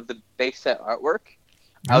of the base set artwork.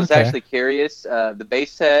 I was actually curious. The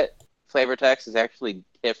base set flavor text is actually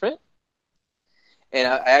different, and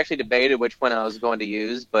I actually debated which one I was going to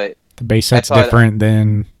use. But the base set's different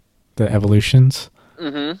than the evolutions.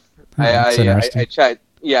 Mm-hmm. I checked.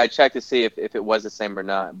 Yeah, I checked to see if it was the same or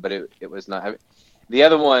not, but it was not. The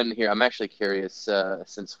other one here, I'm actually curious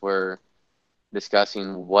since we're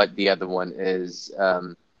discussing what the other one is.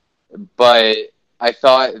 But I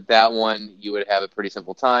thought that one you would have a pretty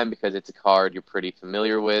simple time because it's a card you're pretty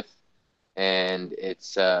familiar with, and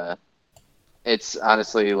it's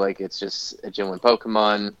honestly like it's just a genuine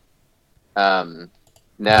Pokemon. Now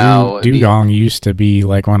Dugong used to be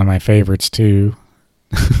like one of my favorites too.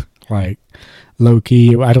 Like low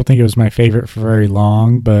key, I don't think it was my favorite for very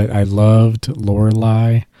long, but I loved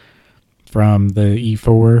Lorelei from the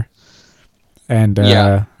E4. And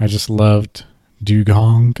I just loved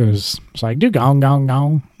Dugong because it's like Dugong, gong,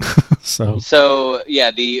 gong. So yeah,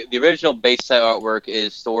 the original base set artwork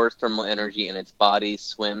is stores thermal energy in its body,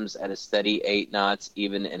 swims at a steady 8 knots,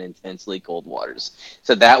 even in intensely cold waters.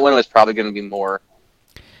 So that one was probably going to be more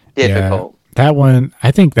difficult. Yeah, that one,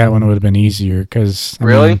 I think that one would have been easier because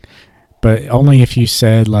really, but only if you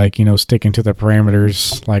said, like, sticking to the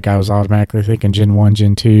parameters, like I was automatically thinking Gen 1,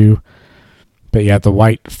 Gen 2. But yeah, the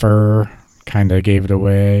white fur kind of gave it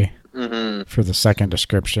away for the second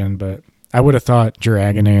description. But I would have thought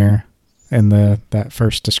Dragonair in that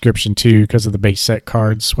first description too, because of the base set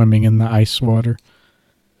card swimming in the ice water.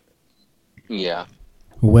 Yeah.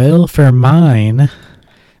 Well, for mine,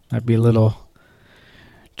 might be a little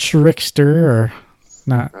trickster or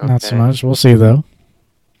not so much. We'll see though.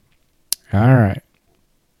 All right.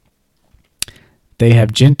 They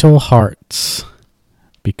have gentle hearts.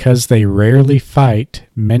 Because they rarely fight,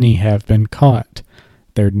 many have been caught.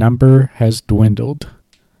 Their number has dwindled.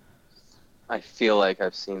 I feel like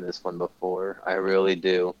I've seen this one before. I really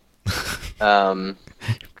do.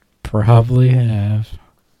 Probably have.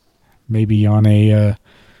 Maybe on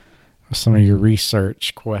some of your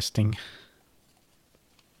research questing.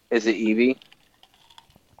 Is it Eevee?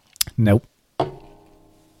 Nope.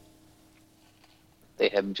 They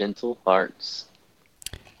have gentle hearts.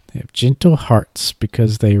 They have gentle hearts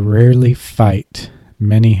because they rarely fight.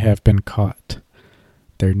 Many have been caught.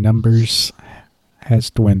 Their numbers has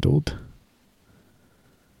dwindled.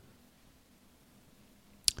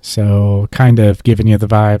 So, kind of giving you the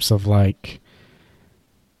vibes of like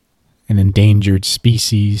an endangered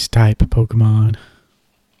species type of Pokemon.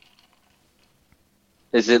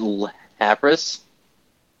 Is it Lapras?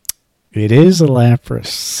 It is a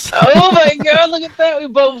Lapras. Oh my god, look at that. We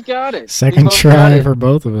both got it. Second try for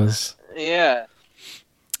both of us. Yeah.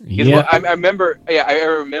 Yeah. I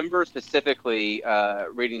remember specifically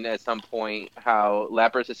reading at some point how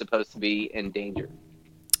Lapras is supposed to be endangered.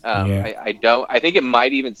 I think it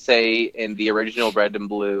might even say in the original Red and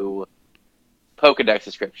Blue Pokedex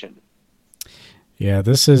description. Yeah,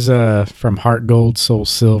 this is from Heart Gold, Soul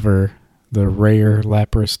Silver, the rare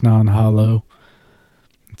Lapras non-hollow.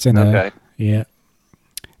 It's in yeah.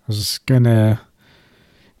 I was gonna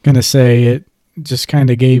say it just kind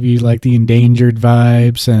of gave you like the endangered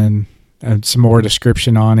vibes and some more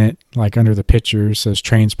description on it, like under the picture says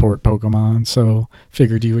transport Pokemon. So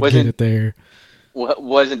figured you would get it there.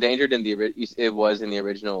 Was endangered in it was in the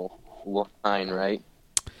original line, right?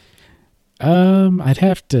 I'd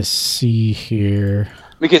have to see here.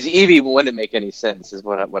 Because Eevee wouldn't make any sense, is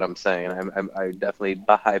what I'm saying. I definitely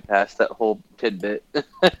bypassed that whole tidbit.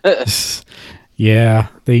 Yeah,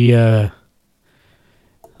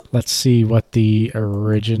 let's see what the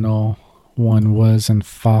original one was in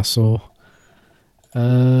Fossil.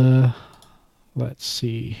 Let's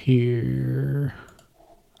see here.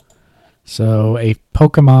 So a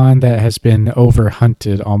Pokemon that has been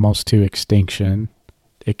overhunted almost to extinction.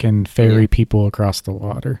 It can ferry people across the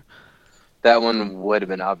water. That one would have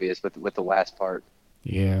been obvious with the last part.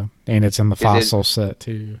 Yeah, and it's in the Fossil set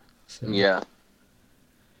too. So. Yeah.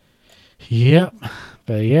 Yep.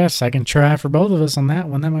 But yeah, second try for both of us on that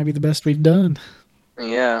one. That might be the best we've done.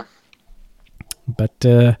 Yeah. But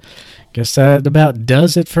guess that about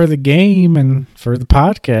does it for the game and for the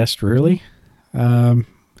podcast, really.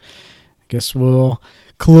 Guess we'll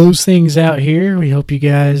close things out here. We hope you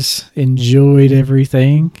guys enjoyed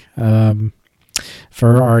everything.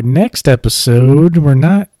 For our next episode, we're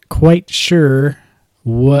not quite sure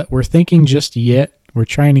what we're thinking just yet. We're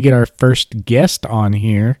trying to get our first guest on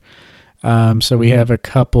here. So we have a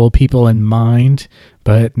couple people in mind,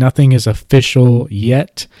 but nothing is official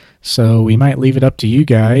yet. So we might leave it up to you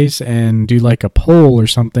guys and do like a poll or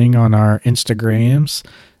something on our Instagrams.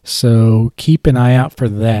 So keep an eye out for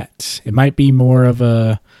that. It might be more of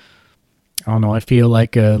I feel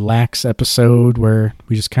like a lax episode where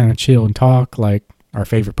we just kind of chill and talk, like our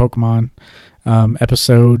favorite Pokemon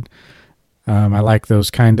episode. I like those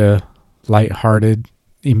kind of lighthearted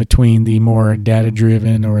in between the more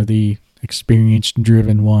data-driven or the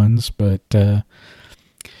experience-driven ones. But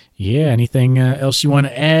anything else you want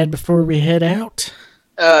to add before we head out?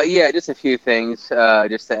 Just a few things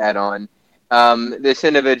just to add on. This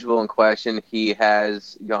individual in question, he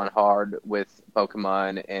has gone hard with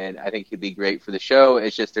Pokemon, and I think he'd be great for the show.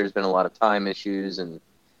 It's just there's been a lot of time issues, and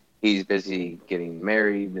he's busy getting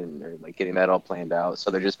married and getting that all planned out. So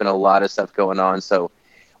there's just been a lot of stuff going on. So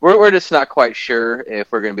we're just not quite sure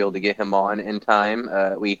if we're going to be able to get him on in time.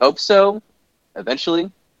 We hope so,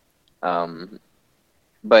 eventually.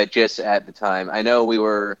 But just at the time, I know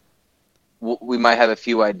we might have a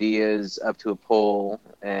few ideas up to a poll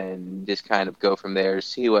and just kind of go from there,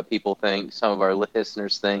 see what people think, some of our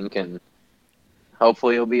listeners think, and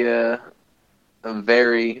hopefully it'll be a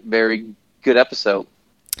very, very good episode.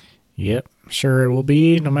 Yep, sure it will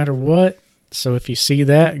be, no matter what. So if you see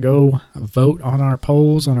that, go vote on our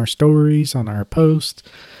polls, on our stories, on our posts,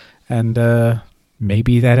 and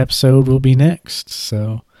maybe that episode will be next.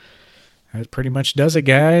 So That pretty much does it,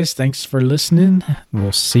 guys. Thanks for listening.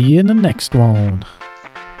 We'll see you in the next one.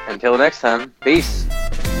 Until next time, peace.